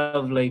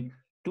have like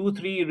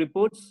 2-3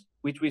 reports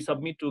which we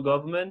submit to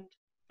government,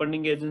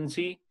 funding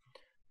agency,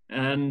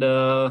 and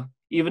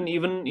even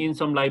in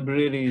some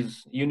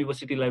libraries,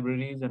 university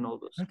libraries and all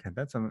those. Okay,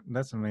 that's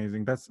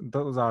amazing.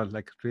 Those are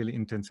like really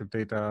intensive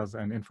data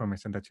and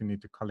information that you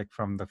need to collect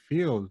from the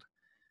field.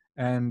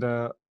 And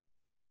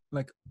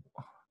like,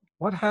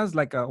 what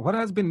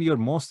has been your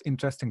most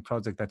interesting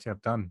project that you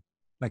have done,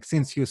 like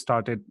since you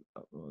started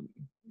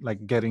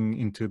like getting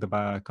into the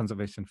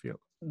conservation field?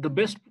 The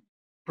best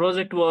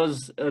project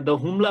was the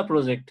Humla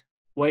project,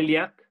 Wild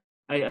Yak.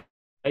 I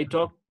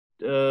talked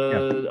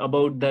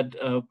about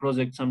that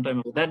project some time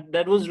ago.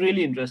 That was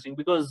really interesting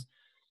because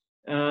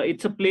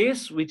it's a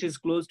place which is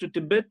close to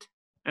Tibet,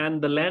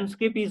 and the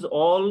landscape is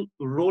all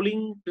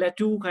rolling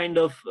plateau kind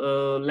of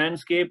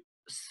landscape,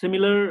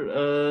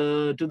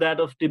 similar to that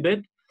of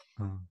Tibet.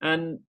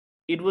 And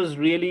it was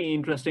really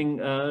interesting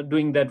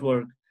doing that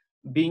work,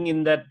 being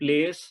in that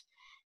place,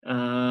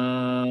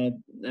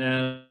 and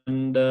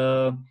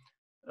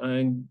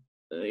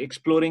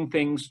exploring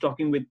things,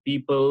 talking with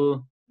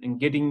people, and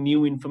getting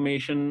new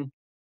information.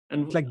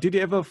 And Like, did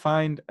you ever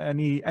find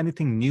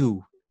anything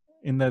new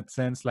in that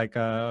sense, like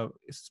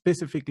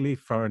specifically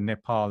for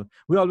Nepal?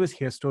 We always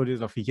hear stories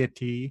of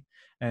Yeti,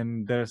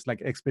 and there's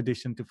like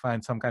expedition to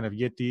find some kind of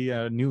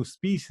Yeti, new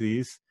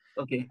species.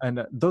 okay,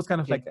 and those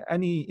kind of okay, like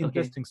any okay.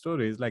 interesting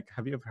stories, like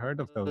have you ever heard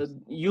of those?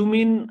 You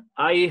mean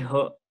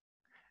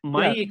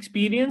my Yeah,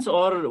 experience,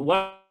 or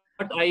what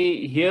I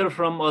hear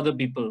from other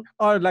people?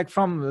 or like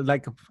from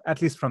like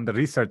at least from the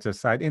researcher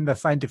side in the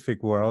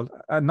scientific world,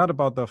 not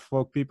about the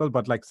folk people,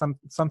 but like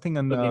something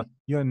on Okay,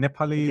 your okay.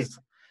 Nepalese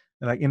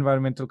like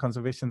environmental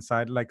conservation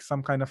side, like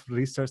some kind of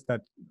research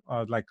that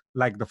are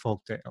like the folk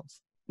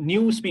tales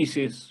New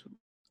species.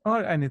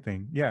 or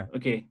anything. Yeah.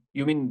 Okay,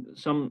 you mean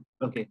some?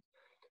 Okay.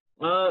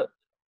 Uh,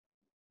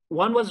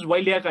 One was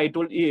wild yak. I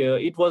told you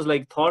it was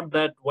like thought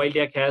that wild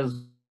yak has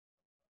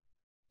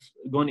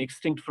gone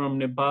extinct from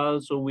Nepal,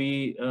 so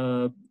we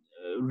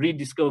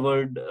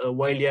rediscovered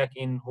wild yak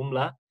in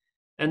Humla.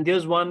 And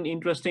there's one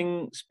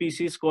interesting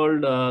species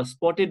called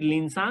spotted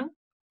linsang.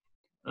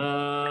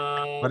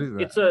 What is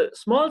that? It's a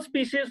small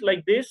species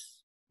like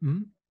this.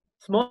 Mm-hmm.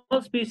 Small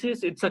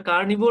species. It's a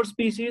carnivore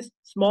species.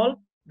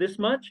 Small, this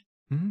much.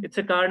 Mm-hmm. It's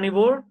a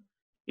carnivore.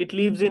 It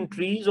lives in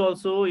trees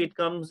also. It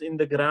comes in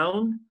the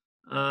ground.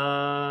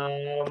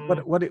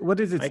 What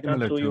is it I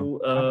can't similar show to?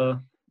 you.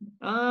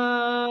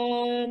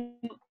 Um,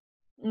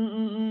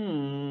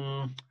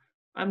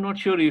 I'm not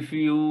sure if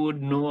you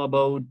would know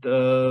about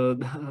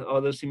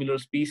other similar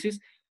species.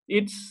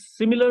 It's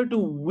similar to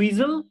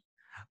weasel.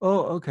 Oh,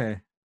 okay.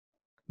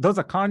 Those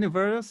are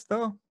carnivorous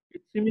though.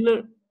 It's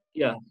similar.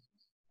 Yeah,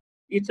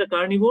 it's a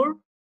carnivore,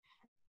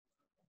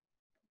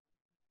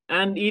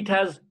 and it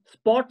has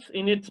spots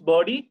in its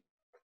body.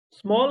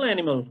 Small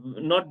animal,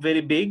 not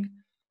very big.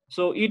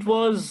 So it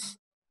was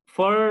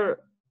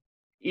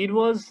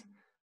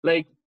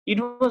like it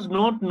was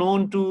not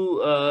known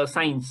to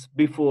science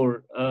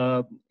before.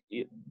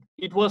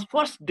 It was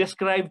first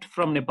described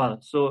from Nepal.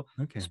 So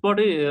Okay.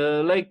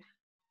 spotted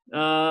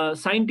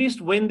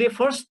scientists, when they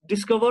first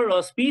discover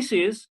a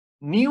species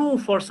new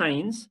for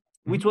science,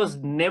 which was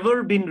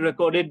never been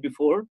recorded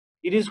before,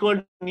 it is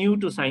called new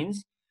to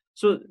science.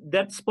 So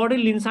that spotted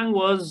linsang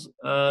was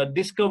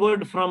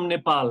discovered from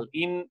Nepal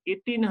in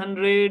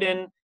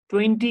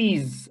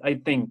 1820s, I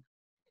think.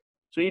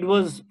 So it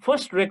was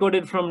first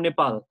recorded from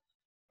Nepal,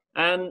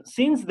 and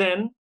since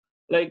then,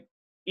 like,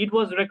 it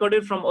was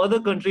recorded from other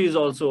countries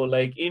also,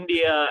 like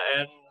India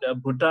and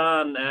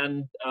Bhutan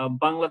and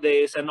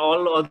Bangladesh and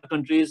all other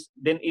countries.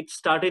 Then it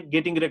started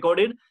getting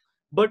recorded,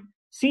 but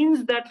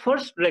since that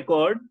first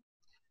record,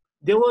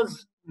 there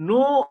was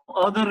no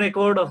other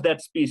record of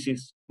that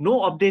species, no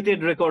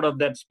updated record of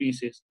that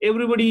species.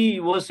 Everybody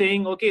was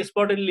saying, okay,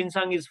 spotted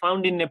linsang is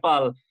found in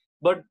Nepal,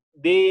 but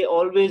they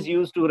always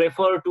used to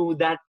refer to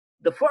that,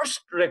 the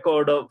first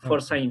record of, for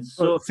Okay. science.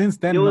 So So since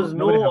there then, was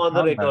nobody no have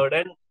other found that. record.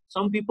 And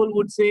some people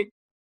would say,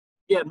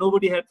 yeah,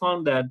 nobody had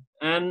found that.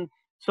 And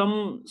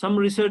some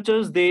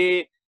researchers,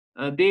 they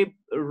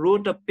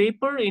wrote a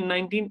paper in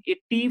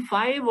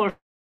 1985 or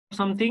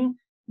something,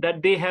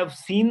 that they have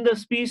seen the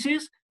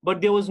species,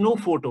 but there was no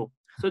photo.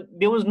 So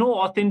there was no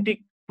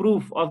authentic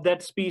proof of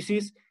that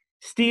species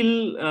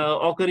still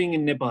occurring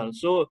in Nepal.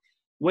 So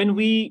when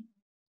we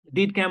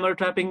did camera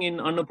trapping in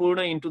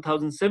Annapurna in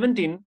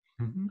 2017,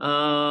 Hmm.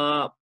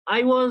 uh,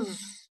 I was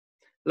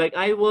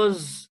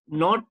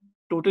not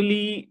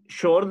totally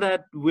sure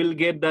that we'll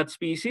get that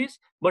species,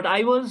 but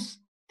I was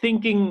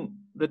thinking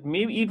that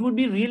maybe it would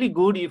be really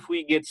good if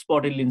we get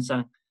spotted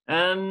linsang.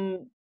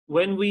 And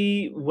when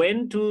we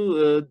went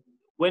to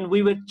when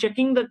we were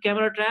checking the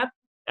camera trap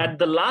at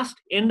the last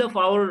end of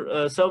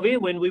our survey,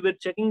 when we were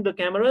checking the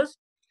cameras,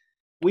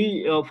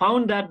 we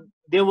found that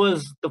there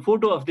was the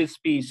photo of this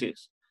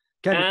species.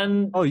 Can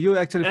and Oh, you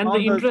actually and the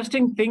found the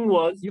interesting thing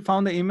was you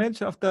found the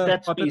image of the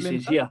that spotted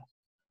species, lynx? yeah,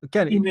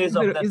 Can image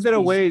of that is there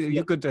a way species,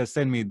 you yeah. could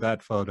send me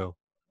that photo?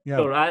 Yeah,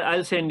 Sure,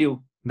 I'll send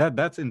you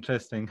that's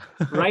interesting.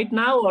 right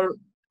now or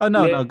Oh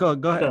no, no, later.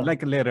 go ahead.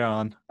 Like later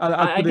on,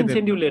 I'll I put can it in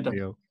send the you later.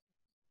 video.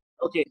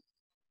 Okay,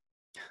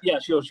 yeah,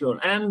 sure.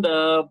 And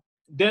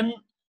then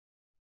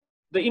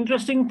the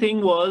interesting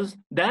thing was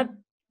that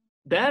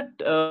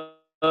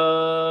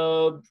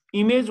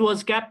image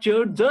was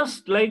captured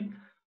just like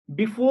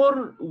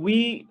before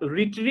we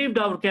retrieved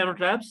our camera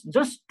traps,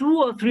 just 2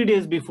 or 3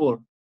 days before.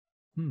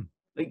 Hmm.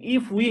 Like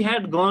if we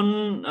had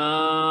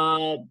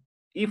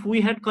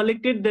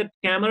collected that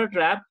camera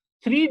trap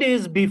 3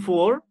 days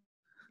before,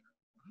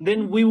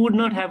 then we would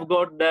not have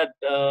got that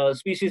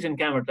species in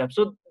camera trap.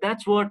 So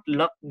that's what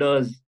luck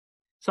does.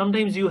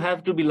 Sometimes you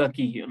have to be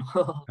lucky, you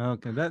know.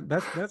 Okay,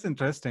 that's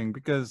interesting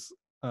because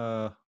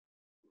uh,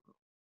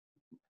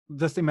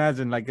 just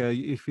imagine like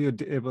if you're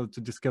able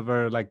to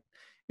discover like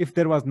if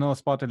there was no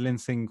spotted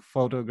linsing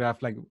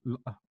photograph, like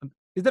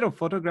is there a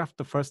photograph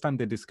the first time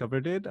they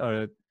discovered it,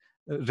 or a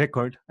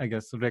record? I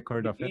guess a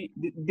record of it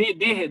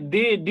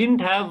They didn't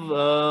have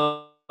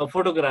a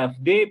photograph.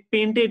 They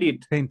painted it.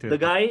 The painted.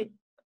 guy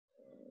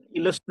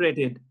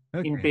illustrated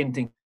in Okay.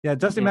 painting. Yeah,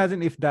 just Yeah,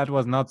 imagine if that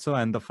was not so,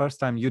 and the first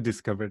time you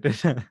discovered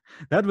it,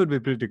 that would be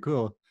pretty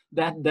cool.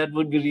 that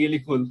would be really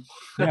cool.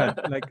 Yeah,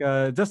 like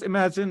just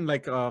imagine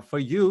like for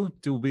you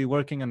to be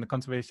working in the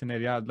conservation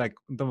area, like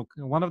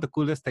one of the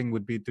coolest thing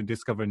would be to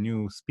discover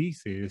new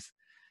species,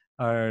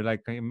 or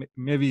like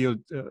maybe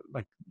you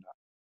like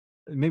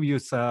maybe you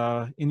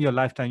in your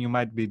lifetime you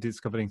might be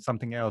discovering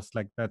something else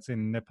like that's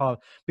in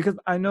Nepal, because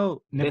I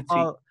know Let's see.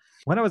 Nepal.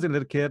 When I was a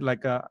little kid,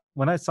 like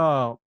when I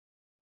saw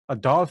a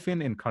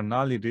dolphin in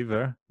Karnali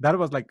River, that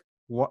was like,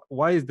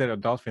 why is there a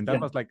dolphin? That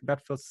Yeah. was like,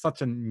 that was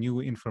such a new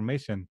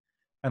information.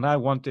 And I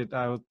wanted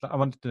to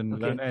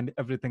learn Okay. and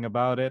everything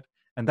about it.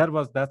 And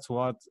that's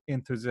what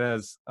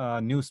enthusiasts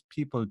news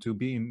people to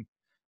be in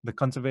the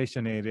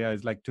conservation area,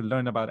 is like to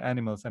learn about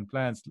animals and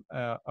plants,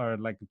 or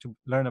like to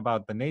learn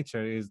about the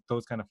nature, is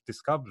those kind of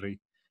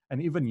discovery.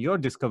 And even your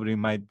discovery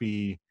might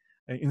be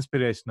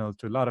inspirational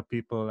to a lot of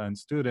people and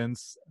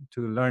students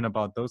to learn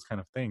about those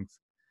kind of things.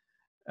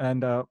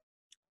 And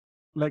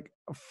like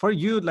for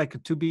you, like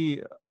to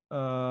be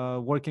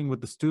working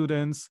with the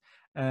students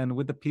and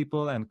with the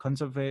people and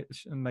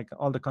conservation, like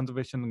all the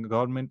conservation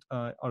government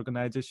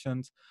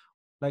organizations,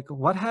 like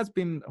what has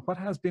been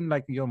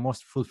like your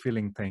most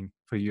fulfilling thing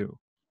for you?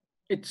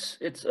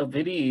 It's a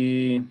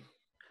very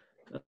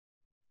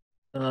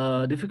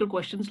difficult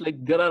questions.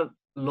 Like there are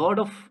a lot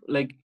of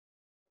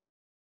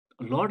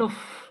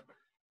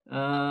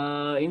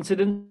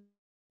incidents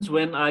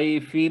when I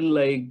feel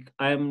like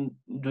I'm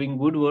doing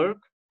good work.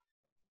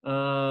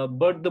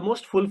 But the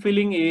most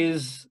fulfilling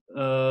is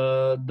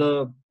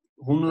the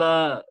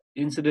Humla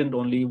incident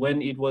only,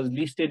 when it was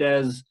listed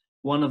as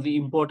one of the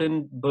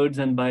important birds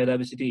and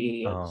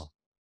biodiversity areas. Oh,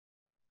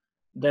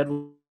 That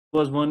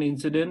was one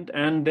incident.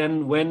 And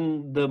then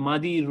when the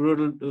Madi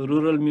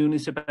rural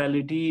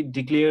municipality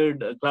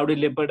declared clouded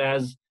leopard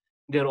as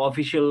their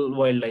official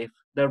wildlife,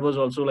 that was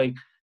also like,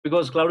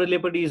 because clouded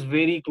leopard is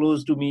very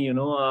close to me, you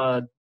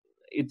know.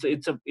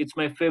 It's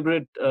my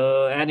favorite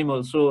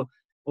animal. So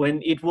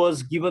when it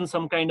was given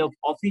some kind of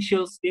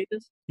official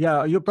status.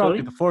 yeah, you're probably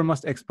Sorry. the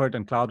foremost expert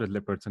in clouded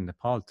leopards in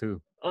Nepal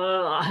too.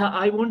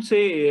 I won't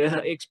say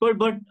expert,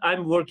 but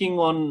I'm working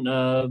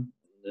on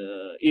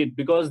it,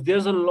 because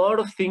there's a lot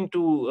of thing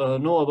to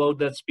know about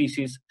that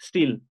species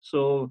still.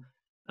 So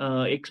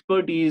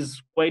expert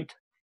is quite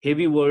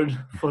heavy word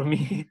for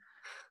me.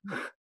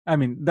 I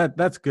mean,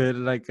 that's good.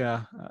 Like,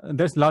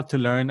 there's a lot to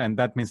learn, and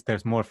that means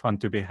there's more fun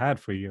to be had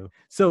for you.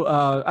 So,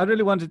 I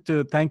really wanted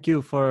to thank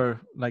you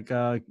for like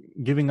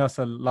giving us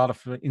a lot of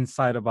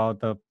insight about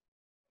the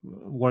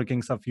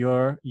workings of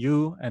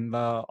you and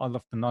all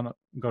of the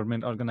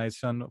non-government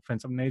organization,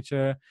 Friends of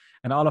Nature,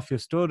 and all of your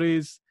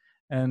stories.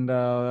 And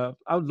I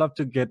would love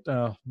to get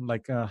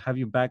have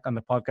you back on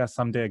the podcast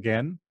someday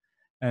again,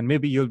 and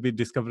maybe you'll be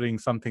discovering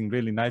something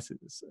really nice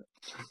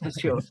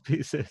Sure.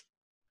 species.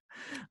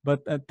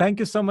 But thank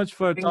you so much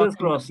for Fingers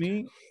talking with crossed.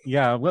 me.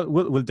 Yeah,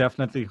 we'll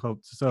definitely hope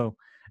so.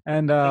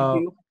 And Thank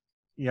you.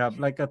 Yeah,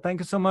 like thank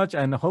you so much,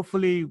 and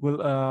hopefully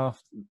we'll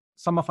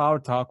some of our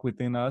talk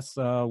within us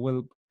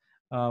will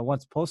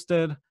once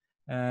posted,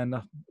 and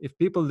if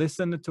people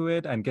listen to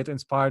it and get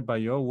inspired by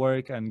your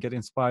work and get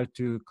inspired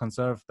to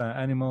conserve the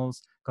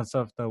animals,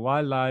 conserve the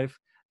wildlife,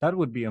 that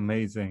would be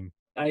amazing.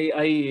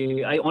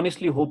 I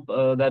honestly hope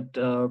that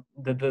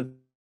the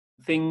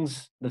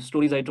things, the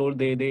stories I told,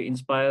 they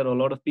inspire a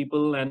lot of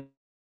people, and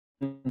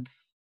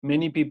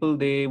many people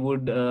they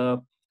would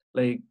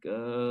like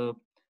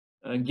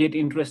get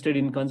interested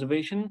in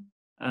conservation.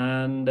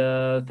 And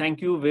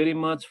thank you very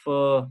much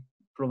for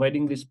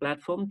providing this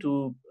platform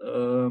to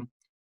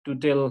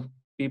tell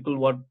people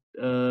what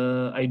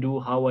I do,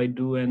 how I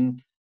do,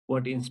 and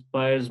what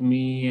inspires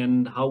me,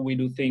 and how we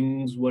do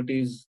things. What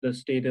is the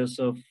status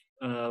of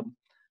uh,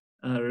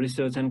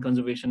 research and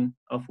conservation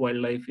of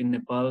wildlife in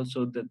Nepal?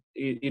 So that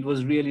it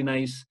was really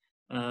nice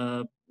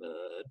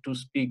to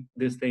speak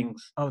these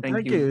things. Oh, Thank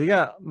thank you. you.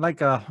 Yeah,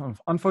 like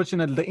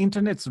unfortunately, the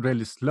internet's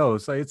really slow,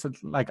 so it's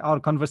like our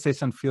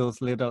conversation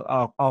feels a little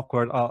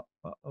awkward a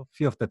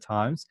few of the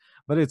times.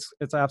 But it's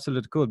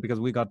absolutely cool because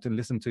we got to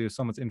listen to you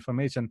so much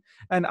information,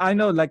 and I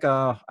know like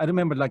I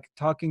remember like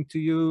talking to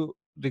you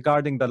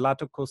regarding the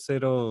Lato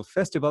Cosero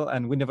festival,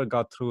 and we never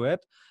got through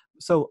it.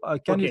 So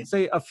can you Okay.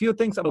 say a few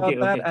things about Okay.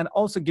 that, Okay. and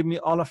also give me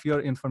all of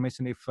your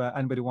information if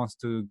anybody wants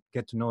to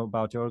get to know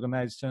about your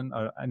organization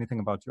or anything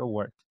about your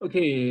work?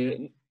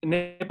 Okay,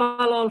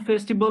 Nepal Owl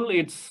Festival.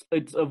 It's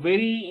a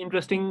very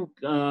interesting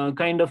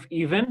kind of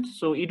event.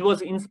 So it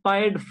was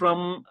inspired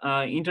from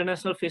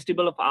International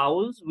Festival of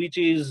Owls, which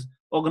is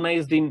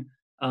organized in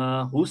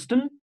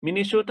Houston,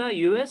 Minnesota,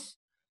 US.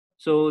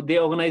 So they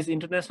organize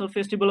International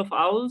Festival of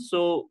Owls.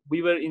 So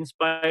we were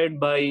inspired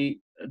by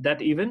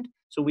that event.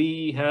 So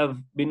we have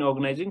been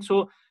organizing.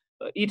 So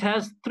it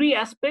has three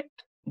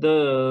aspects.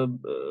 The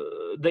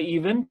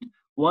event,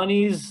 one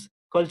is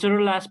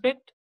cultural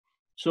aspect.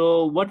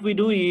 So what we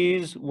do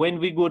is when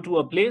we go to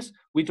a place,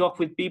 we talk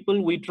with people.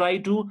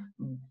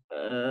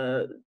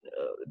 Uh,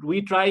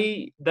 we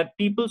try that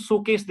people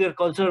showcase their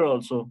culture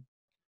also.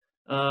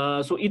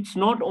 So it's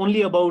not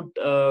only about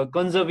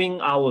conserving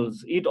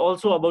owls; it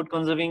also about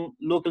conserving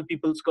local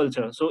people's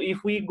culture. So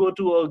if we go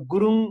to a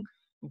Gurung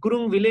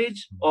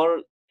village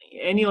or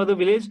any other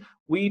village,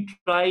 we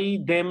try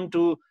them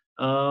to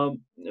uh,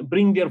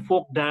 bring their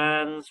folk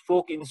dance,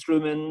 folk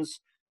instruments,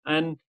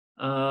 and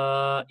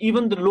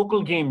even the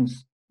local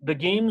games, the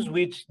games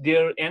which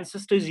their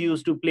ancestors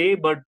used to play,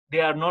 but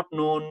they are not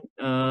known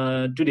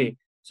today.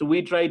 So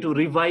we try to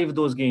revive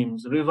those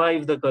games,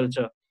 revive the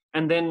culture.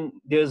 And then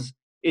there's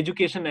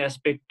education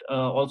aspect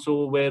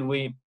also, where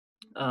we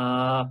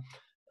uh,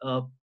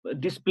 uh,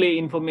 display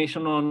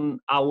information on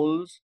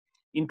owls,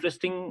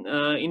 interesting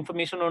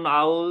information on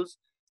owls,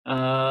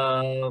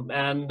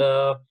 and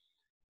uh,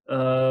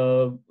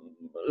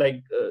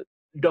 like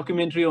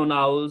documentary on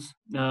owls.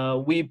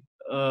 We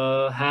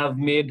have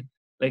made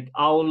like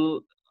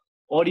owl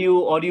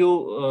audio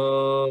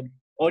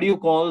audio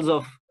calls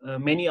of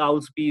many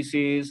owl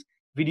species,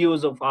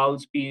 videos of owl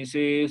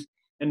species,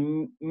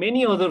 and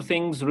many other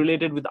things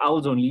related with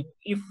owls only.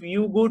 If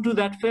you go to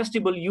that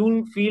festival,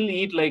 you'll feel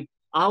it like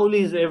owl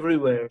is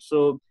everywhere.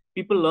 So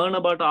people learn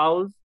about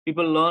owls,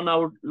 people learn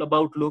out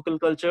about local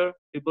culture,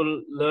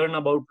 people learn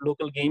about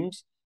local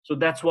games. So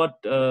that's what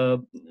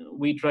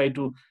we try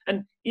to.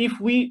 And if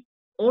we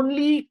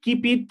only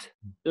keep it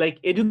like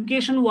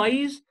education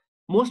wise,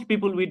 most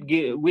people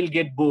will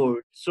get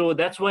bored. So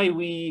that's why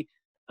we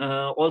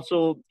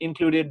also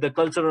included the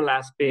cultural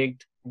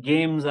aspect,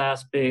 games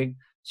aspect,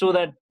 so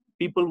that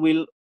people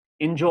will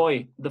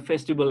enjoy the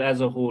festival as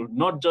a whole,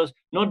 not just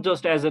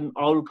as an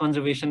owl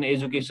conservation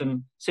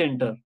education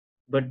center,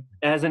 but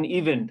as an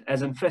event,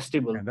 as a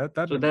festival. And that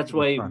So would be that's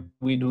really why fun.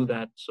 we do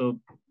that. So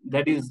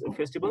that is a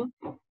festival.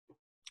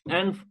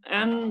 And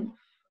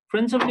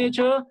Friends of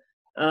Nature,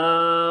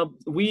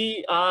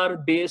 we are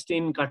based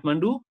in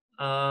Kathmandu,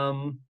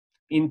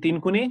 in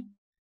Tinkune,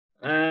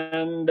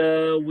 and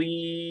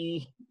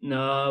we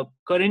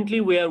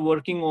currently we are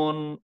working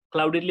on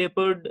clouded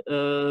leopard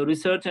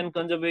research and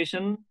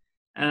conservation,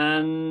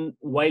 and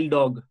wild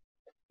dog,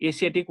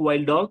 Asiatic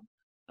wild dog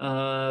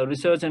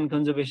research and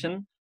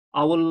conservation,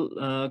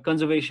 owl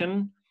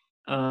conservation.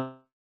 Uh,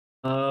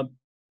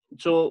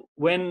 so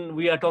when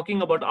we are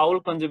talking about owl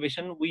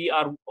conservation, we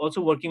are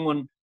also working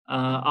on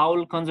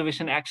owl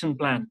conservation action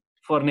plan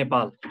for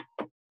Nepal.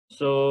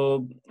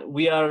 So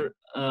we are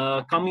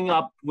coming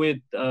up with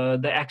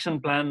the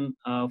action plan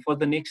for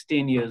the next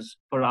 10 years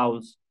for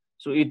owls.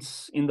 So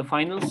it's in the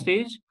final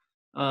stage.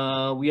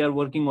 We are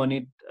working on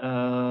it.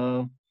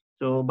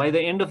 So by the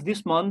end of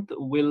this month,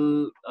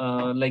 will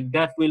like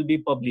that will be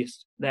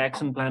published. The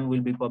action plan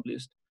will be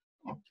published.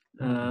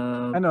 Okay.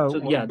 And So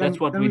yeah, that's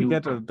what can we we do.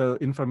 get the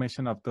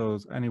information of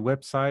those, any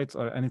websites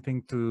or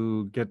anything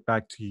to get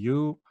back to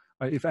you?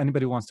 Or if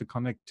anybody wants to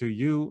connect to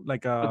you,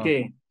 like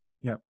Okay,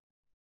 yeah.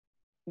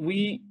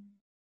 we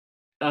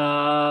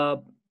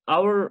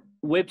our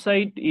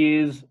website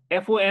is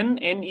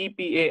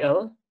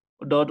fonnepal.org.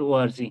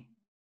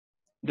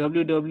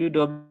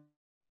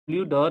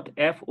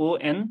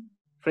 www.fon,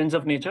 Friends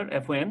of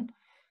Nature, FON,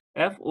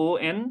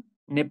 FON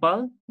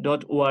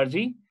Nepal.org.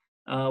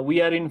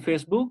 We are in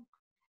Facebook.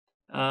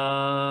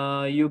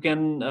 You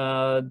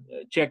can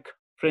check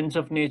Friends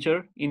of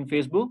Nature in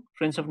Facebook,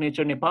 Friends of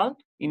Nature Nepal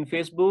in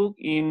Facebook,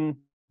 in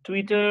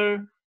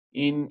Twitter,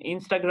 in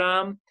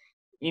Instagram,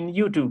 in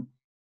YouTube.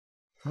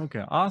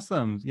 Okay,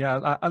 awesome.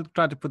 Yeah, I'll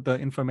try to put the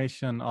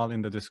information all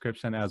in the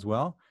description as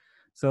well.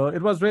 So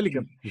it was really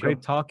Sure.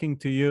 great talking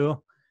to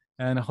you.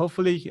 And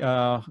hopefully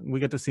we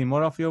get to see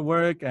more of your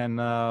work and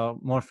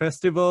more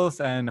festivals.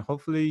 And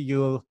hopefully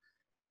you'll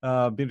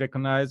be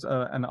recognized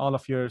and all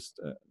of your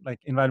like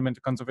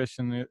environmental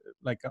conservation,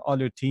 like all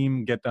your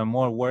team get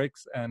more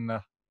works and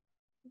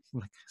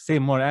like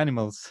save more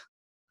animals.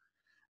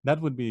 That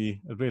would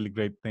be a really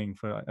great thing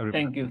for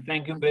everybody.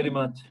 Thank you very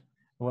much.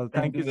 Well,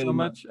 Thank thank you you so very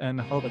much much and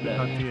hope for to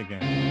talk to that. you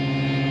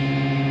again.